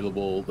units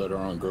available that are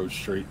on Grove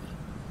Street?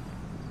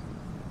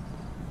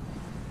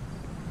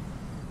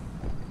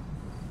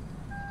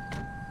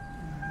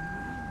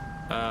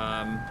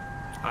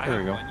 I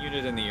have one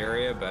unit in the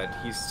area, but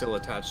he's still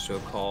attached to a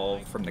call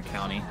from the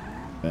county.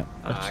 Yeah.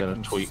 I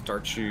can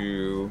start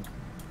you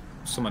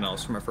someone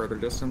else from a further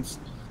distance.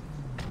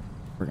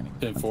 We're gonna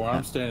 10-4,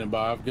 I'm standing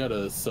by. I've got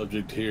a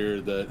subject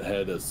here that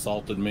had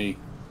assaulted me.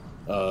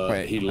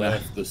 Wait, he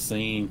left the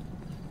scene,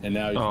 and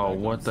now he's Oh, back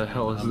what on the scene.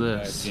 hell is I'm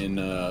this? Back in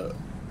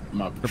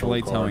my Triple patrol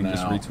A car Towing now.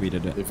 just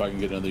retweeted it. If I can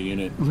get another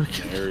unit in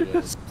the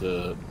area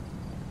to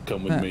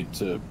come with me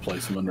to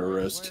place him under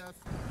arrest.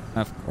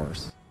 Of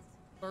course.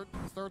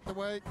 Start the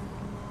wait.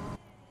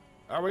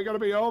 Are we going to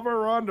be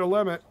over or under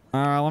limit?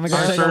 Let me go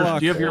take a Sir, look.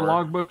 do you have your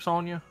logbooks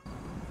on you?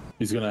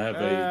 He's gonna have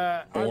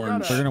a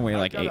orange. They're gonna weigh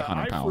like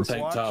 800 pounds.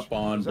 Tank top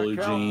on, blue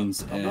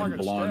jeans, and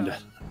blonde,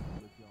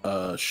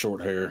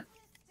 short hair.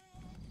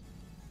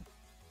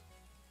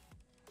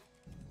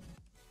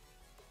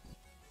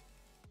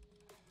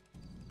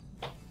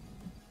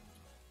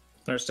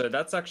 Understood.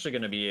 That's actually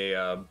going to be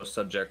a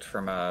subject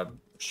from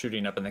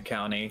shooting up in the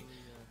county.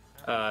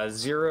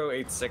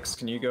 086,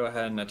 can you go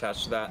ahead and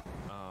attach to that?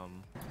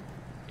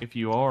 If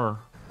you are,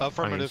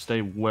 Affirmative.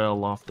 stay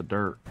well off the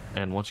dirt.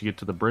 And once you get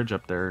to the bridge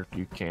up there,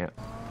 you can't.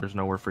 There's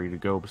nowhere for you to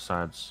go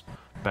besides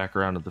back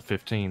around to the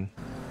 15.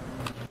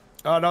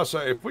 Oh, no, so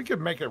if we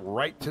could make it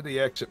right to the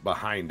exit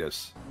behind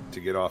us to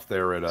get off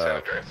there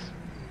at,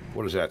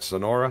 what is that,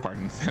 Sonora?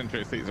 Pardon, San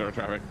Andreas, zero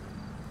traffic.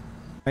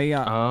 Hey,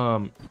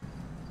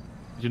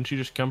 didn't you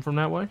just come from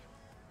that way?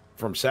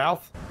 From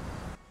south?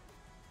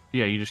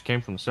 Yeah, you just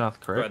came from the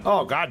south, correct?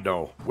 Oh, God,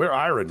 no. We're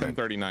Ironmen.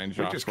 1039 We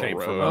Joshua just came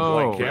Road. from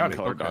Blaine County.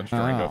 Color Dodge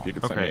Durango, if you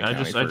could send me Okay, a I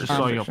county just for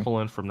saw you description. pull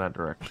in from that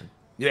direction.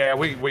 Yeah,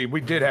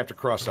 we did have to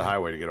cross the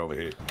highway to get over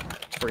here.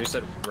 Where you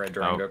said red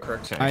Durango,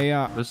 correct?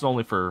 This is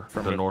only for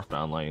the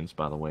northbound lanes,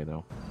 by the way,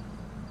 though.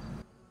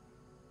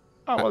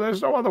 Oh, well,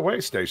 there's no other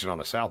way station on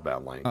the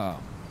southbound lane. Oh.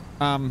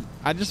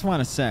 I just want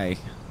to say,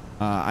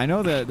 I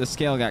know the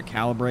scale got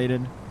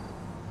calibrated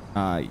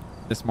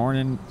this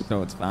morning,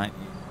 so it's fine.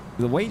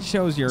 The weight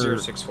shows you're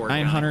 064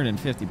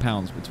 950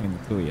 pounds between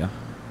the two of you.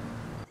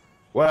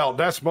 Well,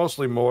 that's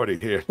mostly Morty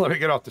here. Let me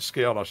get off the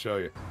scale and I'll show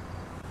you.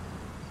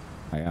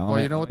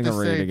 Well, you know what they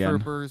say,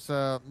 troopers,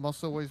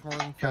 muscle weighs more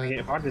than fat.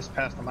 If I just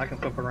pass them, I can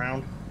flip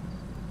around.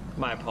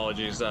 My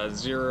apologies.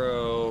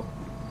 0.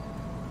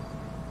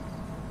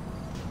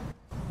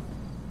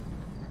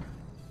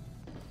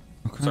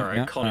 Sorry,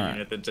 I called a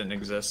unit that didn't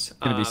exist.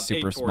 Gonna be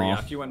super 84, small. yeah,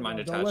 if you wouldn't mind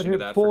Don't attaching let to him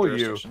that fool for you.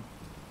 jurisdiction.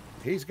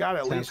 He's got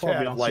at least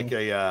 10-12 have like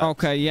a...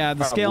 Okay, yeah,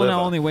 the scale liver.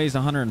 now only weighs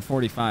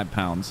 145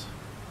 pounds.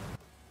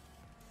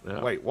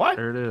 Yeah. Wait, what?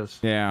 There it is.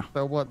 Yeah.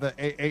 So what, the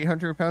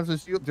 800 pounds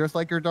is you, just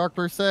like your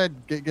doctor said,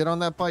 get on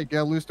that bike,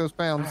 gotta lose those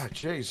pounds. Ah,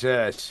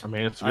 Jesus. I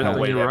mean, it's I don't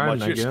weigh that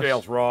much. Your guess.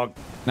 scale's wrong.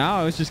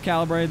 No, it was just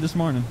calibrated this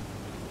morning.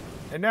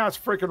 And now it's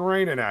freaking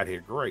raining out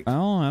here. Great.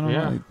 Oh, I don't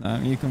Yeah. know.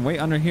 You can wait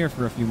under here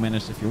for a few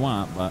minutes if you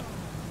want, but...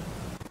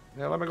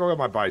 Yeah, let me go get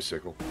my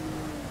bicycle. Look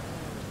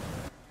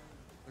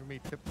at me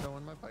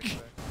tiptoeing my bike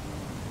back.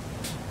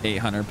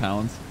 800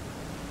 pounds.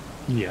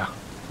 Yeah,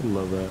 I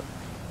love that.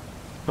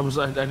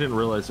 I didn't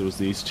realize it was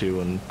these two,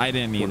 and I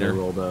didn't when they either.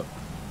 rolled up.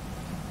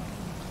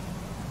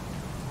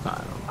 I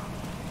don't know.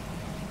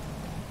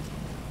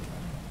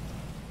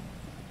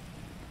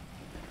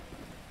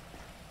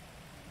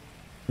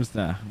 Where's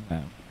the...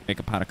 make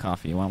a pot of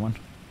coffee. You want one?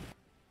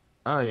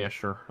 Oh, yeah,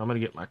 sure. I'm gonna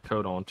get my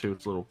coat on, too.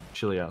 It's a little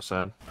chilly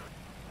outside.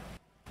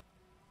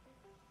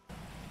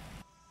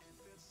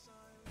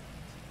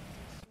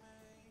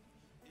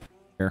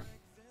 Here.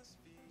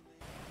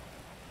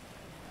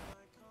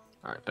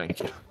 All right, thank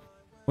you.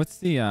 What's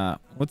the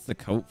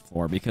coat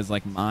for? Because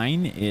like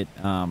mine, it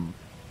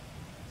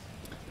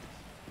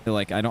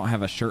like I don't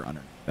have a shirt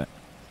underneath it.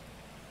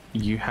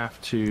 You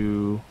have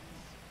to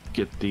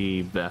get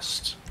the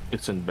vest.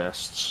 It's in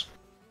vests.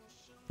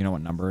 You know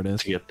what number it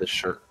is? To get the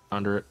shirt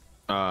under it.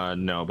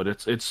 No, but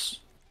it's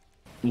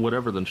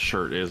whatever the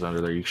shirt is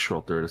under there. You scroll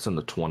through it. It's in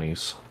the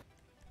 20s.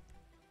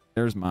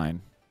 There's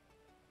mine.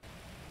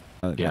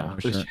 Yeah.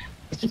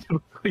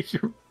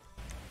 You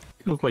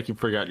look like you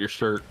forgot your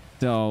shirt.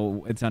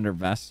 So it's under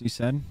vest, you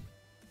said?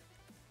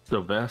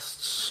 The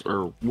vests,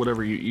 or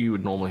whatever you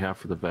would normally have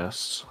for the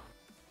vests.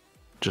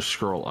 Just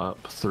scroll up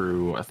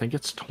through, I think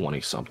it's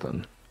 20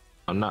 something.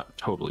 I'm not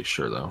totally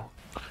sure though.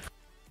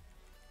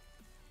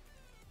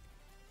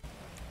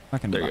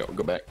 There you go.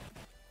 Go back.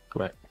 Go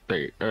back.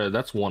 There.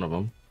 That's one of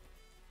them.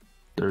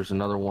 There's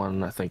another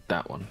one. I think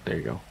that one. There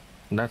you go.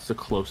 And that's the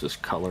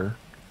closest color.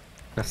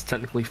 That's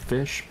technically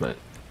fish, but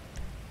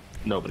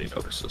nobody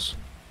notices.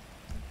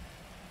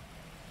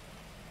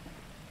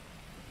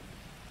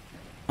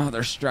 Oh,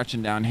 they're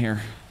stretching down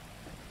here.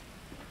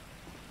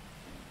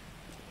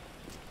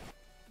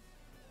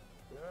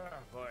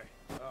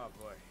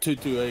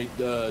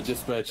 228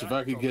 dispatch. If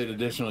I could get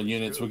additional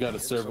units, we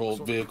got several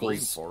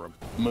vehicles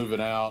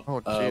moving out.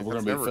 Oh, we're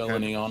gonna be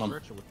felony on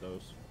them.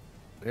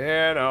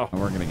 Yeah, no.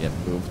 We're gonna get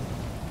moved.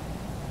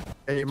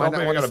 Hey, you might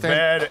not want to got a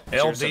stand.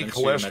 bad LD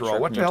cholesterol.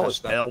 What the hell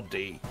is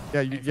LD?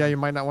 Yeah, you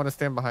might not want to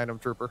stand behind him,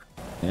 trooper.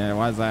 Yeah,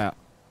 why's that?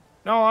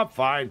 No, I'm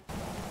fine.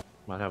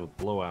 Might have a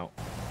blowout.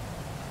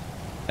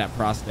 That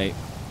prostate.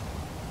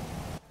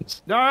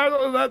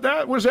 No,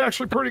 that was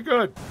actually pretty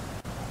good.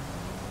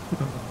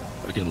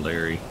 Fucking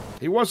Larry.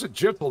 He wasn't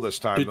gentle this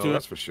time, though,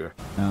 that's for sure.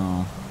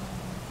 No.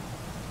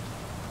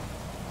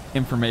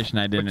 Information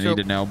I didn't need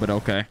to know, but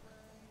okay.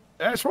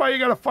 That's why you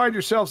got to find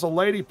yourselves a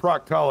lady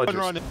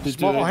proctologist.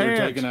 Small hands.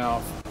 Taken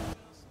off.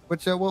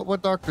 Which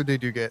what doctor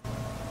did you get?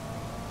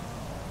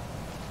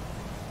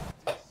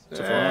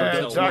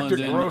 Dr.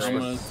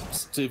 Grossman.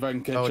 See if I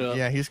can catch up.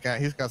 Yeah, he's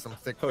got some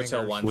thick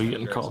Hotel fingers. We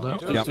getting called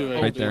out? Yep,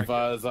 right there.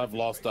 Advise, I've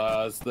lost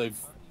eyes. They've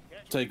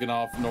taken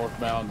off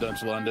northbound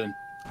Dutch London.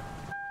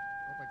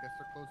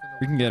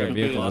 We can get a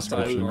vehicle Lost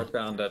eyes, description.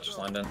 northbound Dutch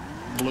London.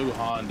 Blue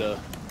Honda.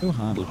 Blue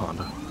Honda. Blue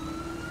Honda.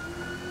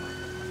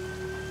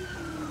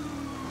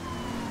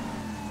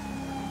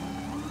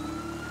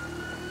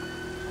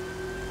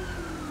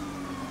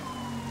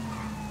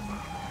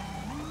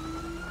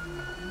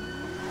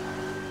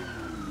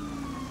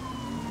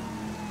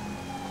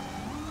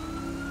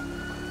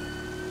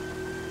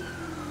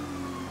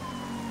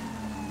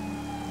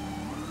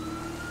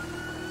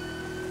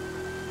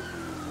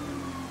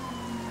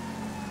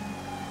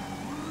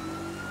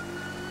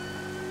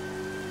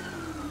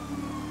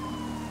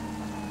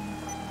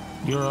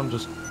 You know what I'm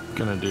just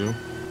gonna do?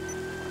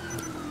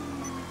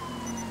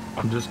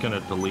 I'm just gonna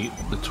delete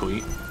the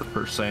tweet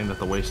for saying that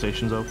the way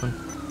station's open.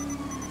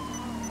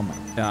 Oh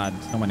my god,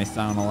 so many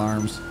sound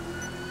alarms.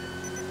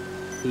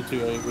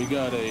 228, we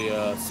got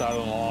a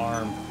silent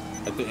alarm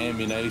at the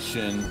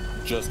ammunition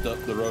just up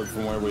the road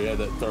from where we had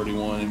that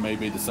 31. It may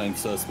be the same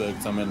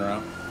suspects. I'm en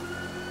route.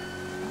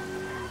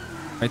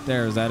 Right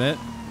there, is that it?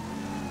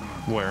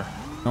 Where?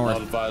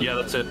 North. Yeah,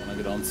 that's it. When I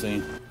get on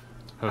scene.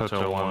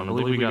 Hotel 1. I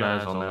believe we got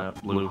eyes on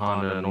that blue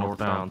Honda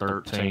northbound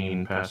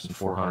 13 passing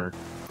 400.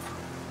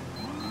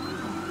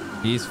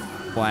 He's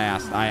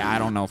fast. I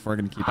don't know if we're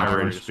gonna keep high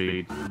going. rate of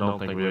speed. Don't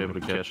think we'll be able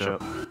to catch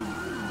up.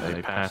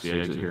 They passed the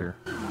exit here.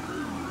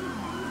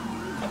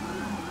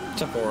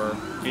 10-4,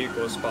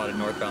 vehicle is spotted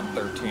northbound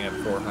 13 at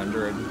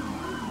 400.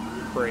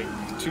 Break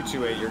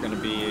 228, you're going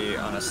to be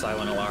on a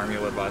silent alarm.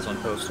 You'll advise on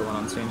postal when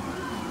on scene.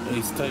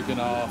 He's taken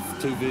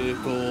off 2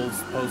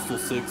 vehicles, postal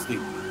 60.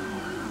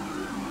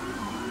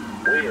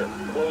 Rear,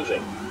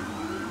 closing.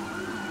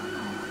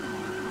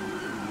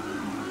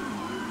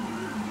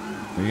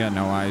 We got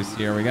no eyes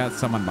here. We got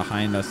someone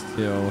behind us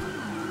too.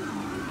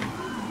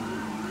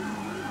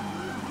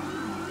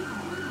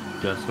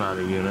 That's not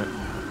a unit.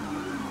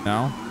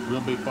 No? We're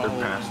going to be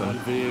following one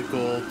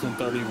vehicle,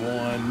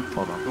 1031,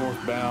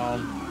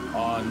 northbound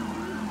on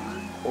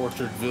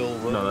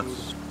Orchardville Road. No,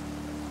 that's...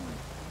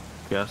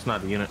 Yeah, that's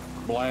not a unit.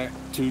 Black,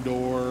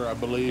 2-door, I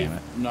believe.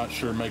 Not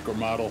sure make or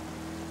model.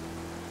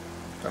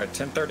 All right,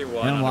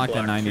 1031 And on locked a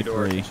at black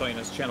 2-door. 93. Showing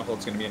us channel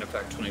hold's going to be in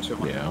effect 22.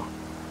 Yeah.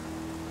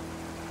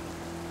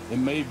 It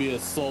may be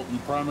assault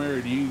and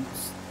primary to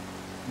use.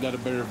 Got a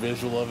better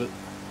visual of it.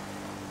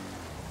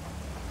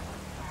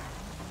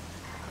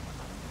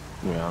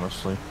 Yeah,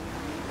 honestly.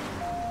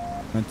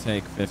 I'm gonna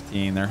take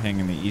 15. They're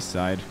hanging the east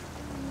side.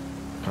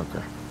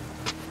 Okay.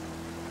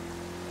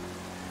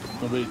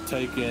 We'll be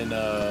taking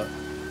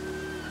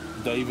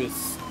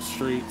Davis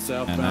Street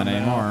southbound. And not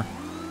anymore.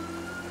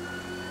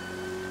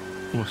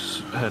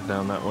 Let's head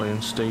down that way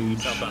and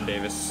stage. Southbound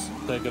Davis.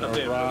 Taking a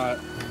right.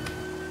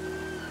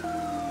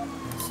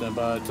 Stand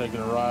by,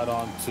 taking a right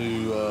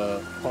onto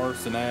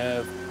Carson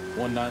Ave,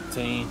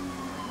 119.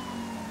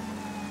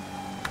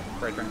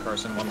 Right turn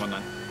Carson,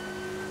 119.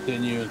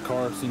 Continuing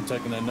Carson,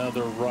 taking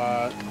another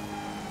right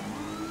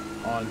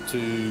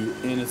onto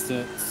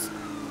Innocence.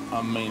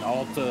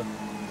 Alta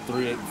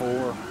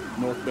 384,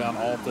 northbound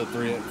Alta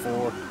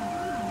 384.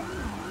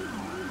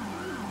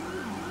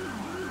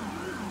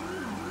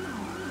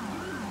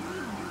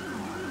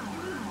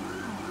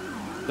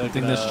 I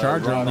think this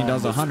Charger only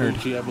does 100.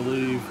 Vespucci, I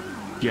believe.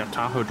 Yeah,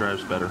 Tahoe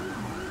drives better.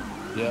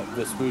 Yep,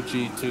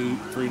 Vespucci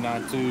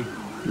 2392.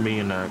 Me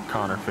and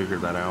Connor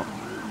figured that out.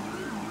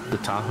 The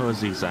Tahoe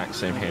is the exact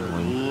same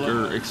handling,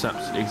 or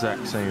exact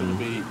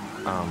same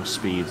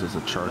speeds as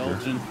a Charger,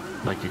 Elgin.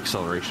 like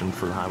acceleration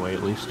for the highway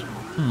at least.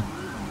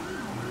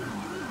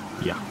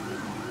 Yeah.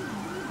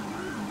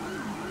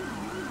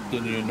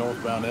 Continuing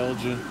northbound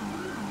Elgin.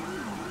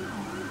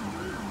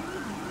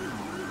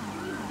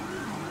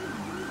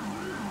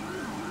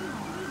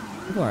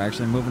 People are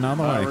actually moving out of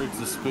the way. Reach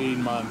the speed,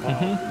 my Impala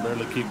can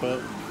barely keep up.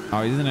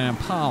 Oh, he's in an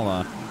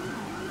Impala.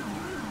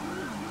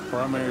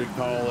 Primary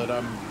call it,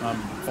 I'm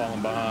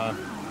falling behind.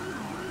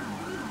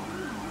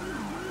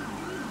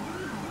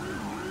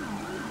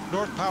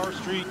 North Power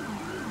Street.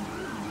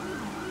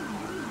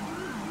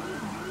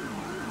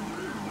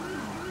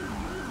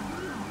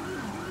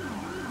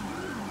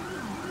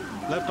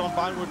 Left on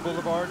Vinewood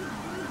Boulevard.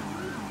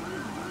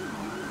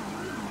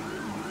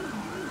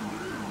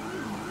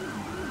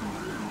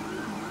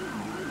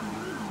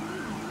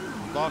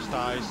 Lost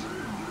eyes.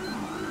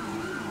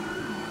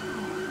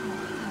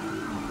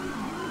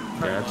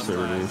 Yeah, that's the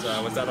release.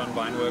 Was that on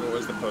Vinewood? What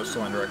was the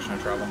postal and direction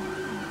of travel?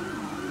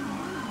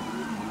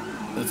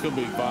 It's going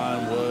to be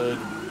Vinewood,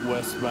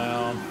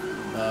 westbound,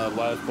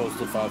 last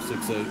postal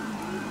 568.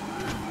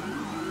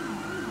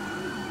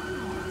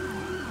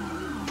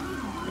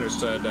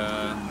 Understood.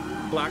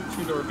 Black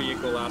 2-door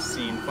vehicle last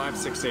seen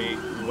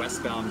 568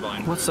 westbound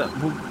Vinewood.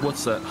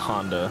 What's that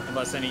Honda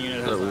Unless any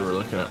unit has that we were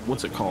looking at?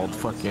 What's it called?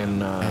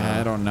 Fucking.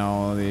 I don't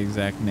know the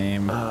exact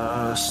name.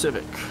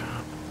 Civic.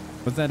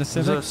 Was that a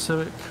Civic? Was that a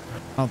Civic?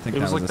 I don't think it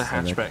that was like the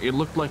Civic. hatchback. It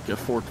looked like a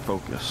Ford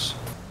Focus.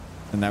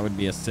 And that would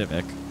be a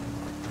Civic.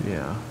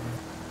 Yeah.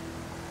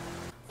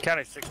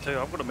 County 6-2,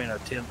 I'm going to be in a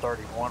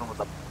 1031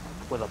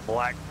 with a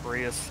black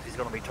Prius. He's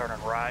going to be turning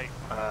right,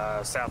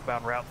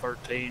 southbound Route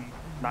 13.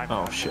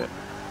 Oh shit.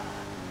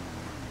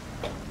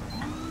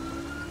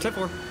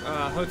 10-4,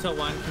 hotel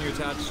line, can you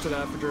attach to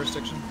that for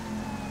jurisdiction?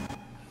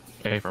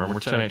 Hey, firm, we're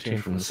 1018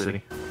 from the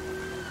city.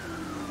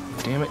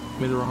 Damn it,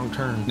 made the wrong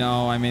turn.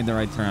 No, I made the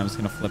right turn. I was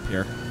gonna flip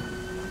here.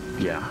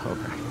 Yeah,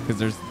 okay.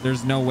 Because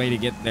there's no way to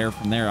get there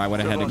from there. I would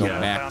have had to go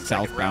back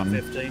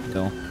southbound.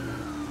 Still.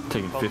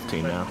 Taking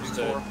 15 now.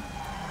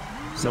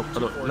 Nope,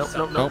 nope.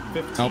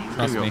 Nope,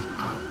 trust me.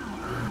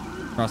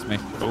 Trust me.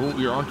 Oh,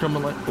 you're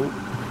oncoming light.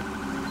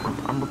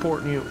 Oh, I'm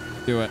reporting you.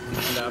 Do it.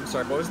 And, I'm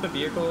sorry, what was the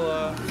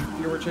vehicle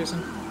you were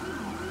chasing?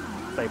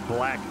 A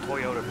black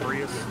Toyota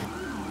Prius.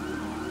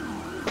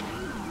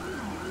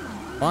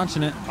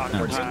 Launching it.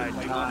 Awkward No. high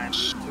time.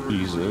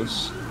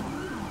 Jesus.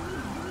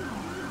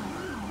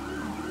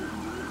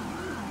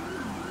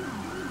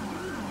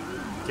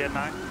 Jet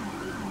 9.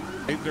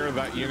 80,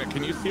 that unit.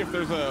 Can you see if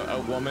there's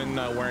a woman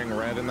wearing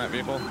red in that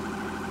vehicle?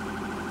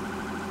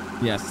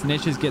 Yeah,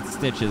 snitches get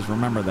stitches.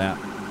 Remember that.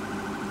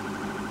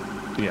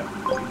 Yeah.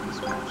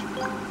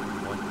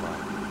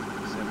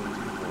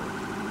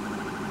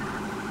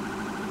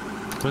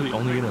 We're the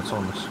only units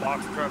on this.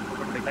 Box truck, we're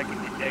going to be taking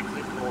the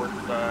exit towards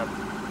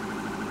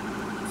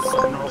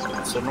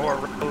Sonora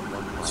Road,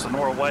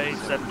 Sonora Way,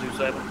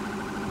 727.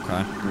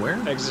 Okay. Where?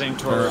 Exiting Or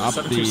towards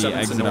up the 727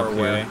 exit Sonora up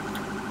Way. here.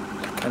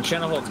 And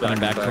channel holds Going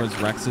back back. towards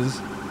Rex's.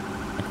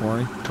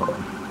 Quarry.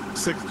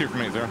 6-2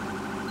 from 80.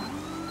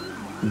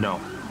 No.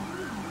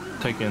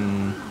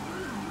 Taking.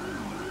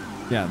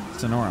 Yeah,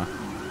 Sonora.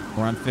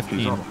 We're on 15.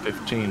 He's on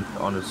 15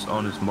 on his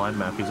live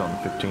map. He's on the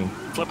 15.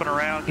 Flipping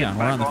around. Yeah, getting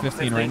we're back on the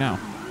 15 right now.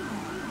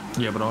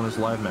 Yeah, but on his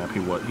live map,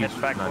 he's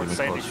Heading back not towards even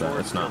Sandy close to that.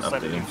 Shores, It's not still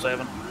updating.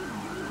 727.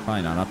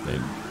 Probably not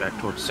updated. Back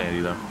towards Sandy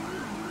though.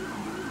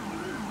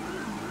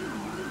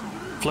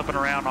 Flipping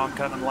around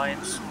oncoming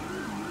lanes.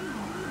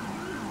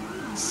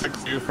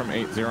 6-2 from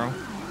 80.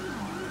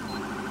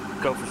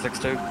 Go for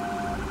 6-2.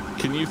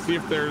 Can you see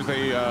if there's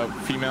a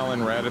female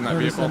in red in that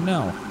Already vehicle? said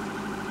no.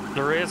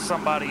 There is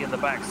somebody in the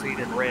back seat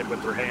in red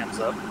with their hands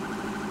up.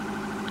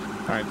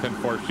 All right,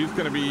 10-4. She's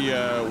going to be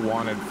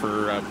wanted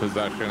for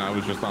possession. I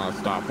was just on a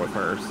stop with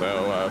her,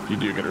 so if you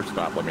do get her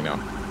stopped, let me know.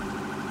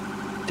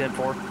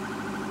 10-4.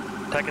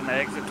 Taking the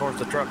exit towards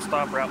the truck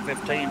stop, Route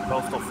 15,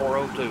 Postal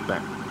 402.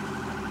 Back.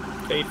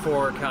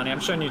 8-4 County. I'm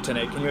showing you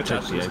 10-8. Can you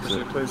attach Take the these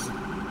exit. please?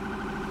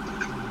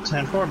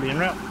 10-4, being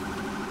route.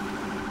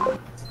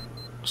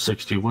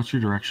 6-2. What's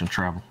your direction of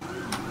travel?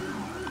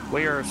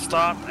 We are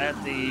stopped at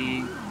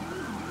the...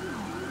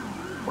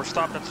 We're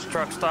stopped at the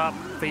truck stop.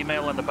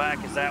 Female in the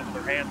back is out with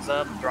her hands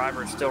up.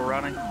 Driver is still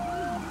running.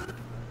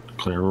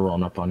 Clear. We're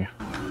rolling up on you.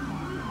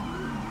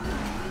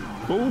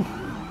 Ooh.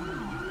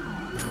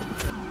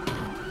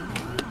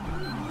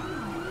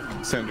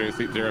 Sandra, if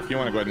you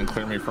want to go ahead and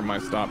clear me from my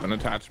stop and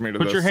attach me to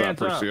Put your this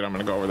hands up. pursuit, I'm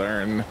going to go over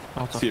there and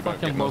see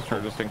about getting those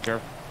charges taken care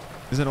of.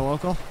 Is it a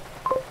local?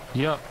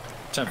 Yep.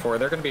 10-4.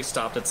 They're going to be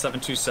stopped at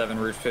 727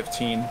 Route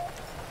 15.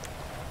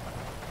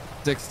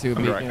 6-2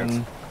 I'm direct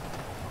next.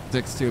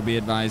 6-2 be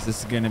advised, this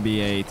is going to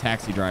be a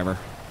taxi driver.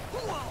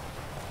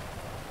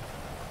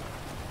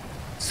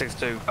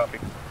 6-2, copy.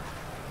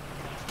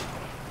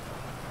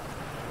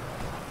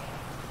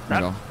 There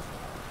you go.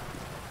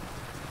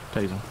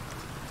 Taser.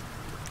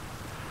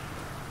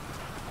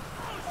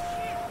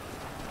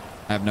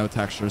 I have no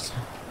textures.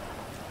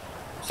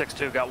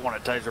 6-2 got one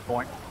at taser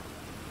point.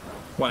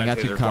 One I at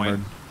got you taser covered.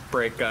 point.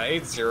 Break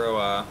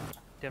 8-0.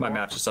 My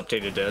map just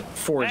updated to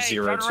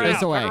 402.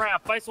 Face away. Turn around,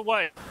 face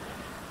away.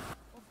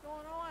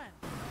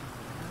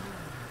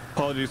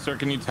 Apologies, sir.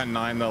 Can you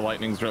 10-9? The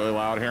lightning's really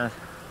loud here.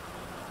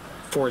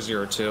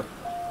 402.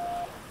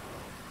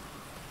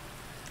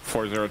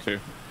 402.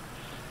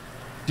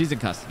 She's in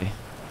custody.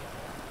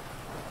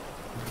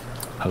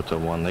 Hotel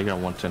 1. They got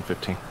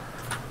 110-15.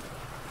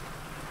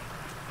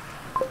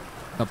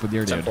 Up with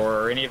your dude. 10-4.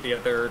 Are any of the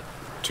other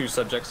two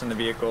subjects in the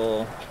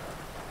vehicle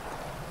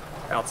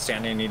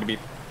outstanding, need to be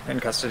in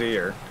custody,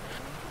 or?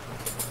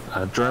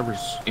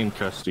 Driver's in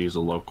custody is a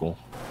local.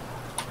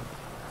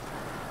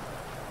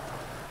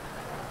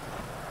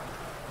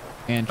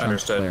 And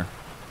Trump's Understood.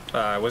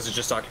 clear. Was it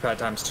just occupied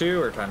 ×2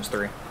 or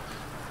 ×3?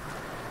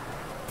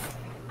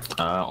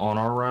 On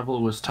our arrival,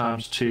 it was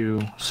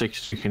 ×2.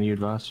 6-2. Can you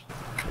advise?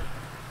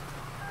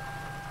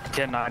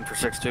 10-9 for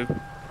 6-2.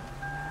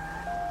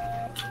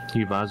 Can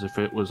you advise if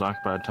it was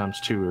occupied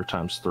 ×2 or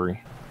 ×3?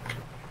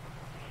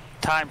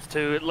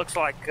 ×2. It looks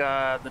like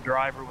the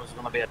driver was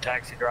going to be a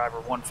taxi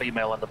driver, one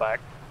female in the back.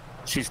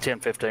 She's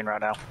 10-15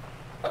 right now.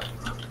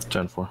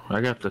 10-4.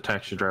 I got the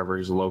taxi driver.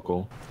 He's a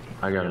local.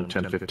 I got him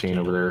 10-15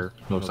 over there.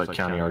 Looks like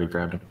county already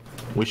grabbed him.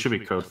 We should be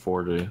code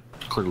 4 to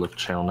clear lift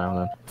channel now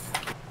then.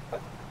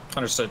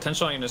 Understood.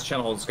 Attention units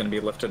channel hold is going to be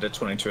lifted at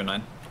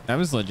 22-9. That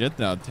was legit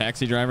though.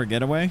 Taxi driver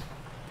getaway?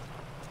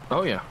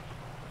 Oh yeah.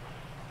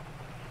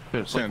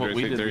 It's like what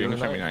we did the other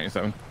night.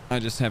 97. I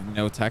just have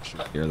no texture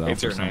here though.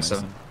 For some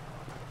 8097. reason.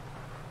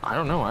 I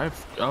don't know.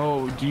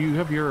 Do you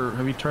have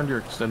you turned your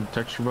extended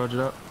texture budget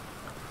up?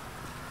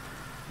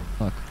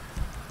 Look.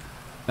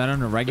 Is that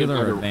on a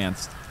regular or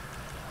advanced?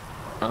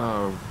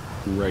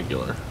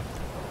 Regular.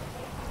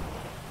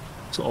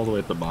 It's all the way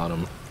at the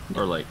bottom,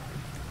 or like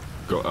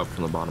go up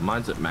from the bottom.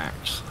 Mine's at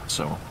max,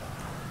 so.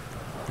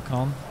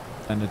 Calm.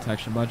 Extended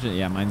texture budget?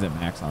 Yeah, mine's at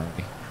max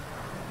already.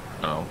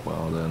 Oh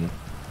well then.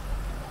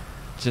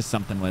 It's just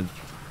something with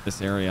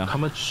this area. How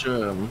much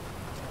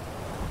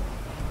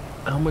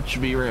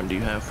VRAM do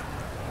you have?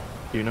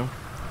 Do you know?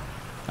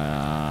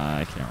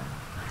 I can't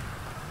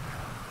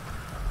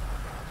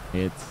remember.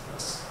 It's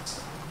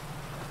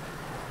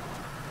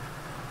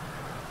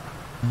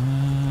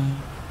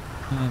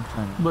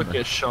look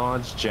at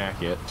Sean's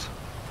jacket.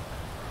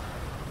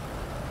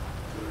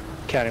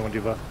 County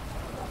 125.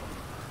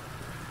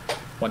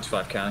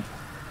 125 county.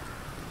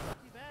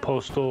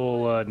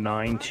 Postal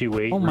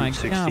 928 Oh my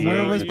Route God, where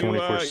 68 was is you,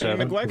 24/7.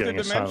 neglected Getting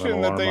a to silent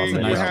mention that alarm they on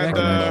the Nice had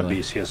jacket,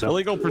 BCSO.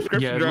 illegal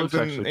prescription drugs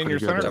in your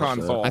center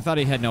console. I thought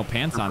he had no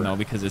pants on though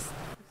because his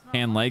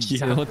hand legs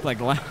it looked like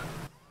All right,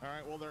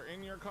 well they're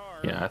in your car.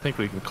 Yeah, I think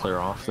we can clear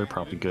off. They're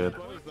probably good.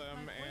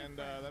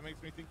 That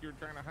makes me think you were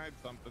trying to hide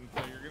something.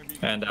 So you're gonna be.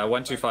 And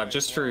 125,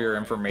 just for your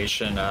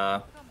information,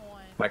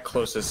 my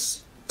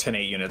closest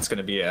 10-8 unit's going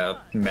to be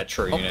a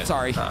metro unit.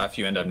 Sorry. If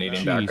you end up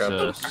needing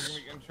backup.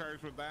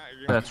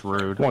 That's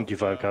rude.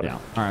 125 copy. Yeah.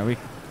 All right, we.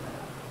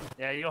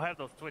 Yeah, you'll have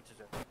those twitches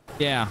in.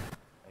 Yeah.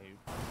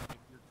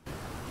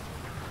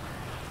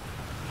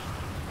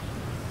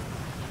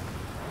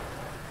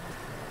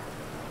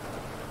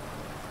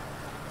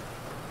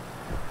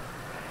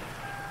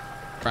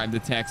 Drive the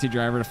taxi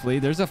driver to flee.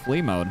 There's a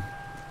flee mode.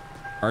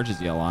 Charges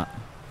you a lot.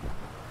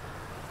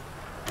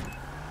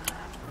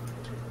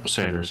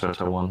 Sanders,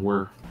 Hotel 1,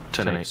 we're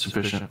 10-8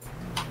 sufficient.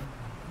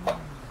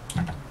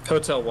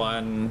 Hotel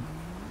 1,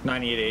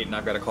 988, and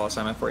I've got a call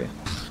assignment for you.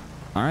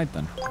 All right,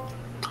 then.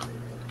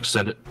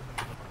 Send it.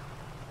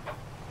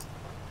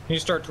 You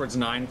start towards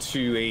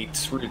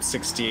 928 Route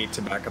 68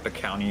 to back up a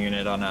county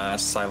unit on a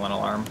silent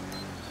alarm.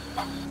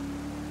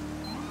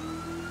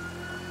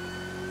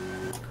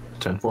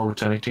 10-4, we're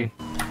 10-18.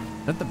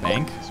 Is that the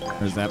bank?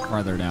 Or is that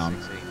farther down?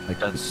 Like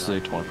That's say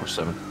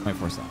 24/7.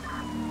 24/7.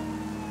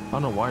 I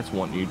don't know why it's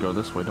wanting you to go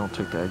this way. Don't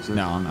take the exit.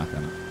 No, I'm not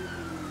gonna.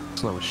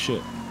 Slow as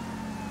shit.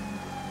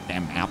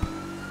 Damn map.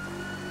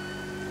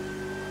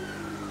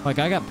 Like,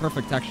 I got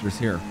perfect textures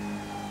here.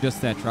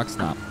 Just that truck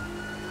stop.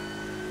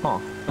 Huh.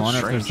 I wonder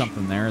if strange. there's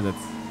something there that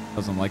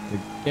doesn't like the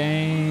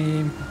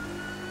game.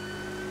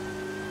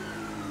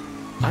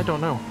 I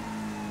don't know.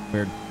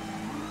 Weird.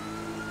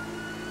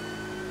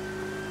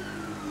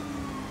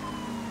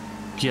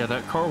 Yeah,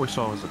 that car we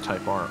saw was a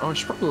Type R. Oh, I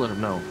should probably let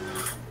him know.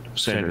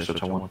 Sanders,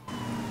 Hotel 1.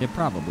 Yeah,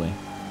 probably.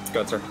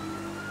 Go ahead, sir.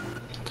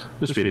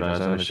 Just be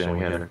advised, I understand we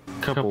had a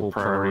couple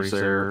priorities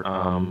there.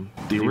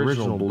 The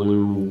original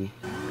blue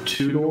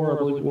two-door, I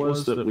believe it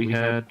was, that we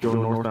had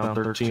going northbound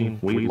 13,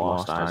 we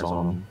lost eyes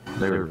on them.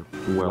 They're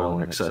well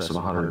in excess of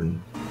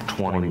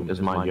 120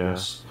 is my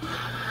guess.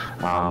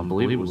 I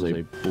believe it was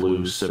a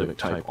blue Civic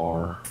Type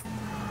R.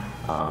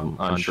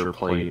 Unsure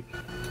plate,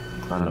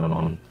 unknown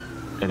on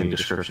any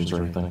descriptions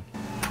or anything.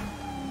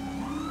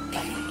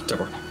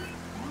 Double.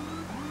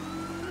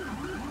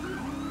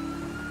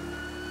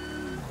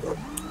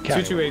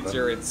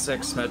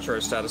 228086 Metro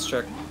status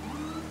check.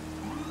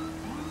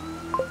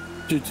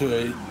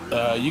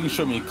 228. You can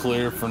show me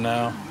clear for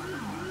now.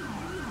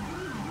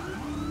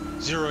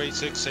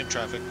 086, same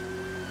traffic.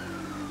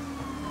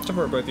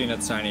 Support both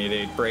units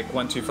 988. Break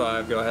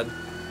 125. Go ahead.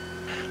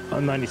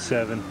 I'm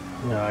 97.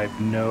 I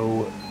have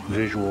no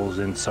visuals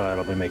inside.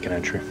 I'll be making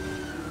entry.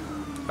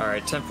 All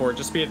right, 10-4.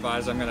 Just be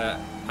advised,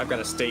 I've got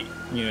a state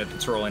unit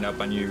that's rolling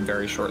up on you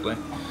very shortly.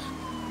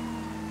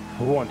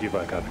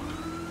 125 copy.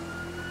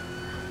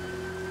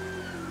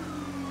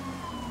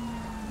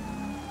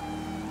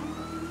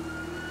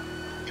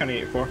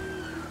 County 8-4.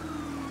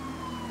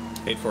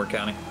 8-4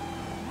 county.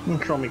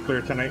 Show me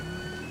clear tonight.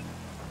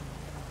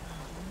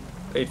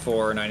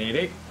 8-4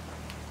 988.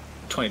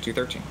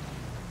 2213.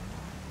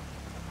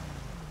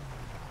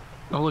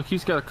 Oh, look,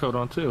 he's got a coat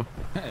on too.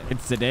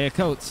 It's the day of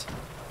coats.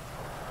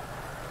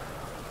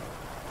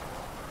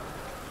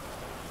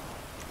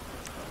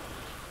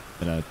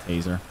 Get a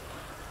taser.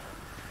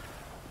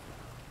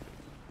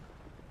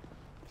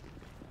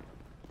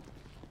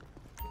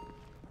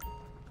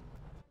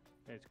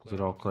 Is it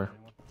all clear?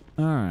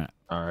 All right.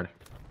 Alrighty.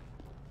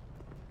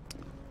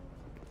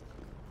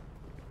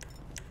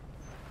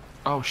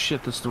 Oh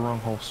shit, this is the wrong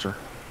holster.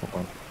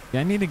 Hold on. Yeah,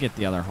 I need to get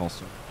the other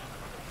holster.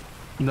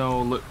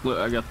 No, look,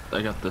 I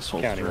got this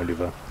holster. County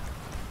Wendigo.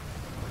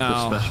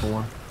 The special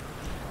one.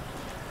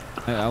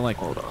 I like.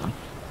 Hold on.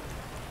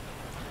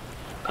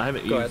 I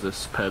haven't Go used ahead.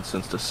 this ped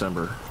since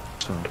December.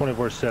 So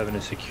 24/7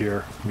 is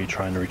secure. Me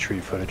trying to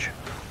retrieve footage.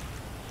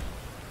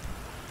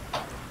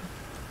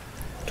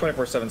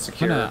 24/7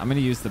 secure. I'm gonna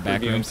use the back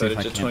Reviewing room, see if I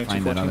footage at can't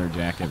find that 2214. other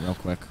jacket real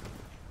quick.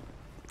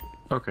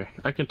 okay,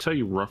 I can tell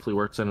you roughly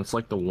where it's in. It's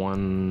like the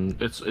one.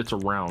 It's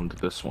around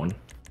this one.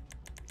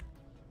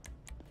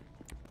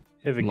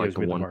 If it Like gives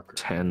the me the one marker.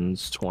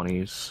 10s,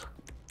 20s.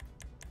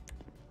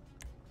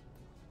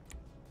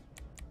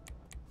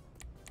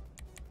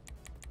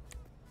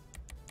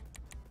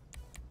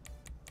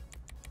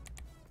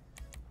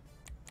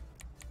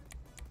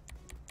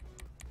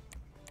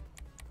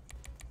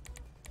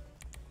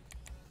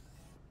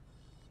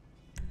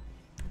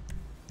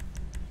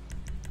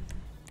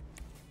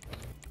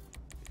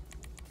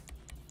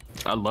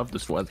 I love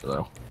this weather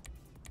though.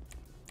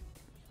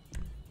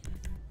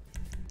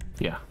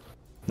 Yeah.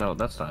 No,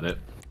 that's not it.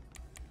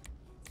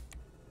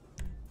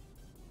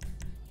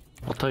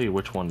 I'll tell you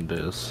which one it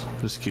is.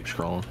 Just keep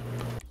scrolling.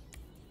 I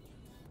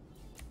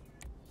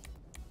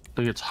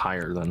think it's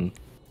higher than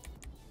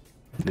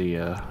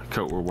the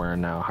coat we're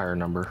wearing now, higher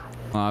number.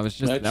 Well, I was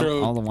just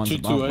Metro all the ones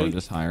above were 228.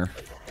 just higher.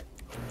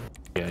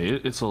 Yeah,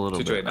 it's a little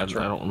bit. 228 I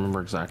Metro. don't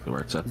remember exactly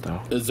where it's at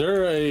though. Is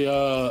there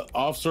a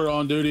officer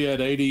on duty at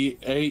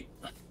 88?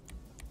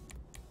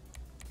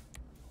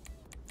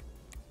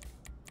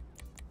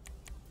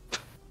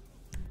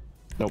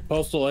 Nope.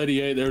 Postal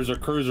 88. There's a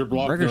cruiser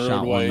blocking Burger the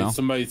shot one, roadway. though.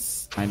 Somebody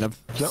Kind of.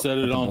 set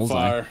it With the on bullseye.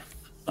 fire.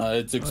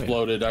 It's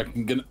exploded.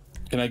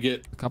 Can I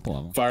get a couple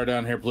of them? Fire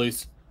down here,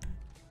 please.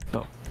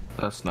 No,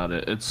 that's not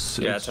it. It's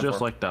just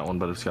 10-4. like that one,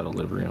 but it's got a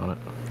livery on it.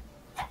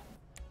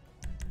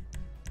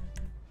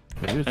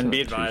 Maybe it's And at be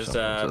 2 advised,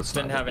 something, so it's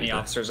didn't not have it any either.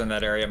 officers in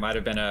that area. It might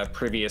have been a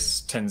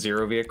previous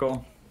 10-0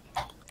 vehicle.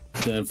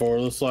 10-4.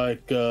 Looks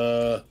like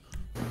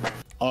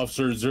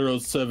Officer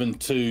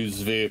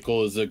 072's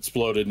vehicle is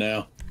exploded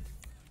now.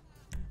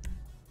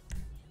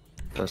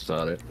 That's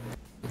not it.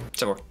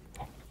 10-4.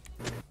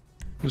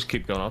 Just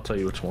keep going. I'll tell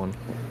you which one.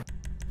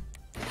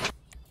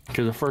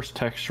 Because the first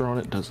texture on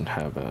it doesn't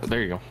have a.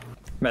 There you go.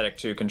 Medic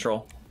 2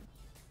 control.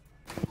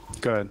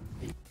 Go ahead.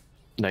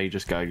 Now you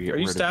just gotta get Are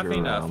rid you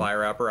staffing of your,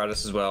 fire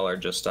apparatus as well, or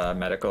just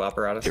medical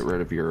apparatus? get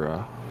rid of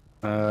your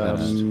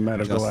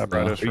Medical just,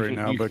 apparatus you right can-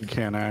 now, you but can-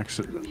 can't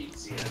access.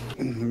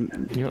 You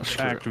know, screw it,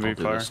 I'll Activate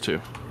do fire. this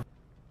too.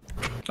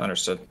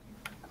 Understood.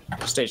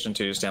 Station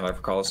 2, stand by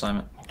for call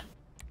assignment.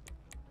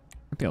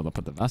 I'd be able to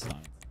put the vest on.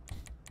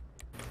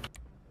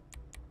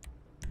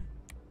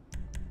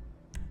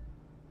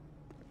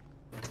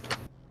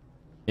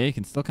 Yeah, you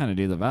can still kind of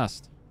do the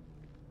vest.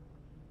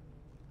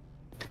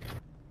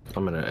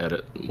 I'm gonna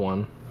edit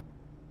one.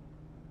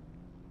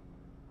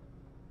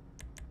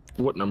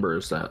 What number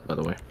is that, by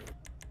the way?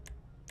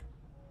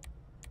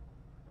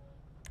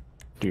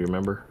 Do you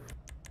remember?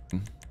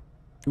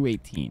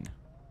 218.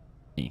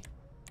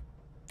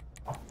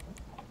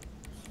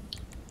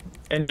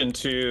 Engine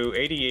 2,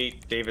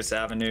 88 Davis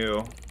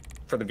Avenue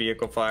for the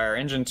vehicle fire.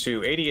 Engine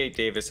 2, 88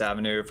 Davis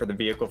Avenue for the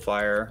vehicle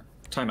fire.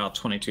 Timeout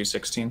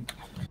 2216.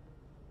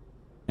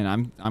 And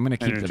I'm gonna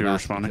keep Engine the two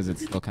vest responding. because it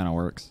still kind of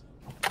works.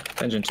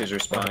 Engine 2 is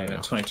responding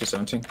at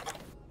 2217.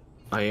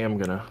 I am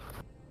gonna.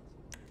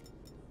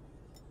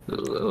 It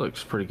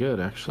looks pretty good,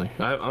 actually.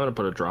 I'm gonna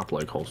put a drop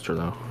leg holster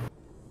though.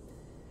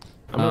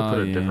 I'm gonna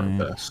put a different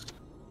vest.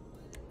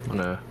 I'm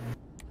gonna.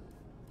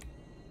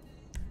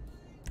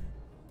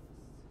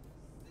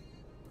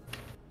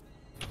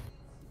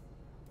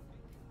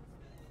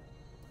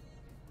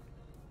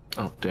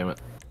 Oh damn it!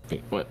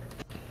 Wait, what?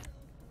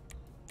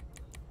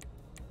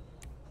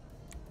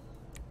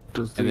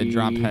 Does And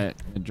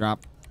the drop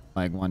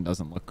leg one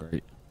doesn't look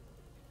great.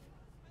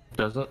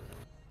 Does it?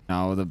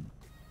 No, the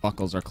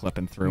buckles are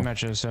clipping through.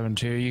 Metro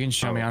 72. You can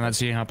show me on that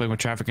so you can help with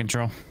traffic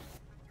control.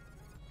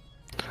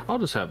 I'll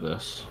just have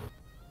this.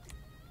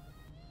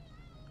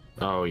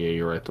 Oh yeah,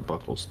 you're right. The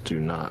buckles do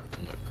not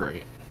look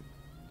great.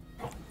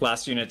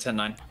 Last unit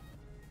 10-9.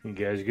 You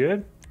guys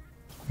good?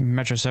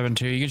 Metro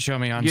 72. You can show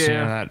me on scene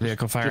of that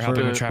vehicle fire Just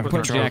helping with traffic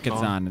put control. jackets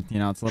on. You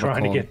know, it's a little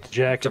Trying cold. to get the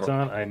jackets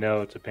on. I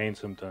know it's a pain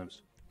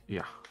sometimes.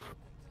 Yeah.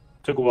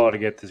 Took a while to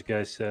get this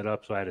guy set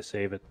up, so I had to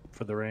save it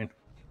for the rain.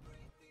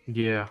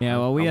 Yeah. Yeah,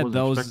 well, we I had wasn't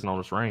those. expecting all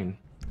this rain.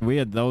 We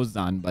had those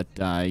on, but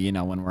you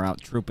know, when we're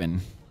out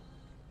trooping,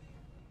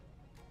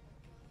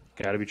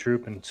 Got to be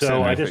trooping. So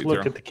Send I me just 8-0.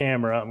 looked at the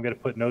camera. I'm gonna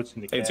put notes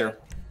in the 8-0. camera.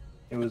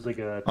 It was like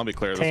a I'll be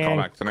clear. This call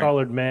back tonight.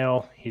 colored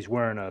male. He's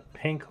wearing a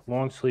pink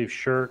long sleeve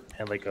shirt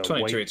and like a white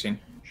 2218.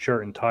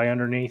 shirt and tie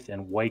underneath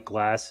and white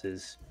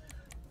glasses.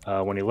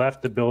 When he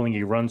left the building,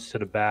 he runs to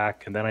the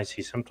back, and then I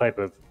see some type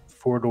of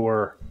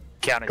four-door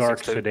County dark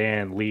 6-2.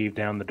 sedan leave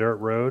down the dirt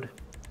road.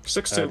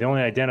 6-2. The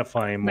only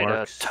identifying Made a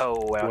marks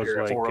tow out was here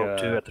at like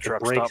 402 at the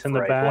truck brakes stop in for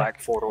the a back, black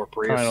four-door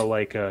Prius. kind of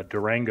like a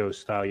Durango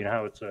style. You know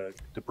how it's the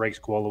brakes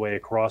go all the way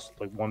across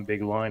like one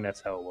big line? That's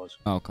how it was.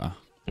 okay.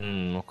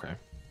 Okay.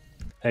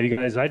 Hey, you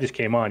guys, I just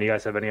came on. You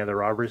guys have any other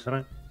robberies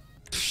tonight?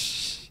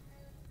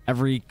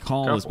 Every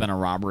call has Couple. been a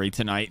robbery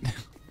tonight.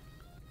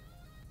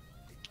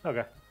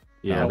 Okay.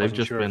 Yeah, I they've wasn't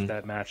just sure if been.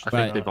 that matched I or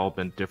think not. they've all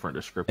been different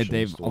descriptions.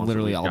 They've the ones that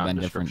literally we've all gotten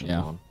been different,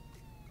 descriptions yeah. on.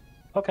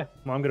 Okay.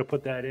 Well, I'm gonna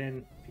put that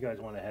in if you guys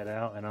want to head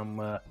out, and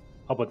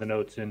I'll put the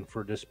notes in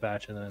for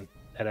dispatch and then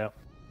head out.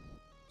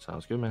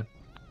 Sounds good, man.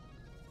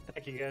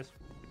 Thank you, guys.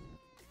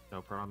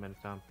 No problem.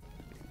 Anytime.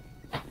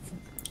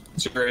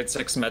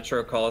 086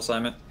 Metro call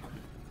assignment.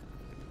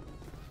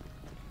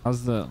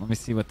 How's the? Let me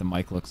see what the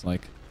mic looks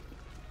like.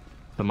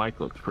 The mic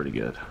looks pretty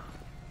good.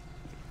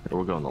 Here,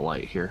 we'll go on the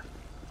light here.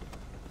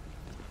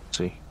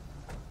 See.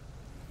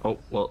 Oh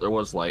well, there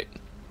was light.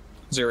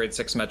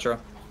 086 Metro.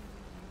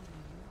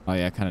 Oh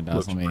yeah, it kind of does.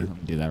 Looks Let me pretty-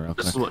 do that real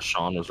This quick. is what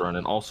Sean was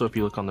running. Also, if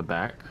you look on the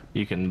back,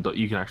 you can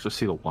actually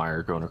see the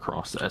wire going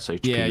across the SHP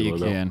Yeah, you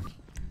logo. can.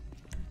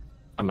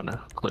 I'm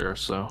gonna clear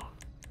so.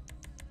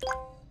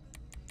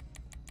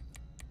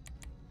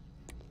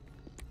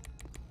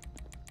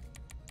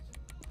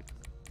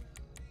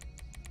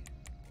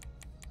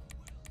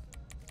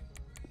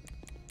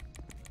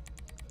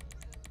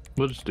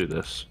 We'll just do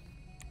this.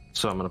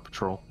 So I'm gonna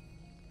patrol.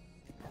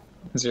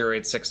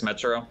 086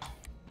 Metro.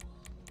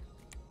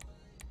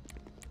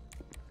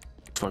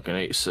 Fucking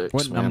 8-6.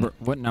 What man. number?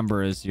 What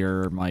number is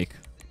your mic?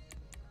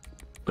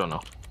 Don't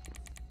know.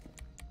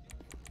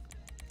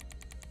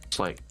 It's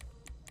like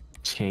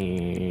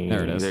Okay.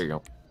 There it is. There you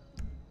go.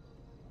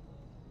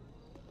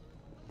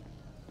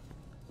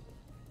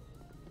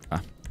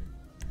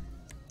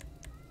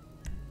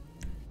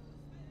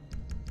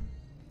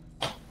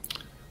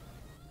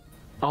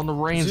 On the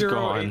rain's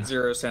gone.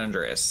 080 San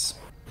Andreas.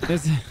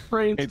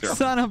 Rain's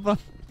Son of a.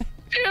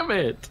 Damn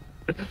it.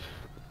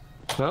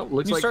 Well,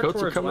 looks You like start coats are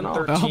towards coming off.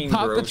 113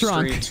 Pop the Grove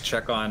trunk. Street to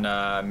check on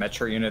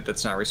Metro unit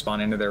that's not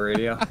responding to their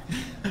radio.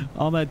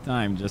 All that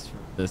time just for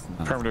this.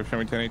 Nonsense. Affirmative, show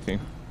me 1018.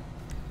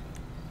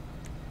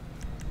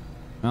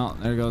 Well,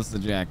 there goes the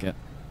jacket.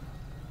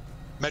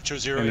 Metro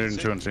Engine 080.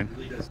 2 on scene.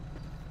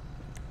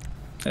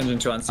 Engine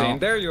 2 on scene. Oh.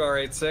 There you are,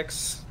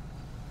 86.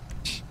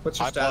 What's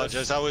your I status?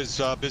 apologize. I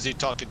was busy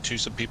talking to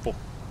some people.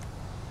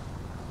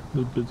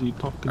 Busy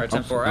talking. Alright,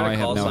 10-4. Oh, I I had a have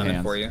call no sign in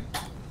hands. for you.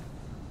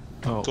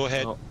 Oh, Go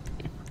ahead.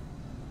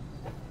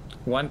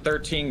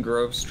 113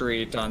 Grove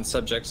Street on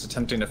subjects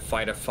attempting to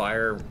fight a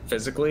fire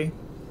physically.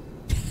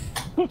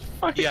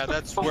 Yeah,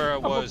 that's where I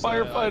was.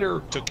 I'm a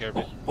firefighter. I took care of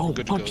it. Oh,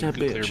 Good to punch go. that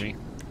You can bitch. clear me.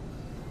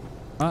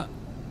 What?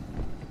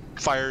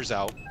 Fire's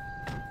out.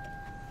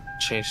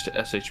 Change to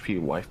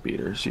SHP wife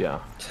beaters. Yeah,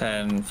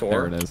 10-4.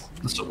 There it is.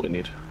 that's what we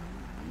need.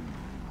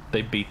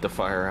 They beat the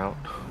fire out.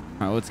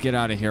 All right, let's get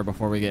out of here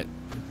before we get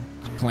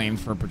claimed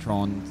for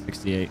patrolling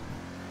 68.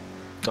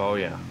 Oh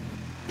yeah.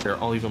 Here,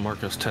 I'll even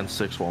mark us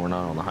 10-6 while we're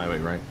not on the highway,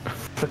 right?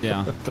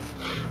 Yeah.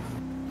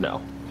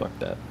 No, fuck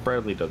that.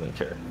 Bradley doesn't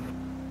care.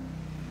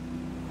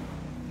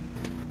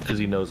 Cause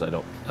he knows I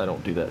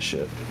don't do that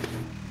shit.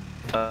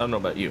 I don't know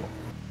about you,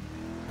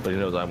 but he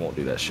knows I won't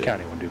do that shit.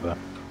 County won't do that.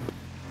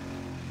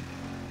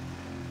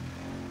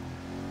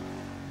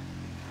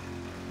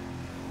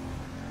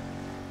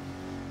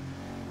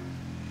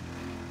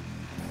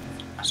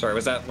 Sorry,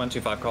 was that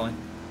 125 calling?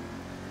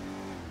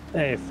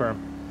 Hey,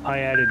 firm. I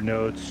added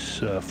notes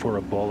for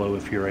a bolo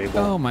if you're able.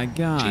 Oh my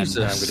God!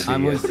 Jesus. I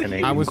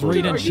was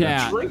reading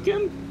chat.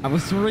 Drinking? I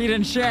was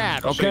reading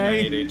chat. I'll show you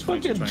Okay. 98,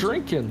 Fucking 22.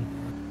 drinking.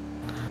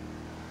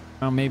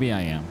 Well, maybe I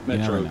am. You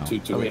never Metro know.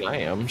 228. I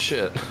am.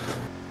 Shit.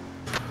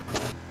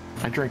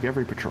 I drink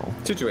every patrol.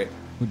 228.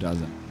 Who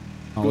doesn't?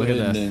 Oh, Go look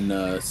ahead at this.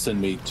 and send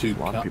me two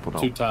lot of people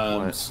don't. two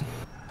times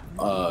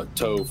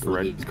tow for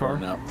Red the car?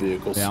 burnt out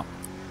vehicles. Yeah.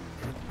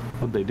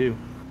 What'd they do?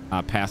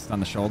 Passed on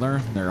the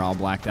shoulder. They're all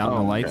blacked out in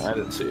the lights. Okay, I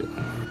didn't see it.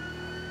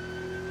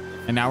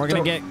 And now we're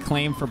gonna get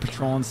claimed for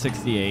patrolling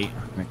 68.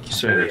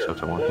 Serious,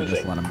 that's what I We'll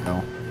just let him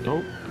go.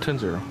 Oh,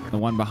 10-0. The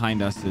one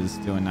behind us is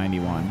doing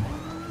 91.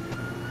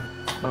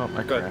 Oh,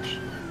 I Good. crashed.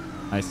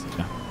 I see.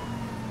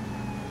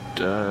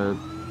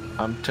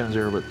 I'm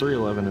 10-0, but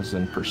 311 is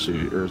in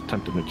pursuit, or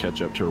attempting to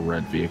catch up to a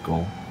red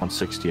vehicle on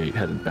 68,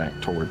 headed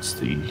back towards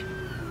the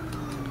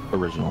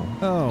original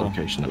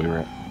location that we were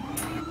at.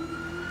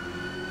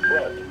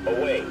 Front,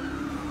 away.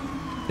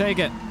 Take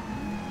it.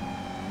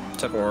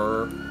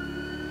 10-4.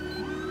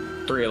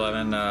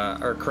 311,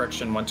 or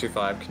correction,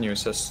 125. Can you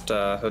assist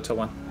Hotel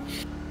 1?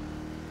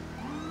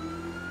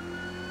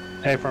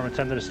 Hey, firm.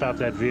 Attempted to stop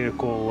that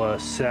vehicle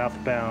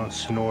southbound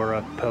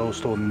Sonora,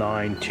 postal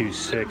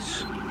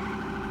 926.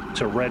 It's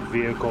a red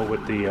vehicle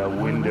with the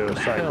window, what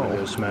the side hell?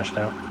 window smashed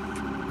out.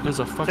 There's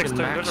a fucking 6-2,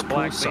 max there's a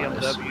black pool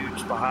size. BMW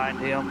just behind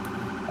him.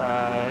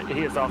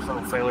 He is also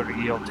a failure to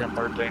yield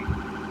 1013.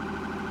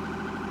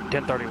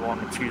 1031,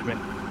 excuse me.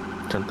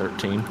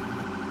 1013.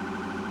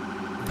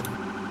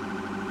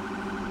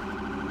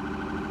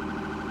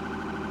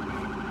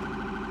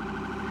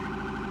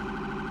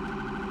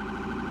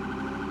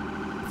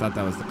 I thought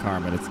that was the car,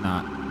 but it's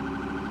not.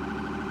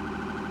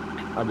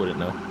 I wouldn't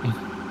know.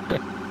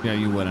 Yeah,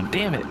 you wouldn't.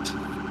 Damn it.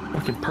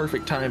 Fucking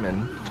perfect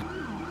timing.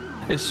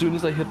 As soon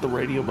as I hit the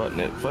radio button,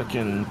 it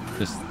fucking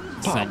just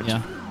popped. sent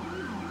ya.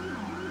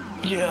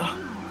 Yeah.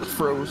 It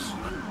froze.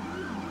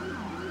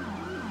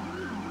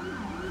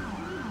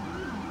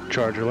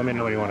 Charger, let me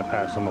know when you want to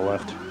pass on the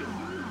left.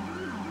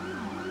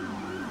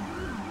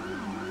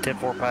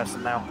 10-4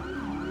 passing now.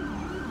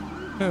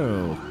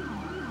 Oh.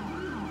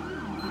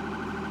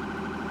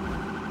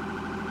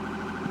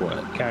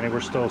 What? County,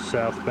 we're still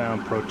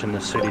southbound, approaching the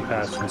city,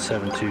 passing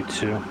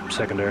 722,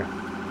 secondary.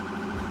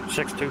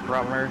 6-2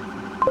 primary.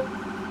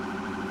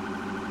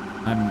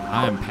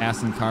 I'm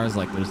passing cars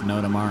like there's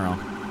no tomorrow.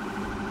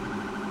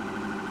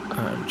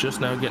 I'm just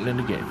now getting in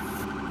the game.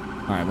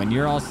 All right, when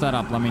you're all set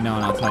up, let me know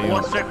and I'll tell you.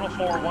 One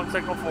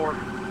signal 4.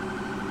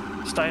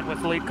 Staying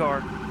with the lead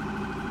car.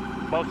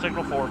 Both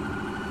signal 4.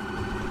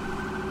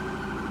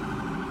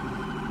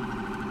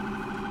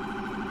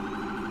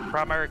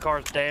 Primary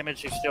car's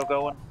damaged, he's still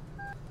going.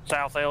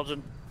 South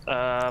Elgin,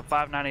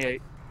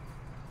 598.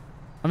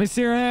 Let me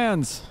see your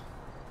hands.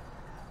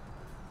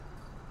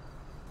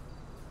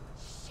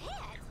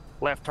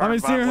 Left turn, Let me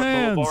see your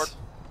Vinewood Boulevard.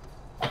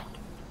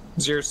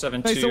 hands.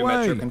 072 Face away.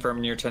 Metro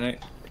confirming your 10-8.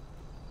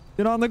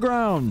 Get on the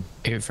ground.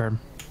 Confirm.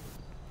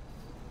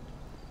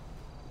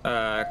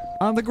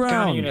 On the ground.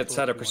 County units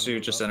had a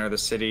pursuit just enter the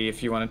city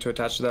if you wanted to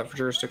attach to that for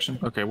jurisdiction.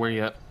 Okay, where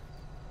you at?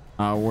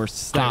 We're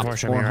stopped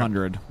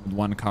 400 with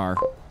one car.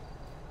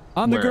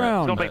 On the Where?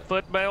 ground. It's gonna be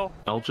Footbell.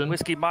 Elgin?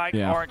 Whiskey Mike,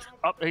 Yeah. Orange.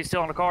 Up, he's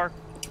still in the car.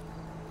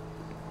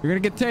 You're gonna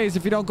get tased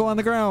if you don't go on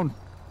the ground.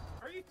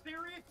 Are you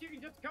serious?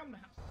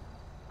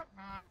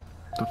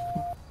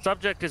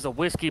 Subject is a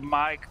whiskey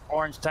Mike,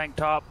 orange tank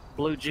top,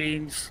 blue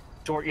jeans,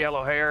 short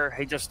yellow hair.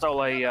 He just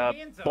stole a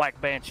black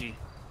Banshee.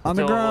 On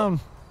the ground.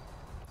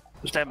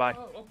 Stand by.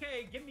 Oh,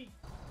 okay, give me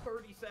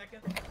 30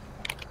 seconds.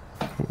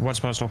 What's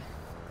postal?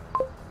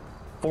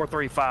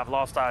 435,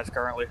 lost eyes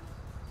currently.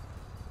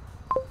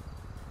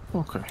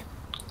 Okay.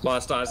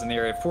 Lost eyes in the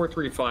area.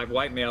 435,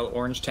 white male,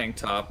 orange tank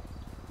top.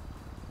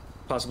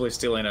 Possibly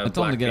stealing a I told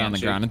him black to get on the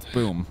Banshee. ground. It's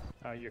boom.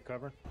 You're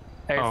covered?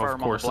 Hey, Oh, of firm on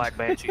the course. black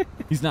Banshee.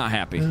 He's not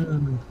happy.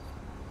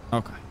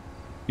 Okay.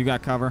 You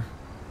got cover?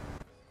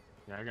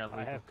 Yeah,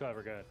 I have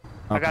cover, good.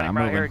 I got Okay, him I'm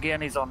right here moving.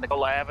 again. He's on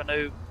Nicola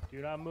Avenue.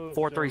 Do not move.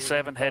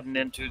 437 heading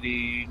into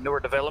the newer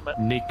development.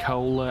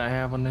 Nicola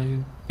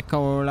Avenue.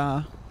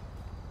 Nicola.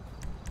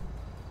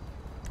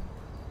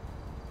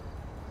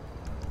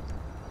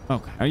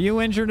 Okay. Are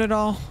you injured at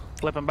all?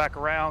 Flipping back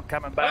around,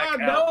 coming back.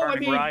 No, out, I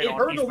turning mean, right it on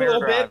hurt East a Bear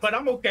little Drive. bit, but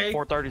I'm okay.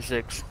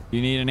 436. You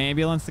need an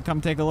ambulance to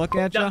come take a look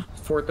at you?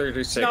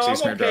 436 No,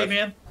 East I'm Bear okay, Drive.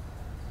 man.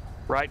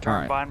 Right turn,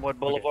 All right. Vinewood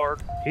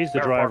Boulevard. He's the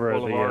Fair driver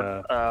Park of the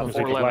Boulevard, looks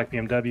like the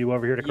 411. black BMW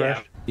over here to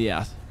crash.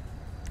 Yes.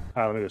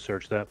 All right, let me go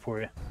search that for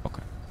you.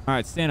 Okay. All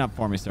right, stand up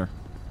for me, sir.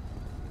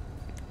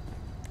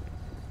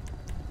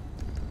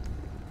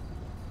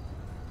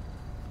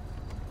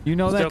 You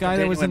know that Still guy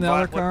that was in the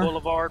continuing other Vinewood car?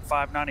 Boulevard,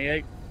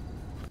 598.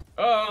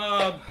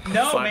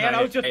 No, man,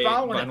 I was just 598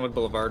 following it. Vinewood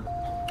Boulevard.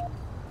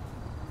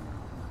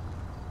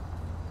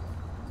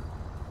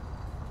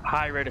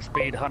 High rate of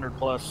speed, 100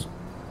 plus.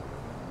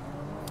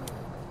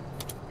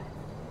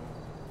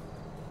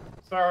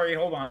 Sorry,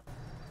 hold on.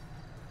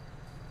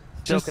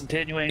 Still Just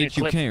continuing HUK,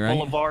 Eclipse right?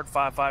 Boulevard,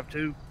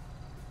 552.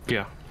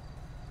 Yeah.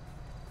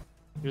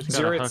 You just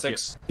gotta hook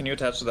 086. Can you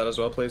attach to that as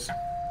well, please?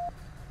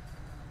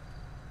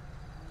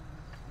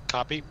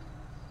 Copy.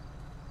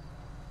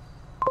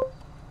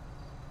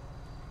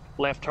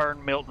 Left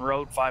turn, Milton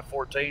Road,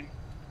 514.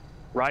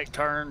 Right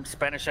turn,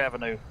 Spanish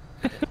Avenue.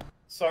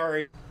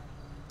 Sorry.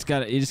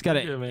 You just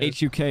gotta Yeah, man.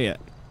 HUK it.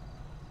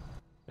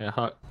 Yeah,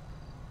 hot.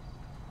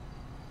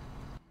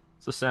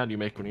 It's the sound you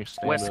make when you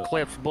stand West up.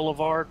 Cliffs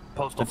Boulevard,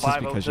 postal That's just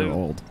because you're 502.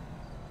 old.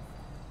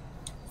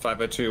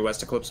 502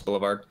 West Eclipse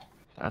Boulevard.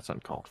 That's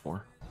uncalled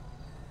for.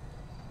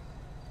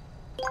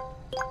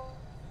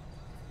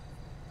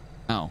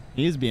 Oh,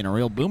 he's being a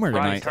real boomer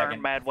Right tonight.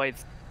 turn, Madway.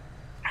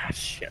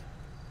 Shit.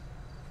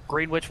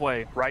 Greenwich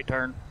Way, right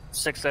turn,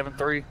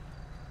 673.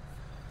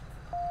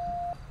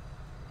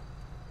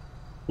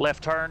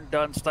 Left turn,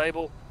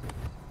 Dunstable.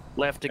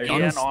 Left again on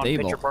Dunstable.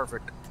 Picture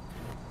Perfect.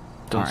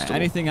 All right,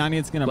 anything on you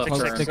that's gonna Left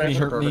post turn. stick me,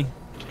 hurt me?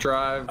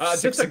 Drive just a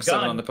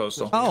 667 gun. on the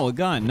postal. Oh, a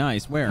gun.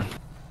 Nice. Where?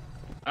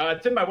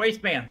 It's in my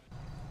waistband.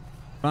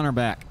 Front or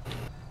back?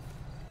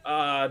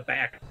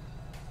 Back.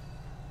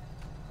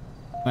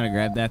 I'm gonna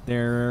grab that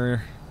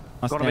there,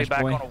 Going to be mustache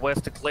back boy. on a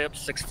West Eclipse,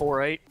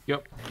 648.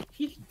 Yep.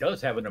 He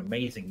does have an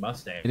amazing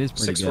Mustang. It is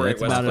pretty good. 648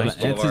 It's, West about Eclipse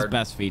it's his Boulevard.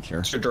 best feature.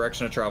 It's your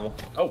direction of travel.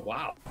 Oh,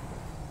 wow.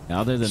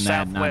 Other than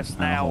that, Southwest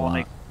not a now whole on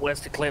lot. the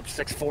West Eclipse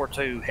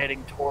 642,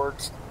 heading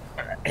towards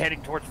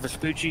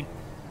Vespucci.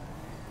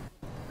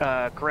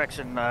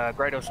 Correction,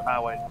 Great Ocean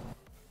Highway.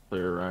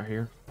 Clear right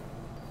here.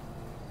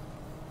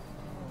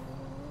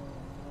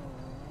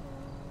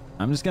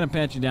 I'm just gonna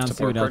pat you down, see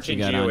Support what else you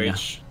approaching got on you.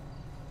 GOH.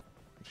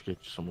 Let's get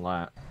you some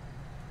light.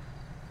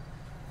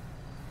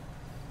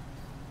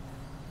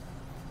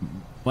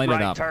 Light it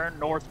Right up. turn,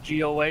 North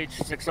GOH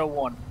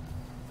 601.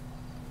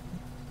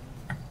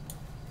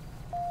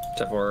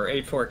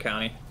 84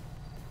 County.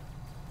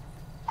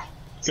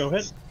 Go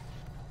ahead.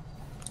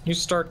 You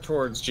start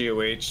towards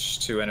GOH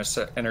to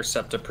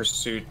intercept a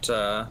pursuit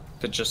that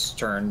just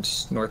turned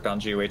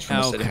northbound GOH from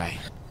the city. Okay.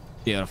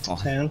 Beautiful.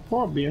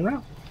 10-4, being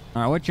around.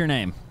 All right, what's your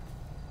name?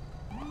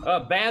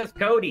 Baz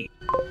Cody.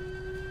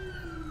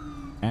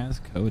 As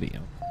Cody. Is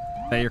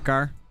that your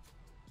car?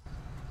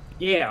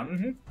 Yeah,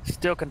 mm-hmm.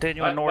 Still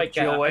continuing north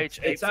GOH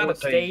It's out of 814.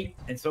 state,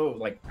 and so,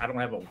 like, I don't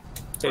have a...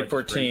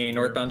 814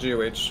 northbound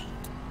GOH.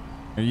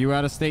 Are you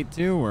out of state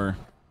too, or?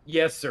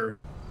 Yes, sir.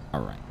 All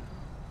right.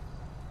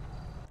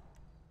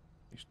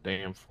 These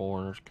damn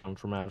foreigners come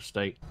from out of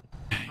state.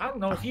 I don't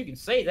know if you can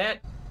say that,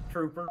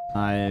 trooper.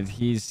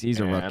 He's a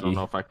Yeah, rookie. I don't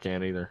know if I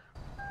can either.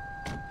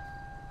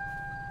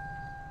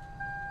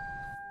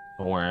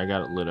 Don't worry, I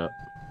got it lit up.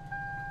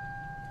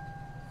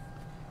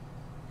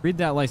 Read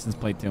that license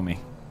plate to me.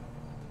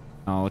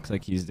 Oh, looks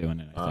like he's doing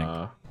it, I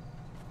think.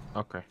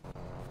 Okay.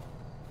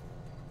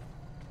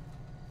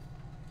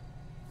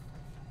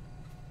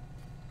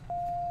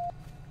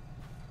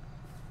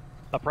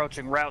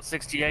 Approaching Route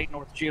 68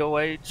 North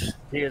GOH.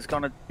 He is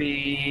going to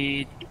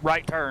be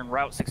right turn,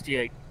 Route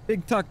 68.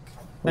 Big Tuck.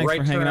 Thanks Right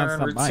for hanging out. turn,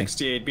 Stop Route by.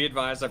 68. Be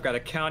advised, I've got a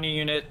county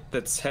unit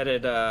that's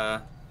headed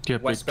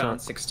Big westbound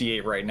Tuck.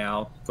 68 right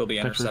now. They'll be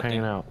Thanks for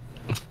intercepting. hanging out.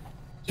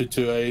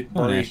 228.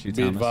 Don't Bree, ask you,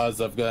 be Thomas.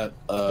 advised, I've got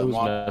I was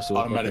messing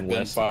with automatic fucking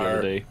West the other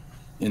gunfire day.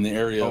 in the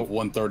area of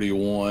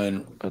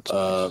 131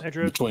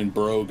 between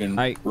Brogue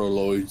and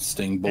Rollo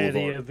Sting Hey,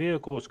 Boulevard. the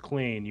vehicle's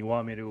clean. You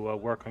want me to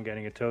work on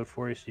getting it towed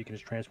for you so you can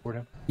just transport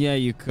him? Yeah,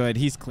 you could.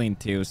 He's clean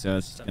too, so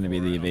it's going to be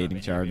the evading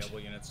charge. Available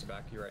units to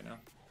back you right now.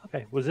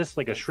 Hey, was this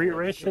like a street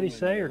race, did he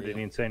say, or did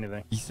he say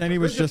anything? He said he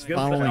was just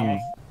following.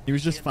 He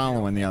was just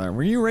following the other.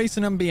 Were you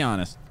racing him? Be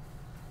honest.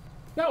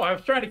 No, I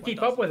was trying to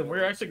keep up with him. We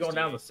were actually going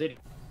down the city.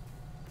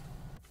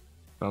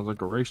 Sounds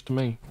like a race to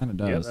me. Kind of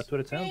does. Yeah, that's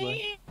what it sounds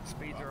like.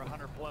 Speeds are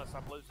 100 plus.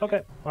 I'm losing.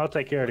 Okay, I'll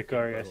take care of the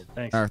car, guys.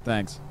 Thanks. All right,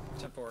 thanks.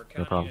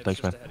 No problem.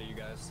 Thanks, man.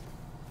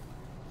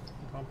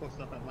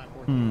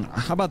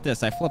 How about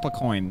this? I flip a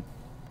coin.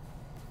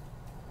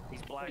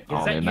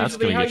 Oh, man, that's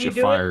gonna get you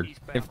fired.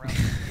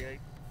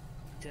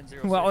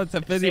 Well, it's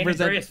a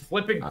 50%.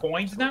 Flipping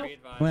coins now?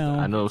 Well,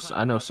 I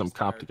know some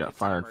cop that got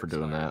fired for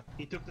doing that.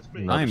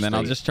 Fine, then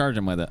I'll just charge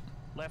him with it.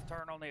 Left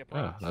turn on the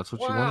approach. Yeah, that's what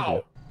you want to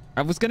do.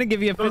 I was gonna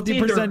give you a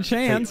 50%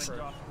 chance.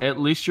 At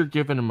least you're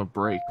giving him a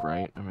break,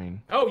 right? I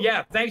mean. Oh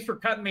yeah, thanks for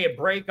cutting me a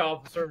break,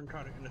 officer.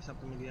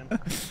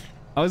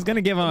 I was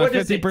gonna give him a What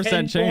is it, 50%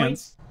 10 chance.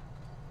 points?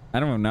 I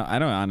don't know. I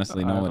don't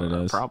honestly know what it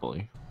is.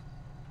 Probably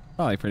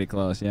pretty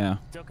close. Yeah.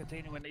 Still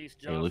continuing east.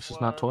 Hey, at least it's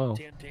not 12.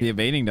 The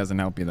evading doesn't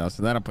help you though,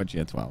 so that'll put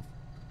you at 12.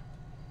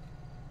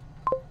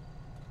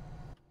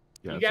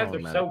 Yeah, You it's guys are so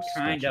automatic kind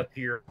suspension. up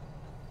here.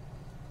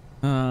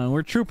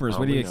 We're troopers. Oh,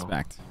 What do you we know.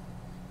 expect?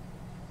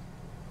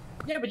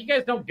 Yeah, but you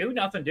guys don't do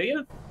nothing, do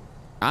you?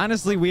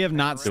 Honestly, we have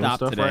not Doing stopped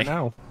stuff today. right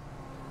now.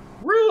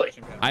 Really?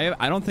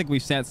 I don't think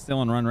we've sat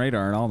still and run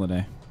radar at all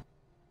today.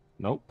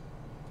 Nope.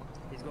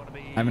 I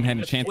haven't had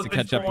a chance to flipping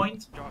catch up.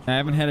 coins? I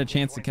haven't had a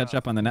chance to catch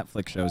up on the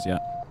Netflix shows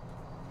yet.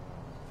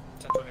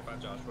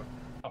 1025 Joshua.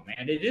 Oh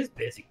man, it is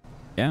busy.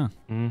 Yeah.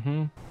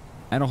 Mm-hmm.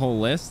 I had a whole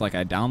list. Like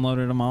I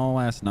downloaded them all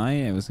last night.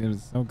 It was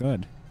so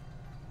good.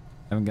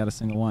 Haven't got a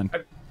single one.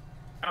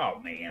 Oh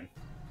man.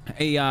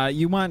 Hey,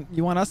 you want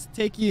us to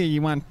take you? Or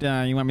you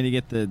want me to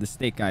get the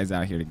state guys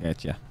out here to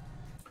get you?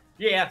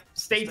 Yeah,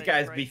 state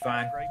guys be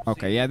fine.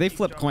 Okay, yeah, they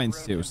flip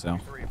coins too. So.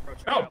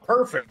 Oh,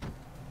 perfect.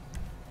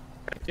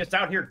 Just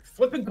out here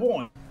flipping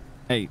coins.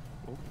 Hey.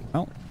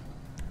 Oh.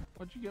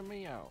 What'd you get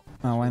me out?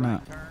 Oh, why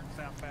not? Turn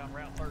southbound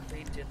route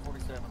 13,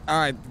 1047. All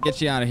right,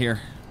 get you out of here.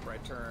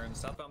 Right turn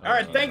southbound. All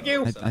right, thank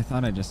you. I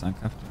thought I just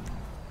uncuffed you.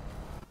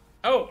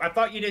 Oh, I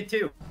thought you did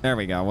too. There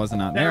we go.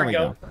 Wasn't on. There There we we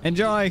go. go. Thank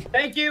Enjoy.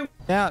 you.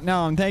 Yeah.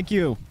 No. Thank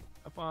you.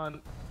 Have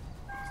fun.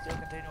 Still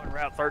continuing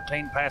route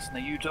 13, passing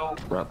the U-toll.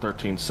 Route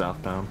 13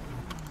 southbound.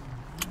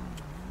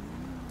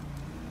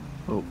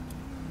 Oh,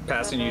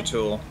 Passing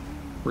U-tool.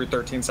 Route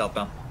 13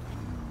 southbound.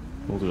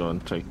 we'll go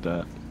and take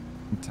that.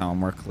 Tell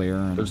them we're clear.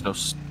 And... There's no.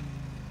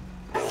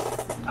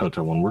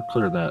 Hotel 1, we're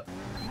clear of that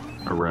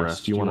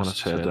arrest. You want us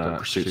to head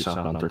pursuit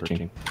southbound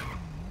 13.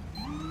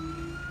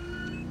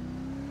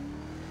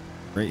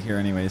 Right here,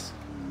 anyways.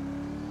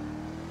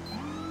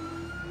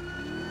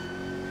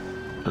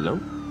 Hello?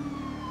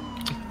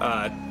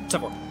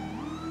 10-4.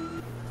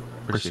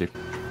 Proceed.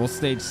 We'll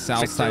stage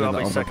south 6-2, side of I'll the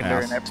be secondary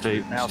overpass. and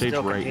Stage- now stage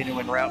still right.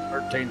 continuing route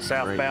 13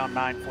 southbound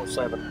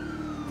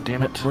 947.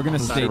 Damn it. We're gonna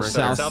stage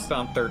south.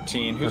 Southbound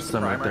 13. Who's That's the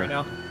them right primary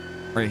there. now?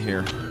 Right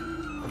here.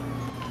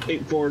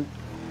 8 Ford.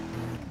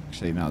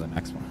 Actually, no, the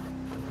next one.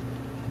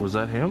 Was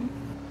that him?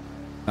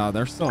 No,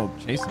 they're still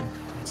chasing.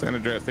 San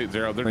Andreas 80.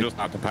 They're Wait. just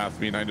out to pass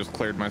me, and I just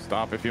cleared my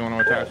stop. If you want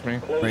to attach me.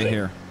 Right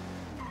here.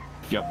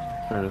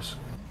 Yep. There it is.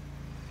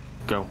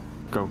 Go.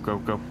 Go, go,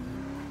 go.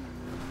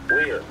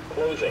 Clear.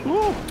 Closing.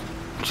 Woo!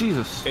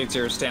 Jesus.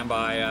 80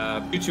 standby.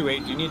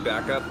 228. Do you need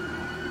backup?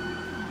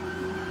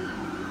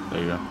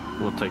 There you go.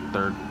 We'll take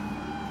third.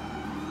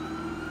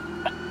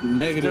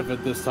 Negative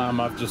at this time.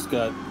 I've just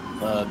got,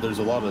 there's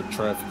a lot of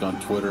traffic on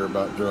Twitter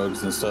about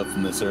drugs and stuff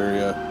in this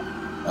area.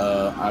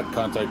 I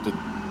contacted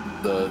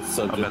the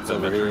subjects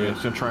over here,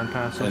 He's gonna try and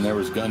pass us. and there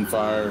was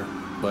gunfire,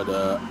 but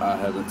I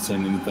haven't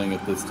seen anything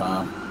at this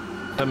time.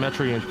 That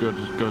Metro Range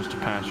goes to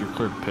pass. You're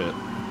clear to pit.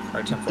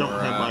 Alright, 10-4. Don't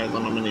have eyes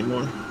on them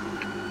anymore.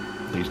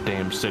 These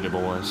damn city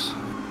boys.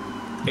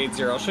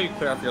 80. I'll show you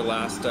clear off your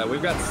last.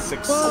 We've got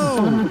 6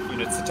 Whoa.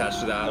 units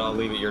attached to that. I'll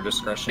leave at your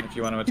discretion if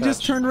you want to He attach.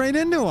 just turned right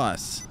into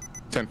us.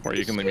 10-4.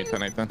 You can leave me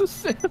 10-8 then.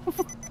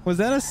 Was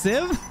that a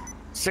sieve?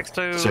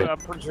 6-2, I'm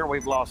pretty sure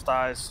we've lost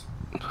eyes.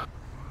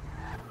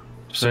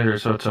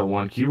 Sanders Hotel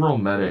 1, can you roll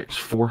medics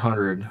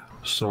 400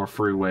 Snore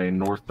Freeway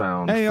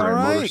northbound Hey, for a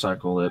alright.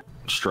 motorcycle that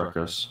struck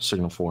us?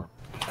 Signal 4.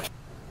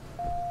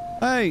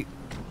 Hey.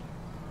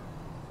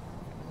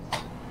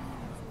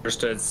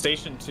 Understood.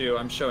 Station 2,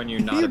 I'm showing you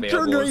not He available.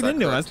 turned Is right that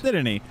into correct? us,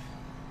 didn't he?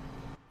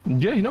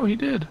 Yeah, you know he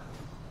did.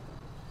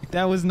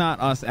 That was not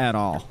us at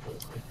all.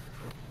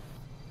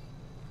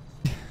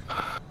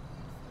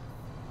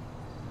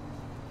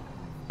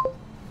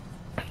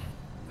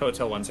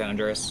 Hotel 1, San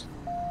Andreas.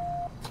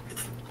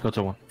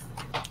 Hotel 1.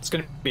 It's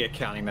going to be a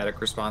county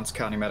medic response.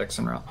 County medics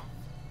en route.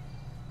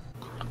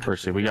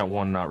 First, we got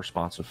one not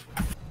responsive.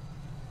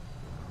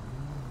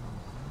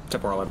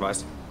 Temporal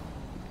advice.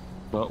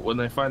 Well, when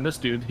they find this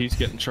dude, he's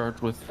getting charged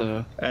with.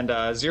 And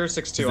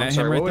 062, Is that I'm him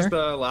sorry, right what was there?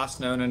 the last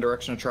known and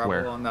direction of travel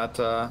Where? on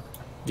that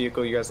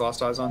vehicle you guys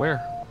lost eyes on?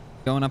 Where?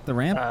 Going up the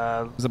ramp?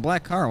 It was a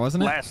black car,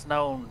 wasn't it? Last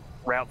known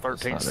route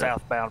 13 That's not it.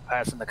 southbound,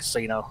 passing the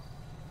casino.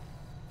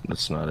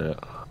 That's not it.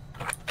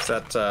 Is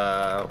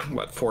that,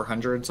 what,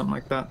 400, something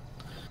like that?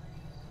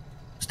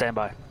 Stand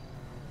by.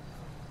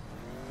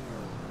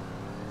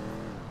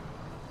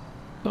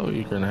 Oh,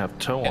 you're gonna have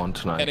tow on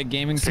tonight. At a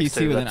gaming 6'2",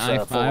 PC with an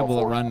that's, i5, will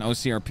it 404. run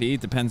OCRP?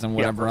 It depends on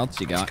whatever else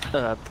you got.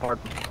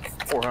 Pardon,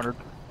 400.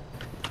 All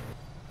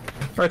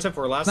right,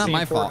 10-4. Last It's not scene,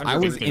 my fault. I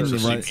was in the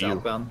right.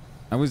 southbound.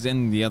 I was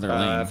in the other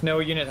lane. If no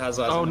unit has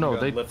eyes Oh on no,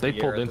 them, they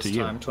pulled into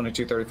you.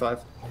 2235.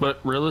 But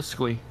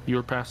realistically, you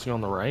were passing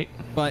on the right.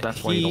 But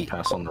that's why you don't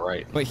pass on the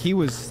right. But he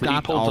was But he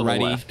stopped pulled to the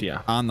already left,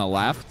 yeah. on the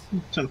left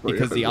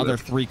because the other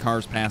 3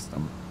 cars passed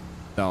him.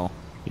 So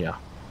yeah.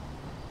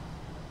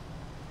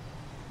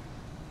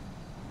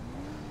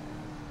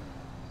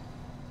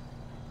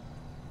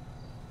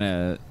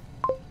 County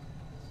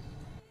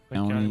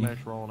mesh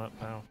rolling up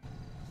now.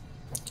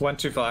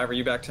 125. Are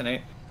you back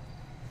 10-8?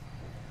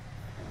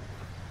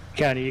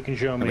 County, you can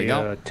show There we me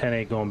go.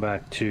 10-8 going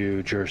back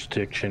to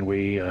jurisdiction.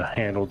 We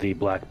handled the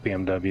black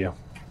BMW.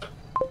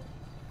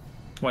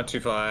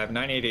 125.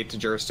 988 to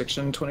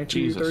jurisdiction.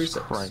 Jesus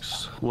 2236.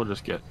 Christ. We'll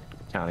just get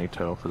county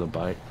tow for the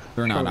bite.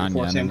 They're not on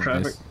yet.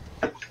 anyways.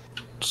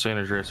 San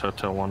Andreas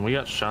Hotel 1. We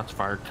got shots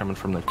fired coming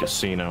from the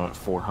casino at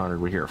 400.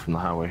 We hear it from the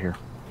highway here.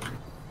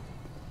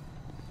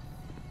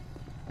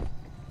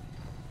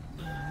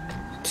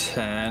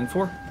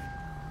 10-4.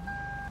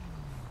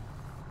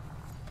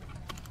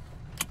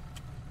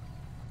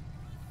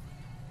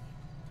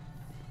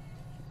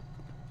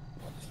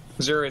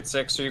 Zero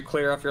 86. Are you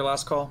clear off your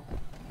last call?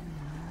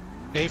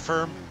 A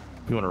firm.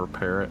 You want to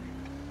repair it?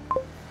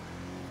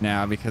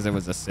 Nah, because it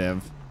was a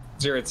sieve.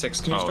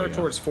 086. Can you start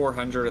towards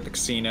 400 at the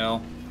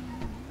casino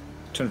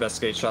to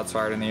investigate shots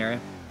fired in the area?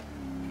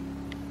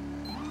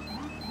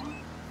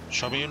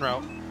 Show me en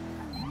route.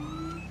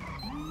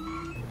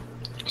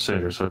 San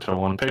Andreas Hotel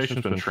 1.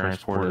 Patient's been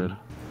transported.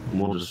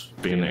 We'll just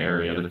be in the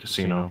area of the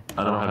casino.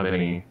 I don't have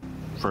any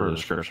further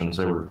descriptions.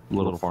 They were a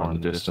little far in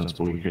the distance,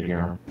 but we could hear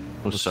them.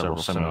 With several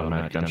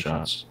semi-automatic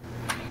gunshots.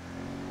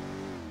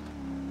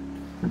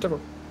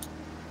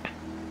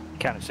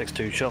 County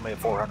 6-2, show me at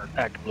 400,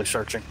 actively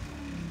searching.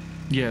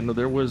 Yeah, no,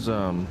 there was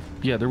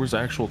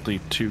actually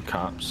 2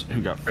 cops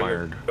who got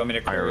fired. You want me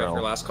to clear off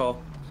your last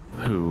call?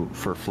 Who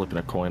for flipping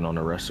a coin on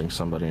arresting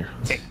somebody.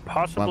 It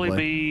possibly Lovely.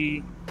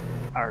 be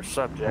our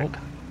subject.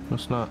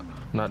 That's not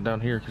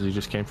down here because he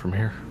just came from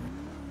here.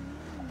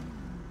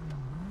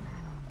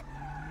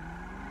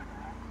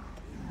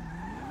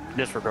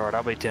 Disregard,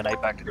 I'll be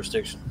 10-8 back to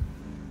jurisdiction.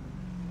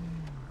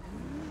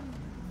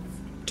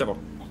 Double.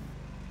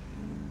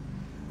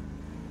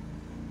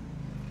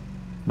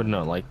 But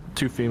no, like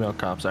 2 female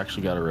cops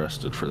actually got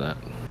arrested for that.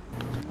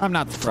 I'm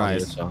not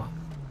surprised.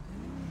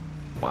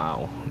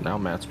 Wow, now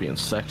Matt's being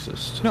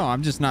sexist. No,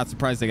 I'm just not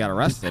surprised they got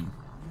arrested.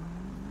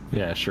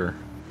 Yeah, sure.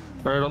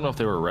 Or I don't know if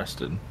they were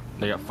arrested.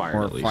 They got fired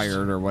Or at least.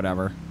 fired or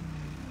whatever.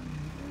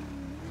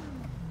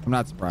 I'm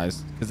not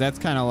surprised because that's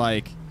kind of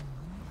like,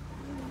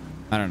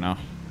 I don't know.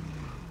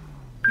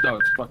 No,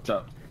 it's fucked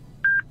up.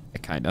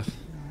 Kind of.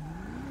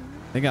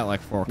 They got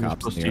like 4 You're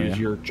cops in supposed the to area. use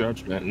your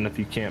judgment, and if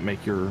you can't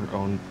make your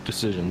own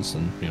decisions,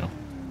 then you know.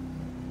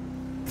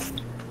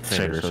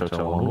 San Andreas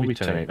Hotel 1 will be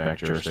 10-8 back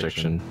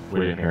jurisdiction.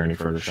 We didn't hear any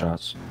further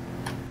shots.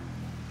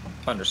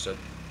 Understood.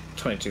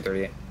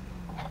 2238.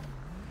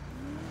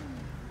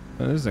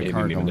 There's a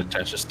car even going.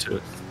 attaches to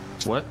it.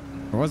 What?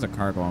 There was a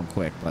car going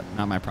quick, but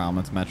not my problem.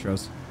 It's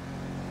Metros.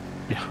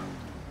 Yeah.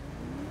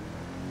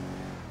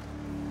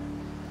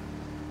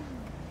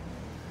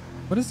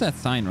 What does that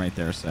sign right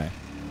there say?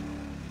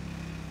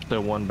 The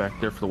one back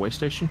there for the way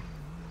station?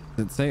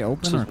 Does it say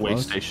open It or says way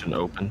closed? station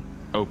open.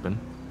 Open.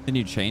 Can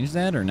you change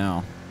that or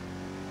no?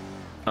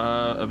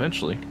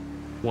 Eventually.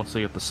 Once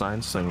they get the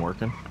signs thing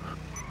working.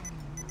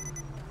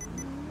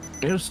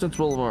 Innocence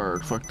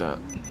Boulevard, fuck that.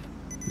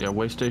 Yeah,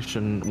 way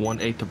station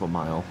 1/8 of a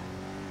mile.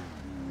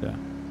 Yeah.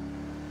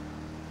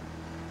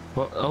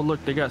 Well, oh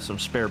look, they got some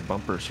spare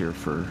bumpers here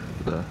for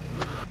the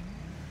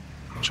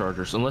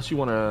Chargers. Unless you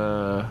want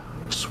to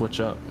switch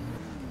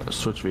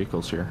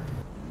vehicles here.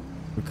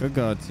 We could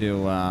go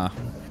to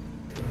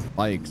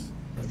Bikes.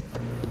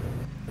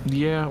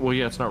 Yeah, well,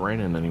 yeah, it's not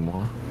raining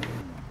anymore.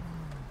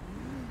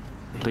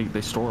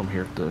 They store them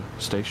here at the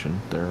station.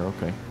 They're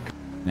okay.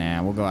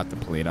 Nah, we'll go out to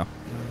Polito.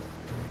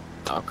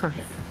 Okay.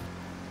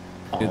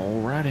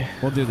 Alrighty.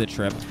 We'll do the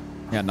trip.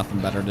 We got nothing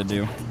better to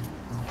do.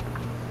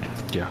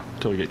 Yeah,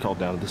 until we get called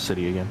down to the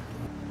city again.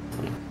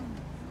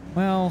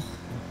 Well,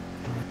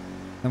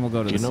 then we'll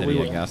go to the You know we city,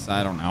 I will. guess.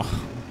 I don't know.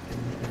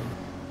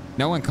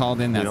 No one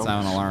called in that You know-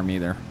 silent alarm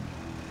either.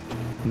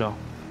 No.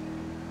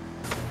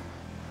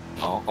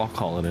 I'll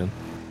call it in.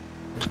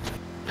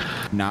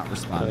 Not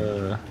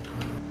responding.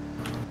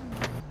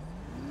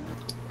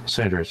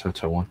 San Andreas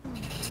Hotel 1.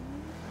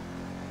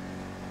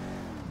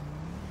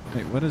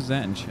 Wait, what is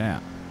that in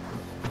chat?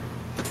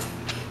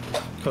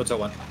 Hotel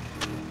 1.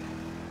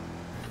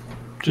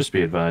 Just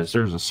be advised,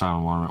 there's a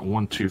silent alarm at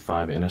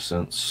 125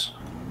 Innocence.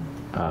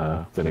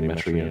 If any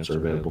metro units are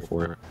available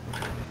for it.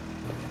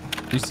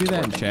 Do you see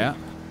that in chat?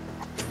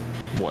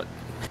 What?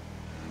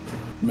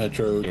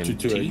 Metro In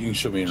 228, T? you can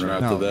show me en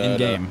route No, to that. in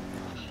game.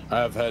 I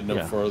have had no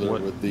Yeah, further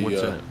what- with the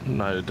what's in it?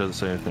 No, it doesn't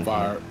say anything.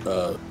 fire.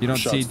 You don't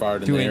shots see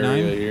fired in the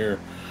 289? area here.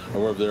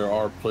 However, there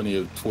are plenty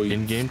of tweets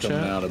In-game coming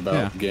chat? out about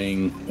Yeah.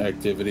 gang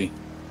activity.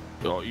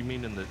 Oh, you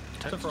mean in the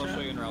text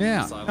chat?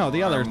 Yeah. No,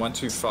 the other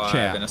 125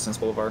 chat. Innocence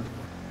Boulevard.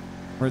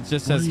 Where it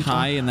just says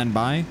hi and then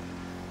bye.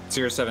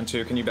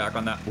 072, can you back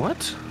on that?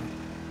 What?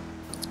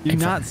 Do you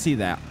not see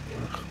that?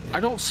 I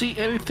don't see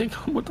anything.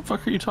 What the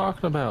fuck are you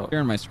talking about? Here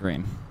on my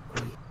screen.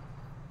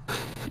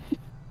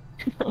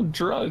 You're on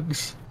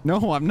drugs.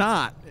 No, I'm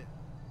not.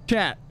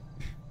 Chat.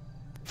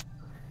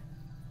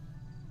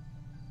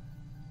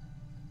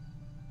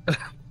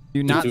 Do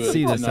you not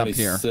see this up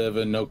here?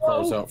 97, no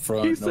cars out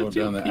front, no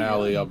down the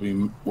alley. I'll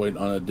be waiting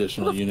on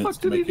additional units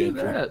to make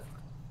entry.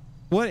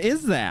 What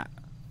is that?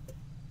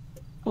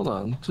 Hold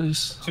on,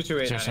 please.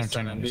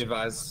 22897, be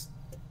advised.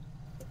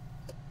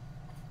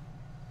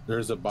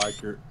 There's a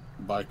biker.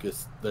 Bike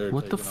is there.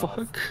 What the taking off.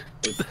 fuck?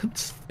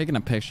 If Taking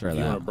a picture of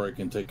you want to that. break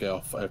and take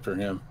off after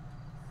him.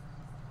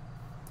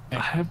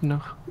 I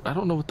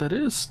don't know what that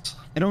is.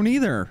 I don't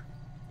either.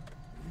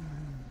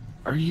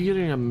 Are you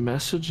getting a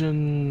message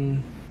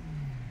in?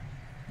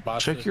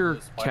 Check your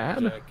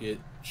cat. Jacket,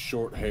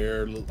 short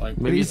hair, look like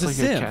Maybe it's like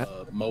a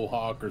cat.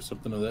 Mohawk or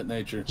something of that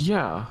nature.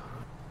 Yeah.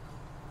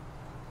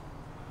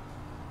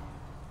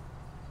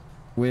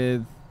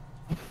 With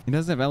he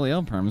doesn't have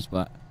LEL perms,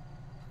 but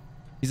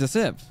he's a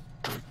civ.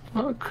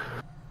 Fuck.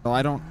 So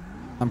I don't.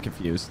 I'm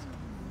confused.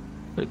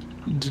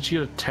 Did you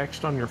get a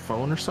text on your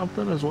phone or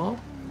something as well?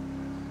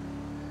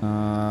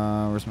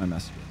 Where's my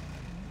message?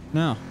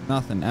 No,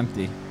 nothing.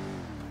 Empty.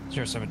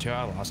 072,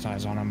 I lost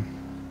eyes on him.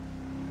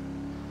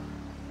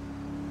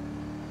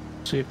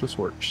 See if this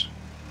works.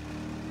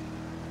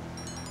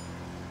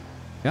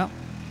 Yep.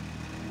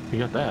 You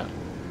got that,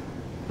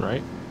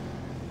 right?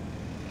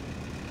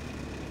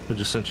 I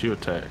just sent you a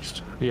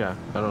text. Yeah,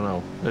 I don't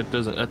know. It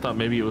doesn't. I thought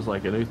maybe it was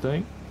like a new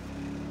thing.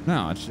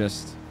 No, it's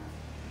just.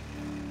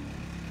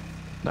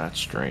 That's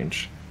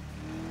strange.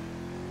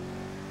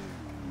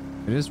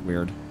 It is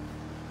weird.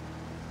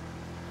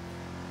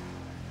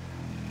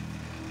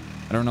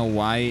 I don't know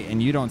why,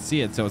 and you don't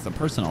see it, so it's a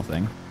personal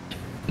thing.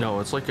 No,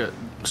 it's like a.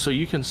 So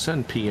you can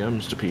send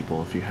PMs to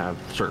people if you have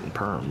certain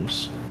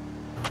perms.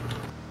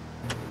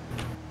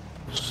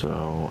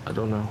 So I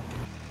don't know.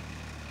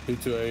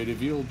 228,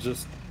 if you'll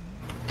just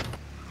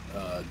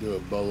do a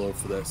bolo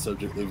for that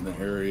subject leaving the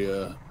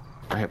area.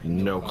 I have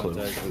no clue.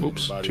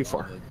 Oops, anybody too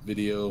far. on the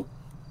video,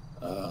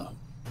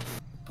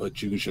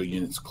 but you can show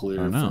units clear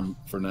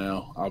for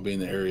now. I'll be in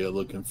the area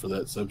looking for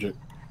that subject.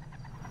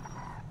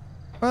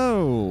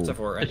 Oh. Except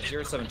for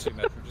 072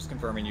 Metro, just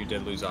confirming you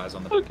did lose eyes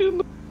on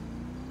the.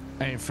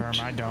 Hey, firm,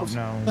 I don't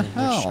know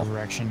which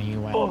direction he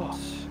went.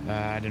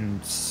 I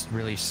didn't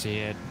really see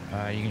it.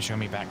 You can show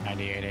me back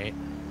 98.8.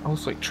 I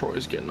was like,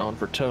 Troy's getting on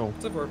for tow.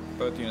 Except for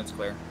both units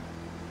clear.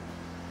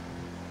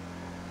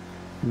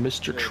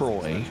 Mr.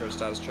 Troy. Metro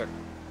status check.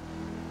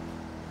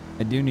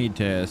 I do need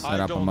to set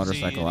up a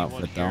motorcycle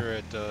outfit though.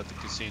 At the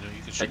casino.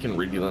 You can I can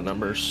read you the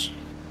numbers.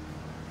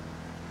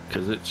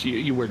 Because it's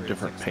you wear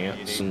different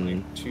pants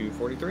and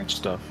 243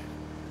 stuff.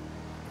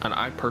 And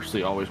I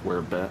personally always wear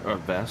a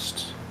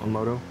vest on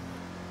moto.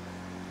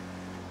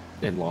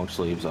 And long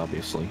sleeves,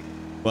 obviously.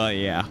 Well,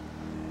 yeah.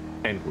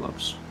 And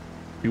gloves.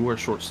 If you wear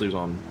short sleeves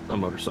on a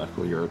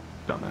motorcycle, you're a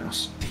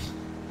dumbass.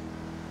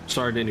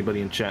 Sorry to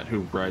anybody in chat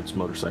who rides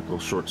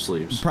motorcycles short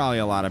sleeves. Probably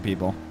a lot of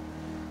people.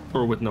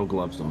 Or with no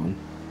gloves on.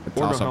 It's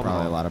Or no also helmet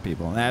probably on. a lot of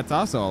people. That's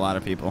also a lot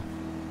of people.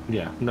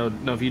 Yeah, no,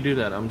 if you do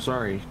that, I'm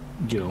sorry.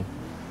 You know.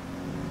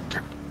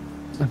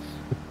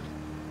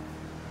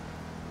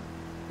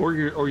 or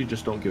you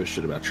just don't give a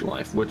shit about your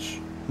life, which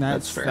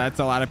that's fair. That's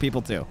a lot of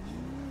people too.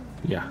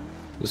 Yeah,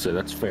 let's say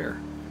that's fair.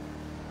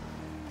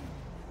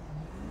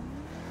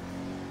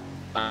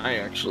 I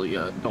actually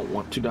don't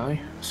want to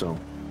die, so.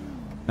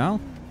 No?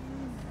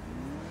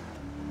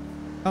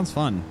 Sounds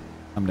fun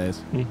some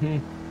days. Mm-hmm.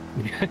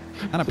 Kind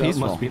of That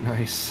peaceful. must be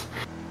nice.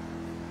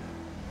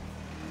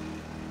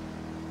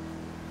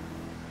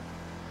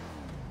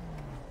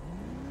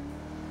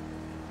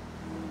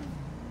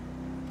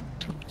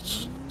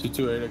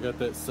 I got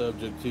that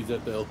subject. He's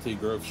at the LT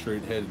Grove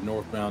Street, headed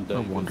northbound. No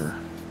Davis, wonder.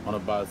 On a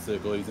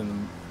bicycle. He's in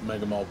the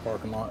Mega Mall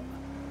parking lot.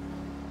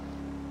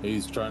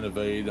 He's trying to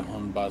evade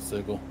on a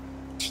bicycle.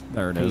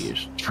 There it is.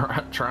 He's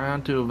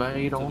trying to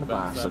evade on a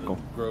bicycle.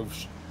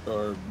 Grove,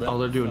 Oh,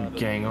 they're doing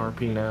gang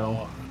RP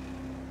now.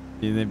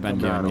 Yeah, they've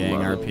been I'm doing gang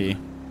glad. RP.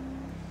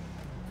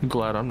 I'm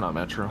glad I'm not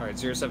Metro. Alright,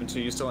 072,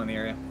 you still in the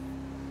area?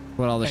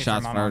 What all the Hey,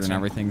 shots from fired and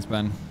Monmouth. everything's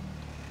been.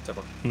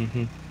 Several.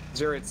 Mm-hmm.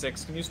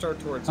 086, can you start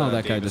towards Oh,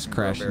 that guy Davis just and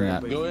Grove crashed in area,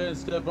 that. please? Go ahead and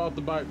step off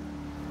the bike.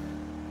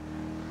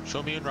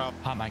 Show me and Rob.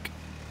 Hot mic.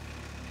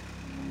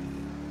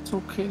 It's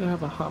okay to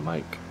have a hot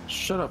mic.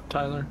 Shut up,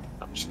 Tyler.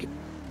 I'm just kidding.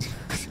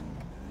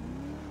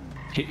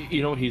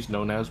 You know what he's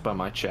known as by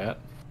my chat?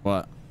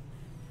 What?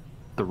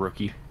 The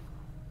Rookie.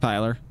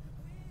 Tyler?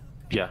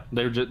 Yeah,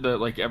 they're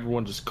like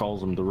everyone just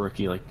calls him the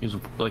Rookie. Like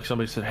like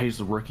somebody said, "Hey, is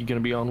the Rookie gonna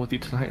be on with you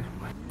tonight?"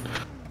 I'm like,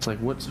 it's like,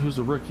 who's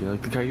the Rookie?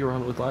 Like the guy you were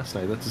on with last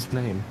night. That's his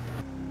name.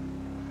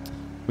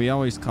 We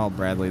always call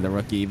Bradley the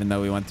Rookie, even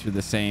though we went through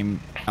the same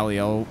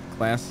LEO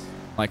class,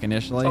 like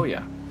initially. Oh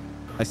yeah.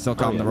 I still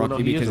call him the Well, no,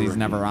 Rookie he is because a he's rookie.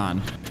 never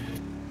on.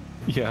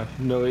 Yeah,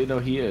 no,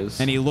 he is.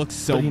 And he looks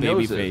so But he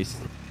knows baby-faced.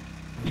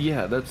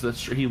 Yeah,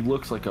 that's true. He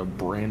looks like a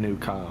brand new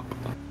cop,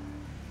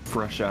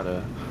 fresh out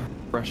of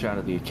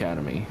the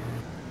academy.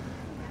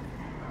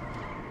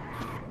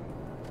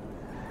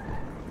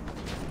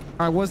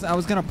 I was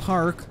gonna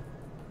park.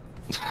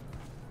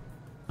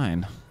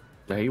 Fine.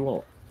 Yeah, you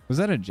won't. Was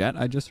that a jet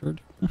I just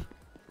heard?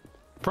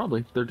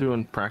 Probably. They're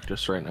doing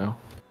practice right now.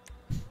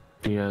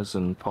 Diaz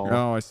and Paul.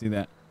 Oh, I see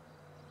that.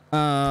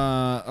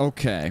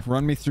 Okay.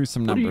 Run me through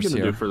some numbers here. What are you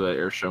gonna here. do for the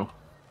air show?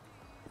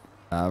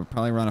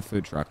 Probably run a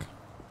food truck.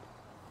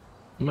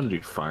 I'm gonna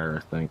do fire,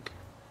 I think.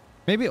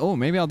 Maybe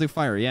I'll do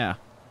fire, yeah.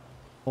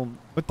 Well,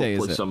 what day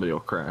Hopefully is it? somebody will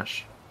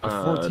crash. The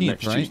 14th,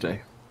 next right?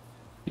 Tuesday.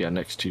 Yeah,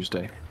 next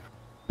Tuesday.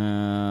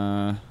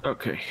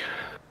 Okay.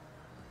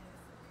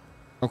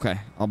 Okay,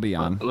 I'll be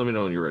on. Let me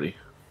know when you're ready.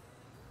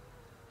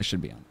 I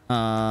should be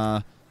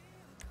on.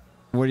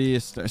 What do you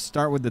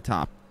start with the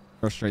top?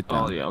 Go straight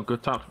down. Oh yeah, I'll go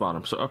top to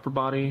bottom. So upper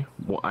body,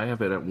 well, I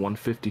have it at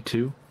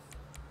 152.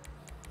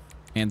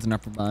 Hands and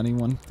upper body,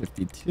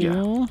 152.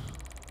 Yeah.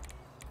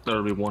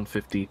 That'll be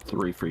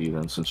 153 for you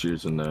then, since you're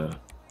using the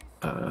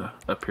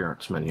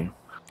appearance menu.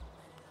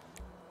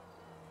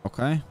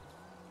 Okay.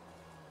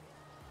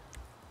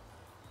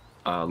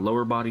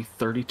 Lower body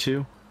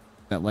 32.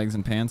 That legs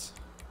and pants?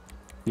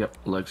 Yep,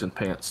 legs and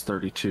pants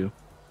 32.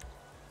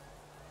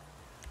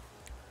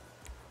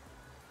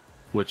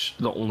 Which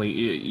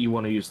you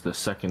want to use the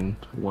second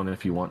one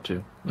if you want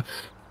to.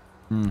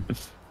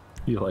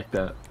 You like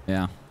that?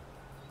 Yeah.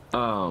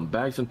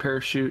 Bags and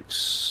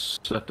parachutes,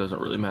 that doesn't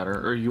really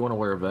matter. Or you want to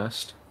wear a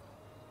vest?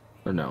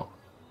 Or no?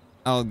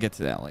 I'll get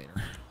to that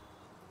later.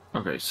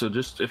 Okay, so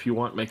just if you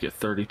want, make it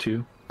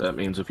 32. That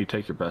means if you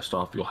take your vest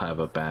off, you'll have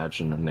a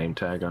badge and a name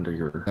tag under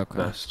your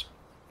vest.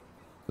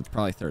 It's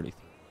probably 33.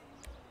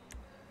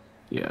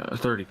 Yeah,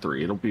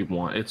 33. It'll be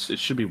one. It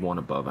should be one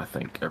above, I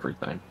think,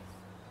 everything.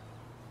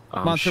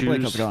 Come on, Triple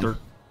H, how's it going?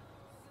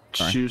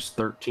 Shoes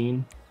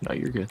 13. No,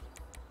 you're good.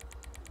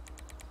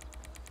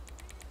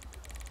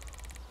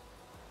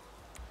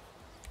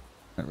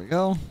 There we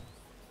go.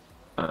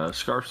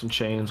 Scarves and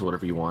chains,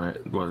 whatever you want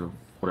it,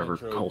 whatever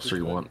holster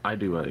you want. I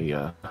do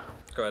a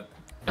Go ahead.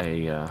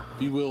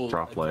 You will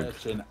drop leg.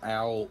 attach an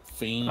owl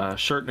fiend.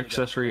 Shirt and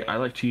accessory, I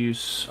like to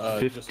use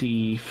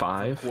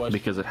 55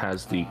 because it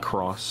has the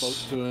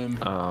cross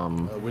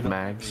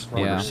mags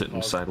when they're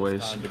sitting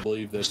sideways,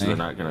 so they're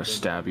not going to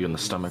stab you in the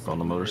stomach on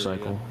the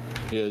motorcycle.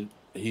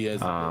 He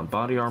has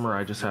body armor,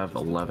 I just have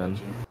 11.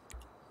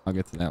 I'll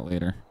get to that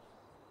later.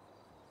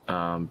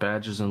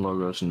 Badges and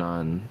logos,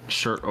 none.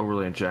 Shirt,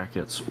 overlay, and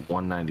jackets,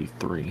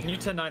 193. Can you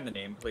 10-9 the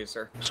name, please,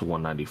 sir? So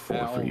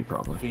 194 for you,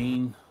 probably.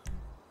 Fiend.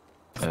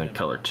 And then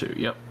color 2,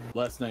 yep.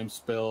 Last name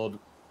spelled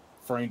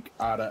Frank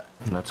Ada.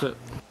 And that's it.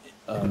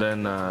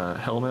 Then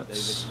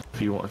helmets,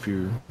 if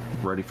you're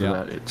ready for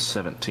that, it's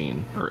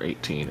 17 or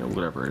 18 or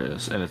whatever it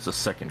is, and it's a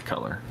second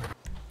color.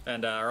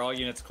 And are all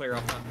units clear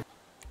off that?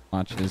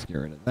 Watches, get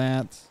rid of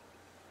that.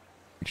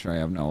 Make sure I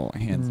have no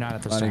hands. Not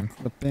at this body time.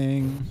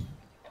 clipping.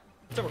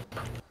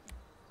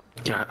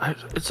 Yeah,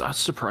 it's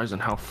surprising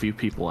how few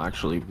people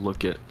actually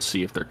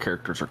see if their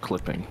characters are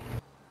clipping.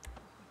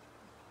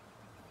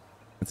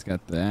 It's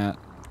got that.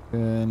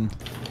 Good.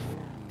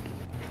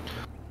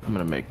 I'm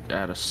gonna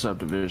add a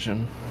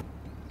subdivision.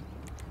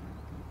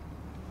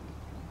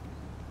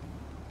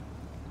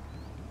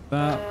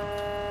 That.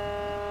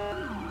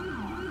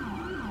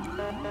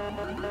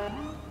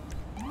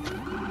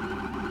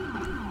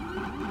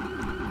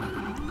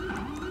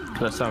 Does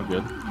that sound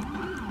good?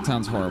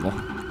 Sounds horrible.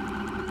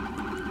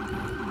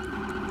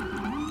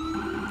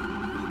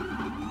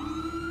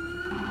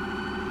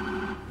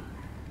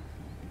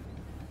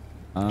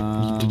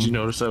 Did you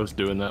notice I was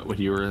doing that when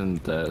you were in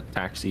the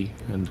taxi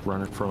and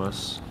running from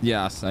us?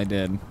 Yes, I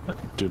did.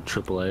 Dude,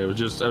 AAA.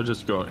 I was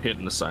just going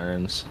hitting the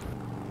sirens.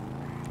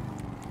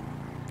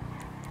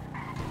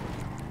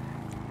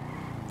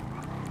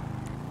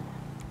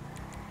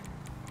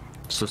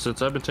 So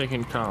since I've been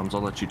taking comms,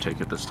 I'll let you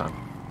take it this time.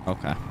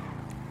 Okay.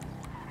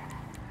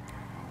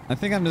 I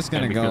think I'm just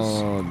gonna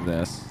go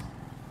this,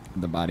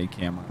 the body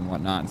camera and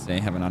whatnot, and say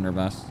have an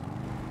undervest.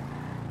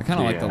 I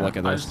kind of like the look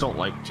of this. I just don't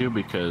like to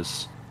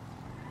because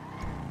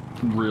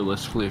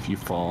realistically, if you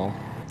fall,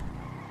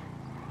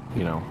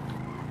 you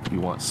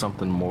want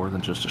something more than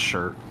just a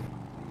shirt.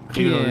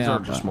 These are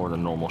just more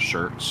than normal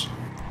shirts.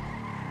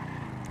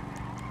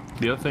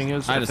 The other thing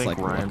is, I think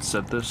Ryan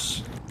said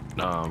this,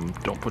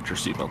 don't put your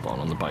seatbelt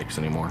on the bikes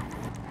anymore.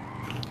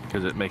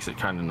 Because it makes it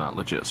kind of not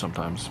legit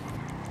sometimes.